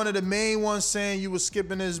 you was one of the main ones saying you was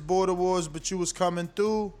skipping this Border Wars, but you was coming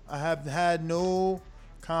through. I have had no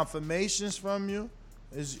confirmations from you.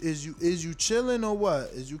 Is you chilling or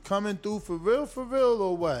what? Is you coming through for real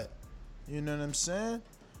or what? You know what I'm saying?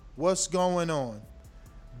 What's going on?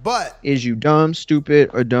 But is you dumb, stupid,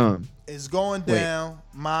 or dumb? It's going down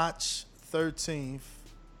March 13th.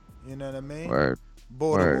 You know what I mean? Word.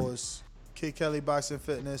 Border Wars. Kid Kelly Boxing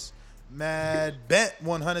Fitness. Mad Bent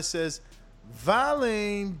 100 says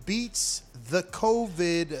Valane beats the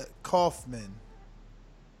COVID Kaufman.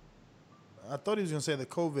 I thought he was gonna say the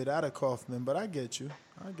COVID out of Kaufman, but I get you.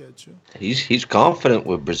 He's confident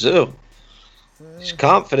with Brazil. He's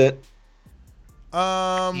confident.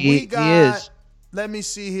 We got. Let me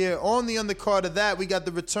see here. On the undercard of that, we got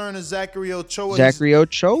the return of Zachary Ochoa. He's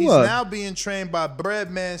now being trained by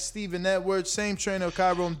Breadman Stephen Edwards, same trainer of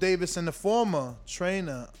Kyron Davis, and the former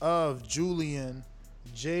trainer of Julian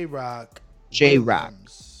J-Rock.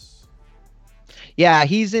 Yeah,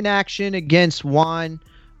 he's in action against Juan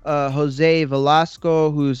Jose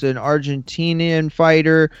Velasco, who's an Argentinian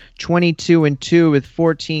fighter, 22-2 with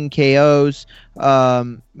 14 KOs.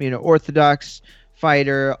 Orthodox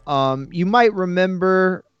fighter. You might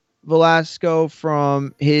remember Velasco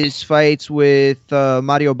from his fights with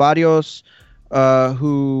Mario Barrios,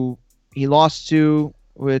 who he lost to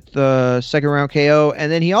with second round KO,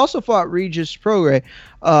 and then he also fought Regis Prograis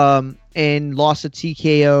and lost a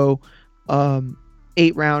TKO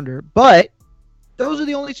 8-rounder. But those are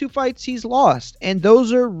the only 2 fights he's lost, and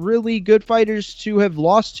those are really good fighters to have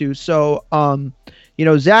lost to. So,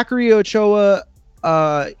 Zachary Ochoa,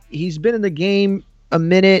 he's been in the game a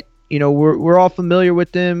minute. We're all familiar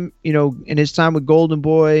with him, in his time with Golden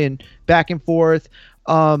Boy and back and forth.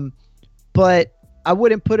 But I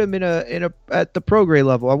wouldn't put him at the Prograis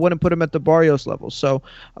level. I wouldn't put him at the Barrios level. So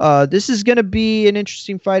this is going to be an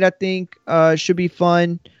interesting fight, I think. Should be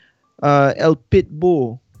fun. El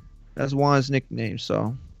Pitbull. That's Juan's nickname.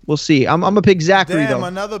 So we'll see. I'm going to pick Zachary, though.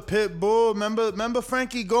 Another Pitbull. Remember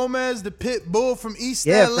Frankie Gomez, the Pitbull from East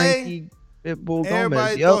LA? Yeah, Frankie Pitbull Gomez.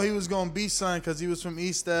 Everybody thought he was going to be signed because he was from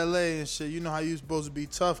East LA and shit. You know how you supposed to be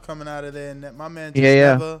tough coming out of there. And my man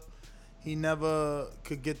just never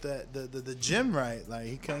could get the gym right. Like,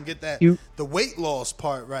 he couldn't get the weight loss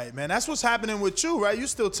part right, man. That's what's happening with you, right? You're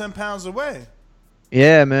still 10 pounds away.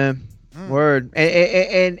 Yeah, man. Word.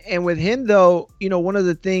 And with him, though, one of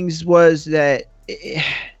the things was that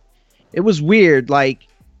it was weird. Like,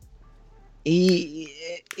 he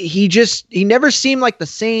never seemed like the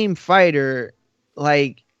same fighter,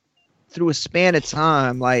 like, through a span of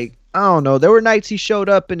time. Like, I don't know. There were nights he showed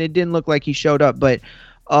up and it didn't look like he showed up. But,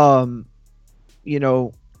 I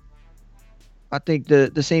think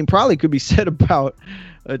the same probably could be said about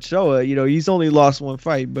Ochoa. He's only lost 1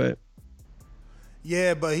 fight, but.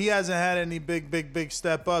 Yeah, but he hasn't had any big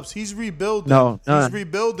step ups. He's rebuilding. No, he's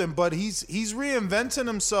rebuilding, but he's reinventing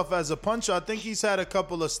himself as a puncher. I think he's had a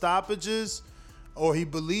couple of stoppages, or he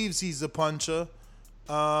believes he's a puncher.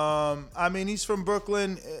 He's from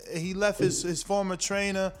Brooklyn. He left his former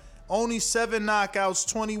trainer. Only 7 knockouts,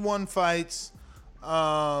 21 fights,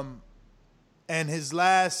 and his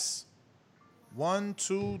last 5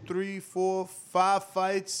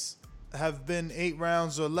 fights have been 8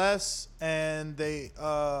 rounds or less, and they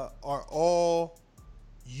are all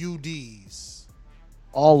UDs.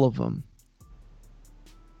 All of them.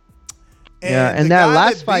 And that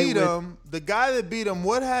last fight the guy that beat him,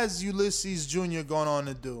 what has Ulysses Jr. gone on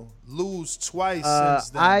to do? Lose twice since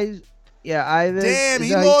then. Ivan. Damn,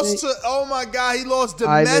 he lost to, oh my God, he lost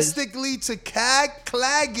domestically to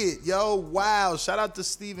Claggett. Yo, wow. Shout out to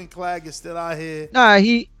Stephen Claggett, still out here. Nah,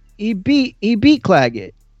 he beat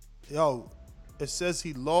Claggett. Yo, it says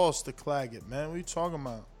he lost to Claggett, man. What are you talking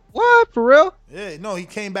about? What, for real? Yeah, no, he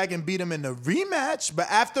came back and beat him in the rematch, but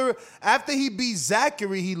after he beat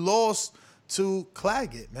Zachary, he lost to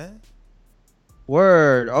Claggett, man.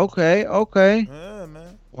 Word. Okay. Yeah,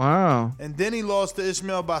 man. Wow. And then he lost to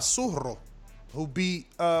Ismael Basurro, who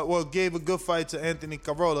gave a good fight to Anthony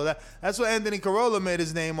Carolla. That's what Anthony Carolla made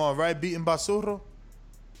his name on, right? Beating Basurro.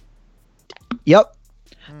 Yep.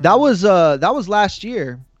 That was last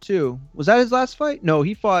year too. Was that his last fight? No,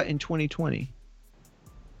 he fought in 2020.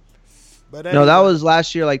 But anyway, no, that was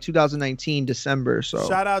last year, like 2019 December. So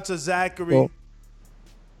shout out to Zachary. Well,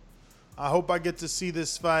 I hope I get to see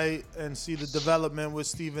this fight and see the development with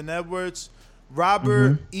Stephen Edwards.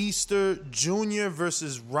 Robert Easter Jr.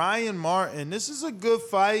 versus Ryan Martin. This is a good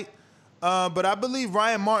fight, but I believe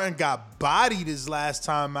Ryan Martin got bodied his last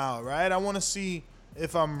time out, right? I want to see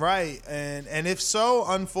if I'm right. And if so,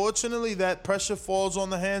 unfortunately, that pressure falls on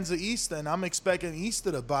the hands of Easter, and I'm expecting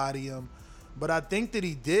Easter to body him. But I think that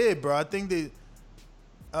he did, bro. I think that,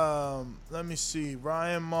 let me see,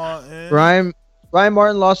 Ryan Martin. Ryan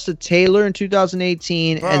Martin lost to Taylor in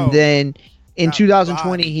 2018, bro, and then in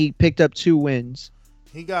 2020 he picked up 2 wins.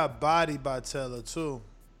 He got bodied by Taylor too.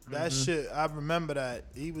 That shit, I remember that.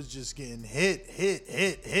 He was just getting hit,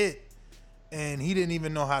 and he didn't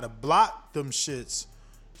even know how to block them shits.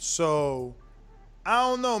 So, I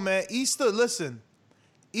don't know, man. Easter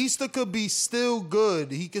could be still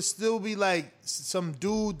good. He could still be like some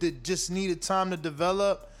dude that just needed time to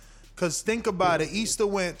develop. Because think about it. Easter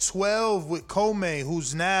went 12 with Comey,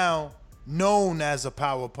 who's now known as a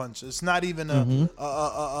power puncher. It's not even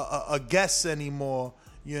a guess anymore.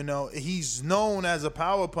 You know, he's known as a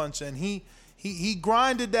power puncher, and he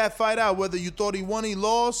grinded that fight out. Whether you thought he won, he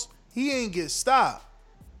lost, he ain't get stopped.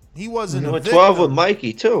 He wasn't a victim. 12 with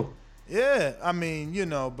Mikey too. Yeah, I mean,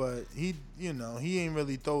 but he ain't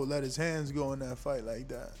really let his hands go in that fight like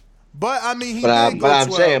that. But I mean,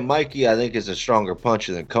 I'm saying Mikey, I think, is a stronger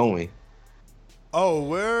puncher than Comey. Oh,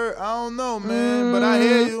 where? I don't know, man. But I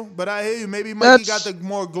hear you. Maybe Mikey got the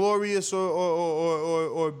more glorious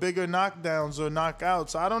or bigger knockdowns or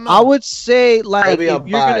knockouts. I don't know. I would say, like, maybe I'm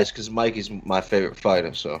biased because Mikey's my favorite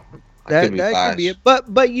fighter, so that could be it. But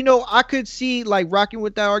I could see, like, rocking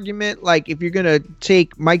with that argument. Like, if you're gonna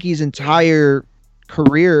take Mikey's entire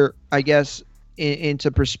career, I guess,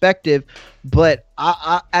 into perspective, but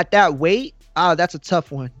I at that weight, that's a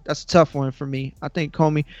tough one. That's a tough one for me. I think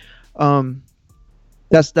Comey,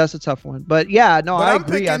 that's a tough one. But yeah, no, I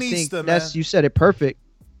agree. I think Easter, you said it perfect.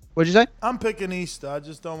 What'd you say? I'm picking Easter. I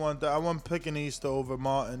just don't want that. I want picking Easter over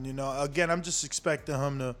Martin. Again, I'm just expecting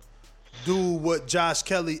him to do what Josh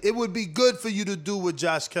Kelly. It would be good for you to do what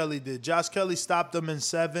Josh Kelly did. Josh Kelly stopped them in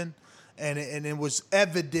 7, and it was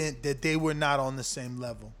evident that they were not on the same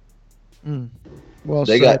level. Well,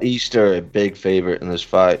 they got Easter a big favorite in this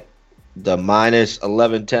fight. The minus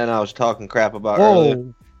 11-10 I was talking crap about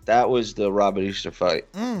earlier. That was the Robert Easter fight.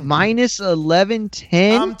 Minus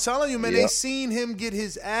 11-10. I'm telling you, man. Yep. They seen him get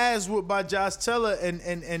his ass whooped by Josh Taylor,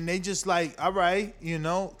 and they just like, all right,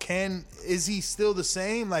 is he still the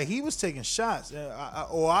same? Like, he was taking shots.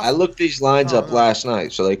 I looked these lines up last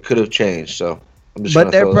night, so they could have changed. So.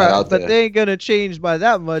 But they ain't gonna change by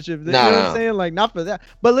that much if they, you know what I'm saying, like, not for that.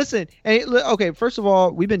 But listen, okay, first of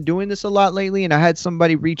all, we've been doing this a lot lately, and I had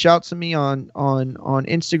somebody reach out to me on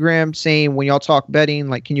Instagram saying, when y'all talk betting,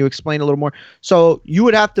 like, can you explain a little more? So you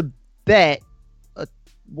would have to bet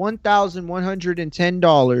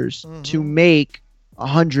 $1,110 to make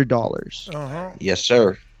 $100. Yes,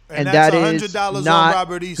 sir. And that is $100 not on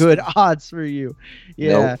Robert Easter. Good odds for you.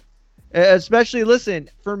 Yeah. Nope. Especially, listen,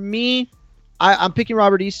 for me, I'm picking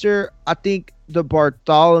Robert Easter. I think the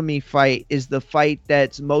Bartholomew fight is the fight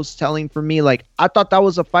that's most telling for me. Like, I thought that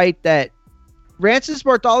was a fight that Francis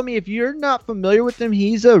Bartholomew, if you're not familiar with him,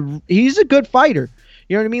 he's a good fighter.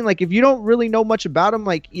 You know what I mean? Like, if you don't really know much about him,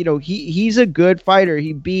 like, he's a good fighter.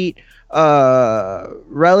 He beat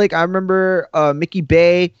Relic. I remember Mickey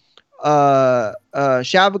Bay,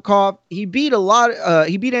 Shavakov. He beat a lot.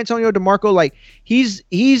 He beat Antonio DeMarco. Like, he's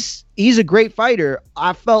a great fighter.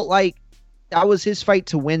 I felt like that was his fight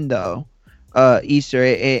to win, though, Easter,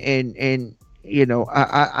 and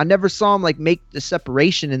I never saw him, like, make the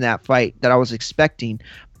separation in that fight that I was expecting.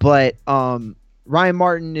 But Ryan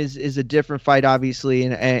Martin is a different fight, obviously,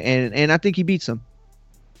 and I think he beats him.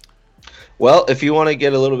 Well, if you want to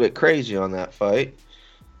get a little bit crazy on that fight,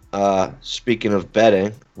 speaking of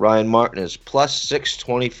betting, Ryan Martin is plus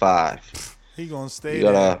 625. He gonna stay you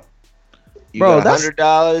got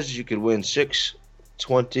 $100. You could win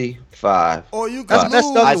 625. Or you can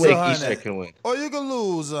lose I think Easter can win. Or you can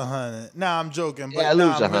lose 100. Nah, I'm joking. But yeah,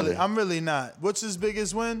 lose 100. I'm really not. What's his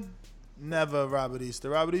biggest win? Never Robert Easter.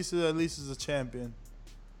 Robert Easter at least is a champion.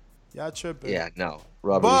 Y'all tripping. Yeah, no.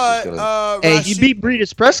 Robert Easter's gonna... Hey, he beat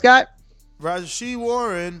Breeders Prescott. Rashid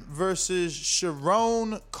Warren versus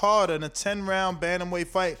Sharon Carter in a 10-round bantamweight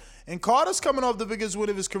fight. And Carter's coming off the biggest win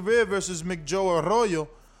of his career versus McJoe Arroyo.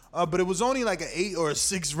 But it was only like an 8 or a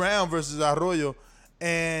 6 round versus Arroyo.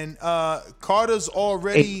 And Carter's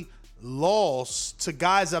already lost to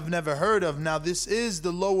guys I've never heard of. Now, this is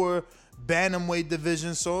the lower bantamweight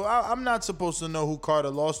division, so I'm not supposed to know who Carter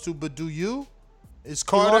lost to, but do you? Is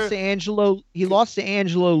Carter... He lost to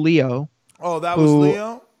Angelo Leo. Oh, that was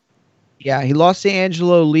Leo? Yeah, he lost to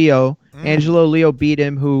Angelo Leo. Angelo Leo beat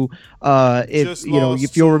him.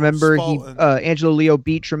 If you'll remember, Angelo Leo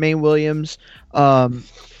beat Tremaine Williams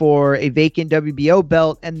for a vacant WBO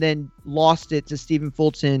belt, and then lost it to Stephen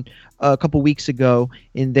Fulton a couple weeks ago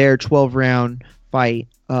in their 12-round fight.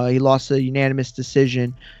 He lost a unanimous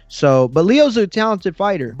decision. So, but Leo's a talented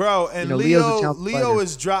fighter, bro. And Leo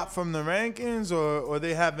is dropped from the rankings, or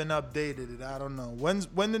they haven't updated it. I don't know.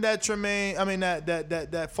 When did that Tremaine? I mean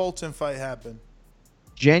that Fulton fight happen?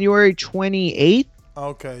 January 28th.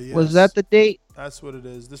 Okay, yes. Was that the date? That's what it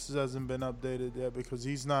is. This hasn't been updated yet because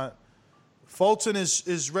he's not. Fulton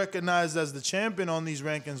is recognized as the champion on these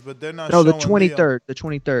rankings, but they're not. No, the showing 23rd. Leo. The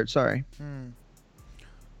 23rd. Sorry.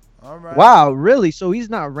 All right. Wow, really? So he's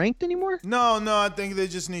not ranked anymore? No. I think they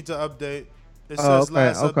just need to update. It says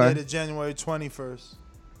last updated January 21st.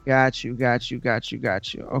 Got you.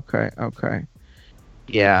 Okay.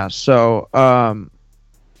 Yeah. So,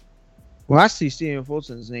 well, I see Stephen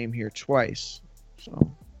Fulton's name here twice,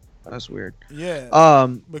 so that's weird. Yeah.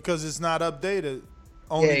 Because it's not updated.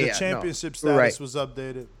 Only the championship status was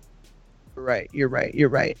updated. Right. You're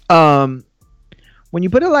right. When you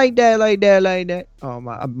put it like that. Oh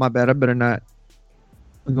my bad. I better not.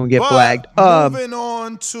 I'm gonna get flagged. Moving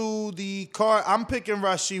on to the card, I'm picking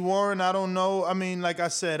Rashid Warren. I don't know. I mean, like I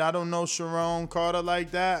said, I don't know Sharon Carter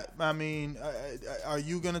like that. I mean, are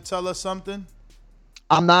you gonna tell us something?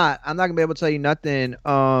 I'm not gonna be able to tell you nothing.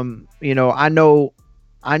 I know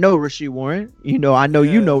Rashid Warren. I know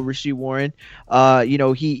you know Rashid Warren.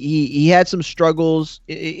 He had some struggles.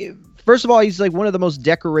 First of all, he's like one of the most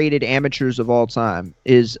decorated amateurs of all time.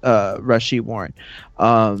 Is Rashid Warren?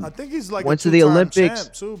 I think he's like went to the Olympics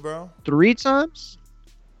champ too, bro. 3 times.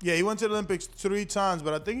 Yeah, he went to the Olympics 3 times,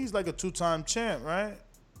 but I think he's like a 2-time champ, right?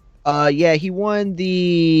 Yeah, he won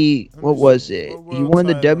the He won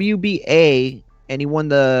the WBA and he won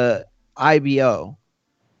the IBO.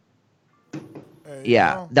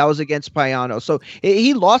 Yeah, that was against Payano. So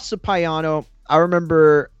he lost to Payano. I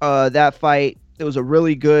remember that fight. It was a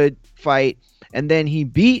really good fight, and then he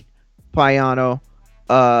beat Payano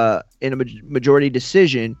in a majority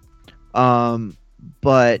decision.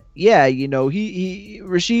 But yeah,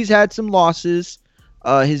 Rashid's had some losses.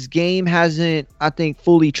 His game hasn't, I think,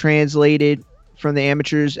 fully translated from the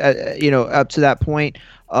amateurs, up to that point.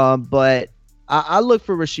 But I look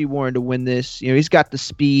for Rashid Warren to win this. He's got the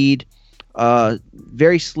speed.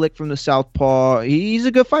 Very slick from the southpaw. He's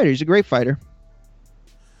a good fighter. He's a great fighter.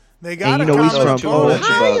 They got I don't know too much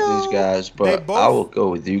about these guys, but I will go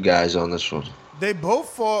with you guys on this one. They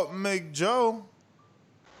both fought McJoe.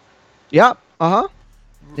 Yep.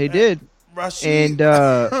 They did. Rashid, and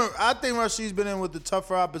I think Rashid's been in with the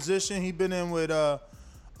tougher opposition. He's been in with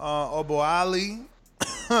Obo Ali,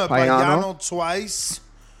 Payano twice.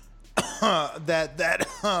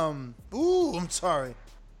 I'm sorry.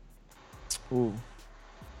 Ooh.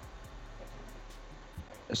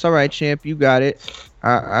 It's all right, champ. You got it.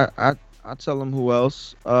 I'll tell him who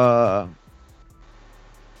else.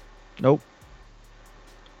 Nope.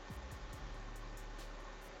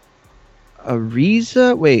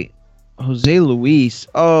 Ariza? Wait. Jose Luis.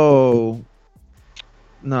 Oh.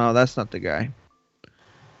 No, that's not the guy.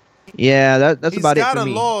 Yeah, that's about it for me. He's got a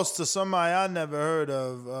loss to somebody I never heard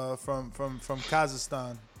of from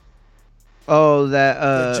Kazakhstan. Oh,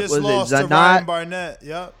 that just was lost it to Ryan Barnett.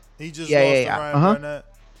 Yep. He just lost to Ryan Barnett.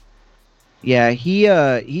 Yeah, he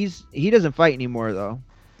doesn't fight anymore though.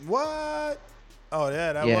 What? Oh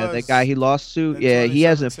yeah, that was the guy he lost to. Yeah, he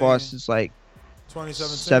hasn't fought since like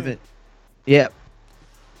 2017. Yep.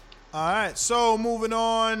 All right, so moving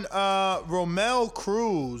on, Romel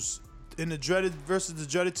Cruz in the dreaded versus the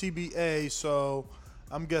dreaded TBA. So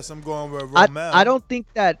I'm going with Romel. I don't think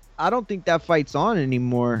that fight's on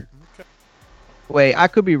anymore. Okay. Wait, I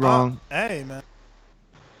could be wrong. Hey man.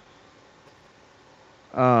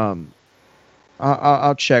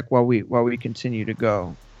 I'll check while we continue to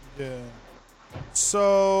go. Yeah.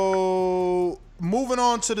 So moving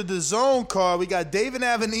on to the DAZN card, we got David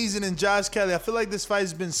Avenizin and Josh Kelly. I feel like this fight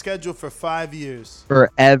has been scheduled for 5 years.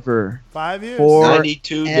 Forever. 5 years.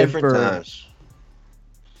 92 different times.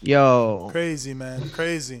 Yo. Crazy, man.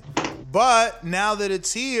 Crazy. But now that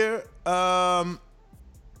it's here,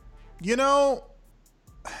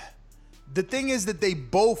 the thing is that they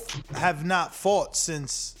both have not fought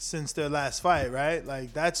since their last fight, right?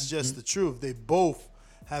 Like, that's just the truth. They both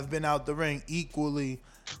have been out the ring equally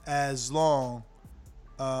as long.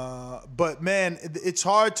 But, man, it's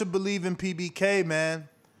hard to believe in PBK, man.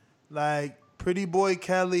 Like, Pretty Boy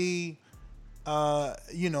Kelly,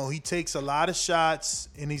 he takes a lot of shots,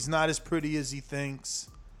 and he's not as pretty as he thinks.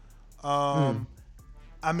 I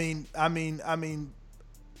mean,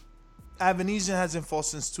 Avenizin hasn't fought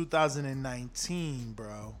since 2019,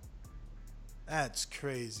 bro. That's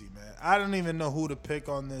crazy, man. I don't even know who to pick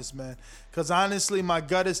on this, man. Because honestly, my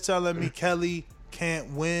gut is telling me Kelly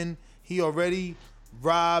can't win. He already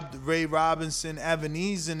robbed Ray Robinson.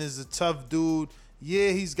 Evanesean is a tough dude. Yeah,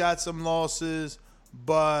 he's got some losses,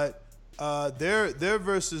 but they're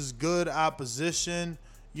versus good opposition.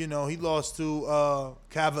 You know, he lost to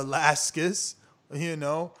Kavaliauskas, you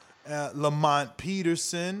know, Lamont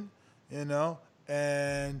Peterson, you know,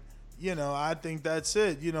 and you know, I think that's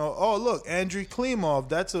it. You know, oh look, Andrei Klimov.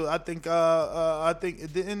 That's I think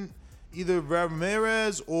it didn't either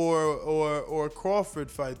Ramirez or Crawford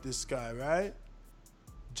fight this guy, right?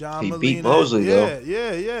 John he Molina. beat Mosley though.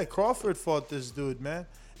 Yeah. Crawford fought this dude, man,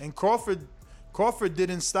 and Crawford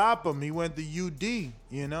didn't stop him. He went to UD,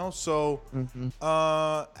 you know. So,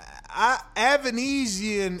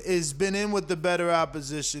 Evanesean has been in with the better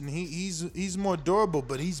opposition. He's more durable,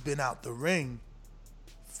 but he's been out the ring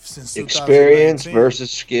since experience versus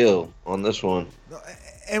skill on this one.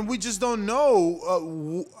 And we just don't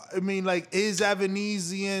know. I mean, like, is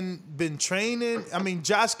Evanesean been training? I mean,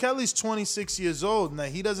 Josh Kelly's 26 years old. Now,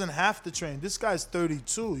 he doesn't have to train. This guy's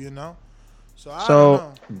 32, you know? So, I don't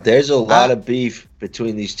know. There's a lot of beef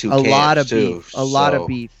between these two camps, too. A lot of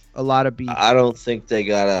beef. I don't think they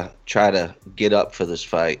got to try to get up for this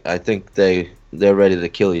fight. I think they're ready to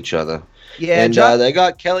kill each other. Yeah, and they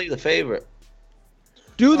got Kelly the favorite.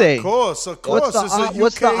 Do they? Of course. What's the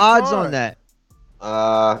odds card on that?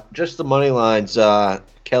 Just the money lines.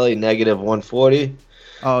 Kelly -140.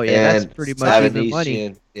 Oh yeah, that's pretty much even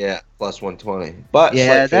money. Yeah, plus 120. But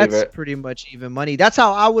yeah, that's favorite. pretty much even money. That's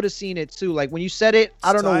how I would have seen it too. Like when you said it,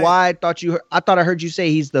 I don't know why I thought I heard you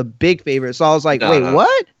say he's the big favorite. So I was like, wait,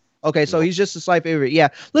 what? Okay, so he's just a slight favorite. Yeah,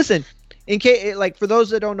 listen. In case, like for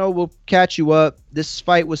those that don't know, we'll catch you up. This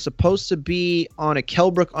fight was supposed to be on a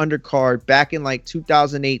Kell Brook undercard back in like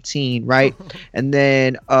 2018, right? and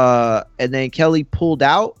then Kelly pulled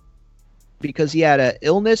out because he had an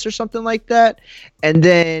illness or something like that. And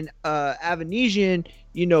then Evanesean,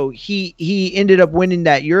 you know, he ended up winning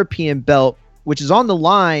that European belt, which is on the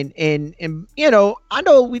line. And you know, I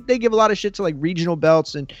know they give a lot of shit to like regional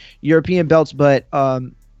belts and European belts, but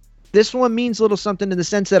this one means a little something in the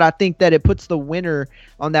sense that I think that it puts the winner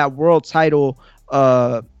on that world title,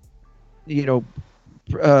 radar,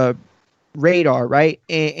 right?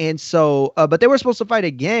 And so, but they were supposed to fight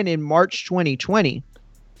again in March 2020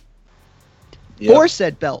 for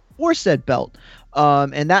said belt,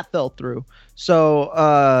 and that fell through. So,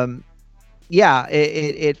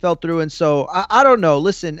 it fell through, and so I don't know.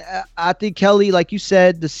 Listen, I think Kelly, like you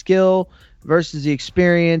said, the skill versus the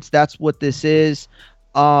experience. That's what this is.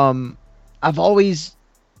 I've always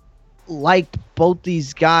liked both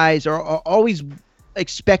these guys, or always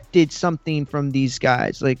expected something from these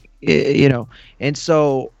guys, like, you know, and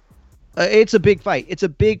so it's a big fight. It's a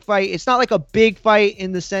big fight. It's not like a big fight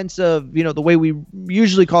in the sense of, you know, the way we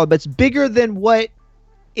usually call it, but it's bigger than what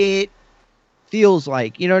it feels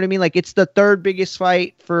like. You know what I mean? Like it's the third biggest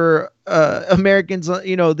fight for Americans,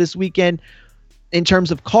 you know, this weekend in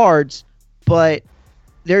terms of cards, but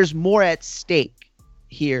there's more at stake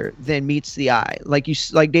here than meets the eye. Like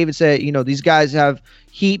David said, you know, these guys have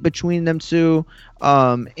heat between them two,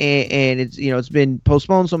 and it's, you know, it's been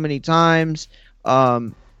postponed so many times.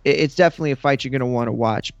 It's definitely a fight you're gonna want to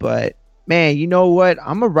watch. But man, you know what?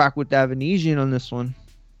 I'm gonna rock with Evanesean on this one.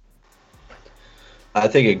 I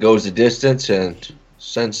think it goes the distance, and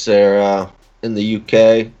since they're in the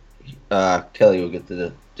UK, Kelly will get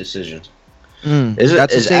the decision. Is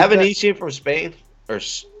Evanesean from Spain or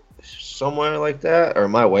somewhere like that, or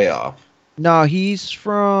am I way off? No, he's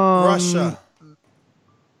from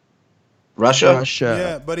Russia.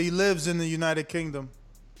 Yeah, but he lives in the United Kingdom.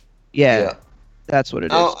 Yeah. That's what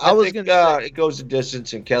it is. I was think it goes the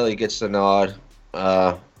distance, and Kelly gets the nod.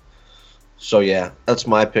 So yeah, that's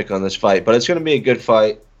my pick on this fight. But it's going to be a good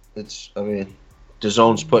fight.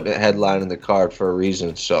 DAZN's putting a headline in the card for a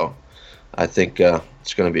reason. So I think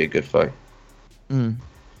it's going to be a good fight.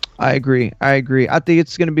 I agree. I think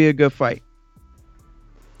it's going to be a good fight.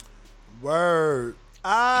 Word.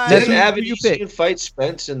 Didn't Evanesean fight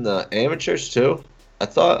Spence in the amateurs too? I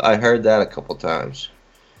thought I heard that a couple times.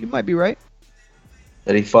 You might be right.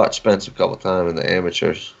 That he fought Spence a couple times in the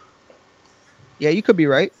amateurs. Yeah, you could be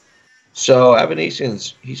right. So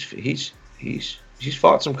Evanesean's he's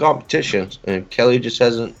fought some competitions, and Kelly just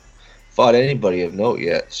hasn't fought anybody of note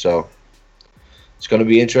yet. So it's going to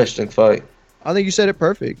be an interesting fight. I think you said it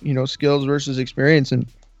perfect. You know, skills versus experience, and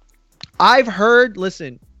I've heard.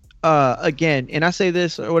 Listen, again, and I say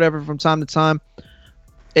this or whatever from time to time.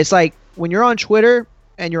 It's like when you're on Twitter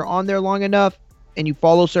and you're on there long enough, and you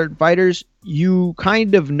follow certain fighters, you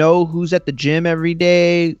kind of know who's at the gym every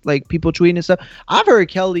day, like people tweeting and stuff. I've heard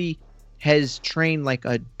Kelly has trained like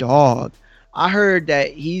a dog. I heard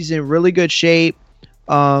that he's in really good shape.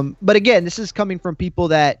 But again, this is coming from people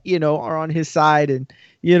that, you know, are on his side and,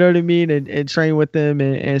 you know what I mean, and train with him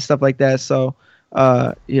and stuff like that. So,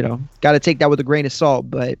 you know, got to take that with a grain of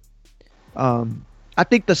salt. But I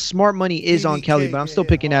think the smart money is on Kelly, but I'm still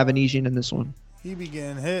picking Avanesian in this one. He be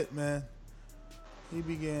getting hit, man. He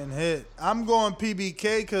be getting hit. I'm going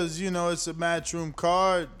PBK because, you know, it's a Matchroom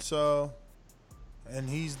card. So, and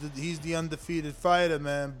he's the undefeated fighter,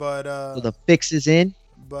 man. But so the fix is in.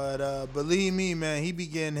 But believe me, man, he be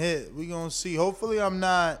getting hit. We gonna see. Hopefully, I'm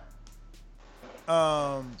not.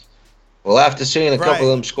 Well, after seeing a couple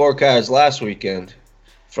of them scorecards last weekend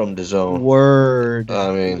from DAZN. Word.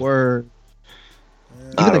 I mean, word.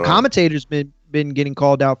 Even the commentators been getting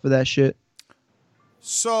called out for that shit.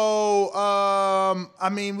 So, I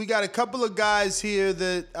mean, we got a couple of guys here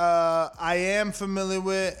that I am familiar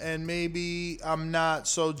with, and maybe I'm not.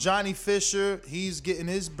 So, Johnny Fisher, he's getting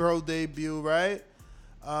his pro debut, right?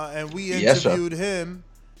 And we interviewed him,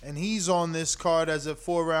 and he's on this card as a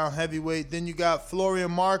 4-round heavyweight. Then you got Florian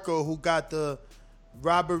Marco, who got the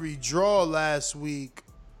robbery draw last week,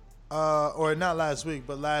 or not last week,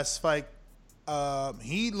 but last fight.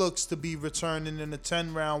 He looks to be returning in a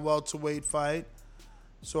 10-round welterweight fight.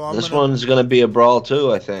 So this one's gonna be a brawl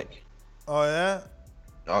too, I think. Oh yeah.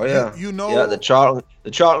 Oh yeah. You know. Yeah, the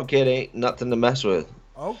Charlton kid ain't nothing to mess with.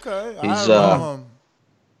 Okay. He's I know him.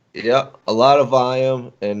 Yeah, a lot of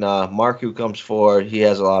volume, and Mark, who comes forward, he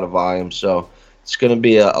has a lot of volume, so it's going to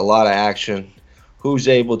be a lot of action. Who's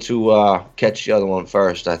able to catch the other one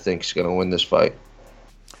first, I think, is going to win this fight.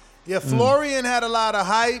 Yeah, Florian had a lot of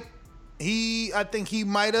hype. I think he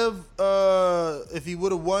might have, if he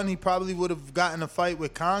would have won, he probably would have gotten a fight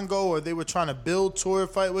with Congo, or they were trying to build toward a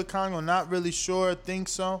fight with Congo. Not really sure. I think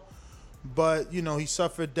so. But, you know, he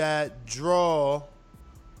suffered that draw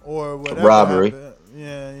or whatever. Robbery.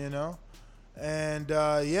 Yeah, you know, and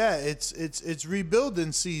yeah, it's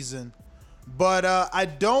rebuilding season, but I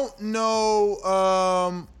don't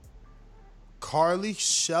know Carly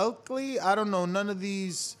Shelkley. I don't know none of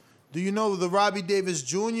these. Do you know the Robbie Davis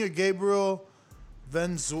Jr., Gabriel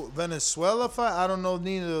Venezuela fight? I don't know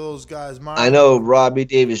neither of those guys. I know Robbie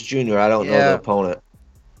Davis Jr. I don't know the opponent.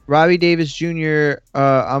 Robbie Davis Jr.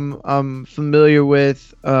 I'm familiar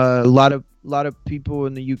with a lot of people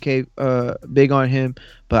in the UK big on him,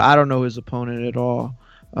 but I don't know his opponent at all.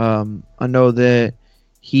 I know that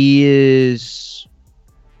he is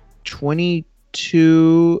 22-2.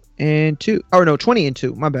 Or no,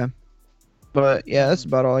 20-2. My bad. But yeah, that's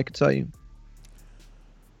about all I can tell you.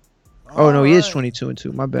 He is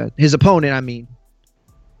 22-2. My bad. His opponent, I mean.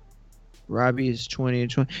 Robbie is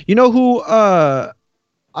 20-20. You know who?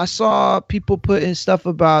 I saw people putting stuff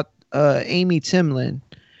about Amy Timlin.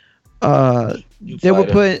 They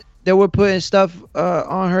were putting stuff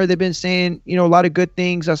on her. They've been saying, you know, a lot of good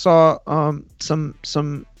things. I saw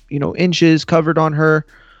some you know, inches covered on her,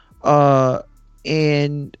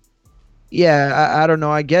 and yeah, I don't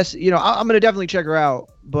know. I guess, you know, I'm gonna definitely check her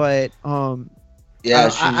out, but yeah,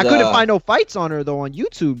 I couldn't find no fights on her though on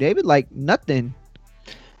YouTube, David. Like nothing.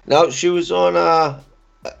 No, she was on.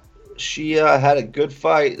 She had a good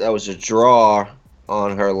fight. That was a draw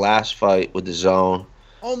on her last fight with DAZN.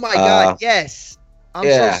 Oh my God! Yes, I'm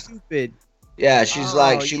so stupid. Yeah, she's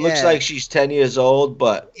she looks like she's 10 years old,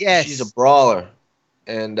 but she's a brawler,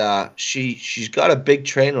 and she's got a big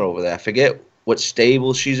trainer over there. I forget what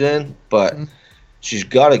stable she's in, but she's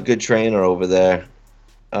got a good trainer over there.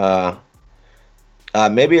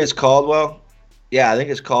 Maybe it's Caldwell. Yeah, I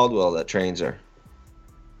think it's Caldwell that trains her.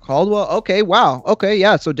 Caldwell. Okay. Wow. Okay.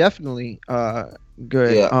 Yeah. So definitely.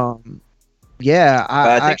 Good. Yeah.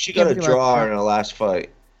 I think she got a draw in her last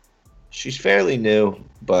fight. She's fairly new,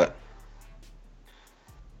 but.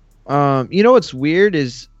 You know what's weird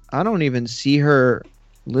is I don't even see her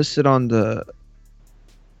listed on the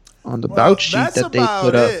bout sheet that they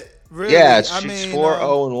put up. Really. Yeah, she's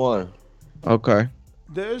 4-0-1. Okay.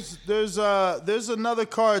 There's another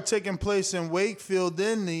card taking place in Wakefield,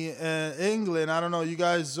 in England. I don't know. You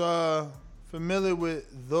guys familiar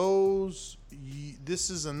with those? This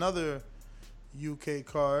is another UK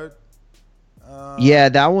card. Yeah,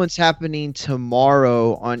 that one's happening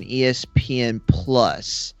tomorrow on ESPN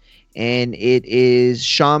Plus, and it is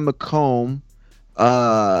Sean McComb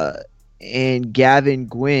and Gavin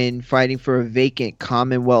Gwynn fighting for a vacant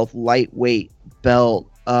Commonwealth lightweight belt.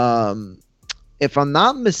 If I'm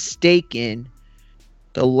not mistaken,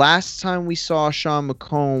 the last time we saw Sean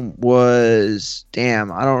McComb was, I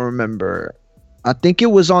don't remember. I think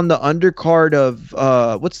it was on the undercard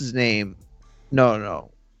of what's his name?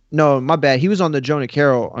 No, my bad. He was on the Jonah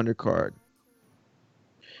Carroll undercard.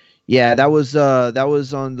 Yeah, that was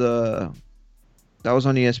on the That was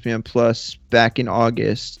on ESPN Plus back in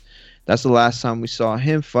August. That's the last time we saw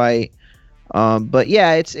him fight. But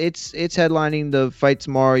yeah, it's headlining the fight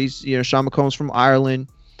tomorrow. He's Sean McComb's from Ireland,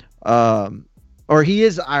 or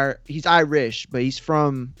he's Irish, but he's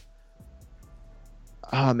from.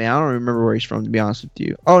 Oh man, I don't remember where he's from, to be honest with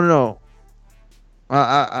you. Oh no,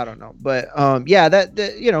 I don't know, but yeah, that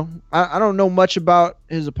I don't know much about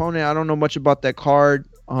his opponent. I don't know much about that card.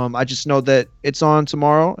 I just know that it's on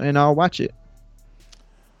tomorrow, and I'll watch it.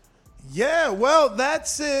 Yeah, well,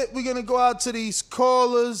 that's it. We're going to go out to these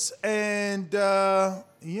callers, and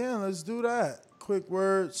let's do that. Quick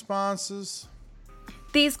word, sponsors.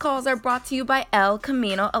 These calls are brought to you by El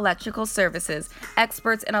Camino Electrical Services,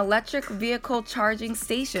 experts in electric vehicle charging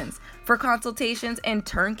stations. For consultations and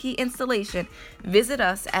turnkey installation, visit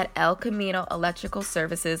us at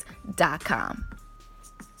elcaminoelectricalservices.com.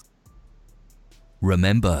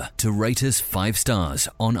 Remember to rate us 5 stars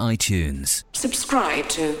on iTunes. Subscribe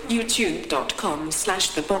to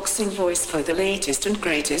youtube.com/theboxingvoice for the latest and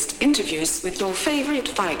greatest interviews with your favorite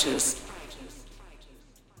fighters.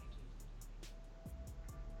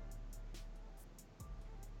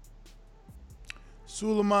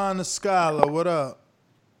 Suleiman Escala, what up?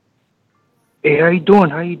 Hey, how you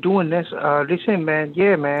doing? Listen, man.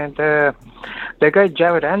 Yeah, man. That guy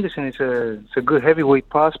Jared Anderson is a good heavyweight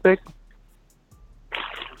prospect.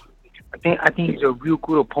 I think he's a real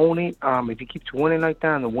good opponent. If he keeps winning like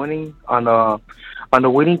that on the winning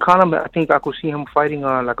column, I think I could see him fighting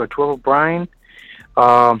like a Trevor Bryan.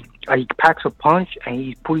 He packs a punch and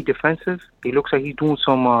he's pretty defensive. He looks like he's doing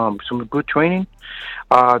some good training.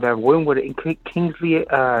 That win with Kingsley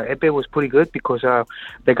Ebe was pretty good because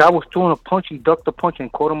the guy was throwing a punch. He ducked the punch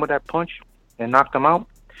and caught him with that punch and knocked him out.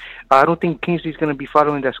 I don't think Kingsley's going to be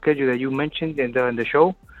following that schedule that you mentioned in the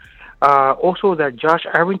show. Also, that Josh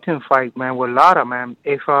Arrington fight, man, with Lara, man.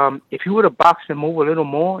 If he would have boxed and moved a little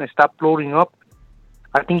more and stopped loading up,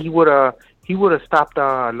 I think he would have stopped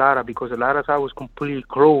Lara because Lara's eye was completely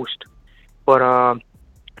closed. But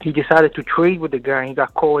he decided to trade with the guy. And he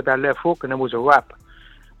got caught with that left hook, and it was a wrap.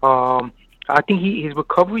 I think his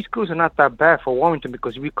recovery skills are not that bad for Warrington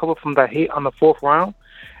because he recovered from that hit on the 4th round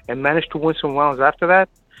and managed to win some rounds after that.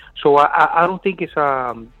 So I don't think it's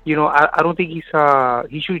I don't think he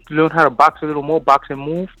should learn how to box a little more, box and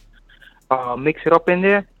move, mix it up in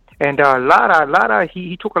there. And Lara,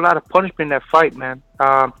 he took a lot of punishment in that fight, man.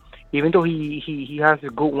 Even though he has a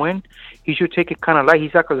good win, he should take it kind of light.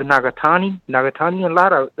 He's like a Nagatani and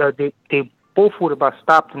Lara. They both would have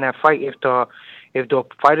stopped in that fight if the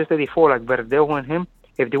fighters that they fought, like Verdell and him,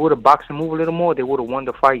 if they would have boxed and moved a little more, they would have won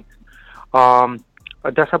the fight.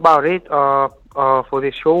 That's about it for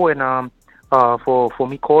this show and for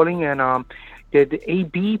me calling. And the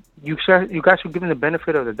AB, you guys should give him the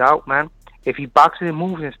benefit of the doubt, man. If he boxes and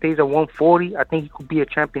moves and stays at 140, I think he could be a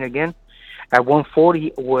champion again. At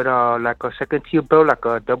 140 with like a second tier belt, like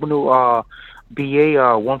a WBA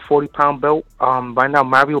 140-pound belt. Right now,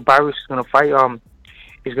 Mario Barrios is gonna fight.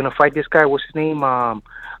 Is gonna fight this guy. What's his name?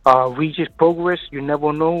 Regis Progress. You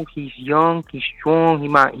never know. He's young. He's strong. He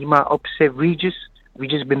might upset Regis.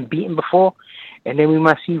 Regis been beaten before, and then we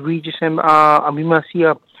might see Regis and we might see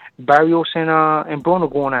Barrios and Bruno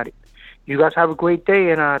going at it. You guys have a great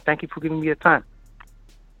day, and thank you for giving me your time.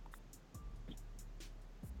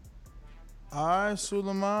 All right,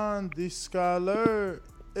 Suleiman, the scholar.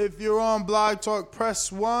 If you're on Blog Talk,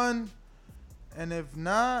 press 1. And if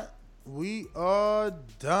not, we are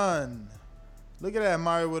done. Look at that,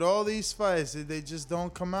 Mario, with all these fights. They just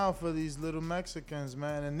don't come out for these little Mexicans,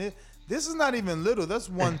 man. And this is not even little. That's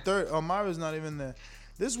 130. Oh, Mario's not even there.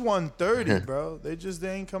 This 130, bro. They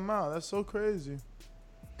ain't come out. That's so crazy.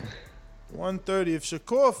 130. If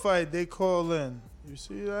Shakur fight, they call in. You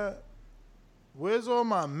see that? Where's all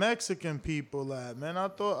my Mexican people at, man? I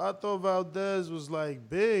thought Valdez was like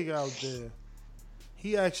big out there.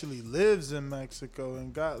 He actually lives in Mexico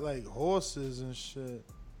and got like horses and shit,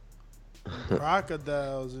 and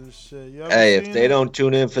crocodiles and shit. Hey, if they don't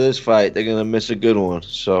tune in for this fight, they're gonna miss a good one.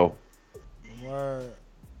 So, word.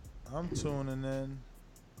 I'm tuning in,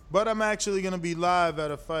 but I'm actually gonna be live at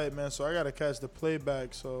a fight, man. So I gotta catch the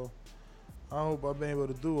playback. So I hope I'll be able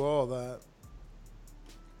to do all that.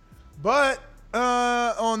 But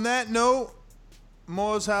on that note,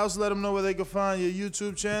 Moore's House, let them know where they can find your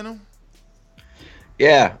YouTube channel.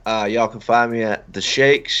 Yeah, y'all can find me at The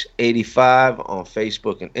Shakes 85 on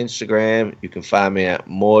Facebook and Instagram. You can find me at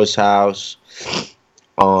Moore's House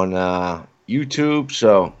on YouTube.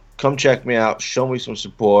 So come check me out, show me some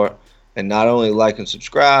support, and not only like and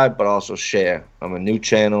subscribe, but also share. I'm a new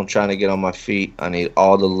channel, I'm trying to get on my feet. I need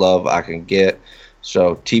all the love I can get.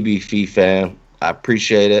 So TBF fam, I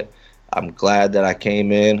appreciate it. I'm glad that I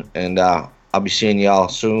came in, and I'll be seeing y'all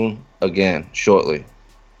soon again, shortly.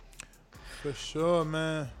 For sure,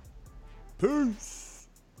 man. Peace.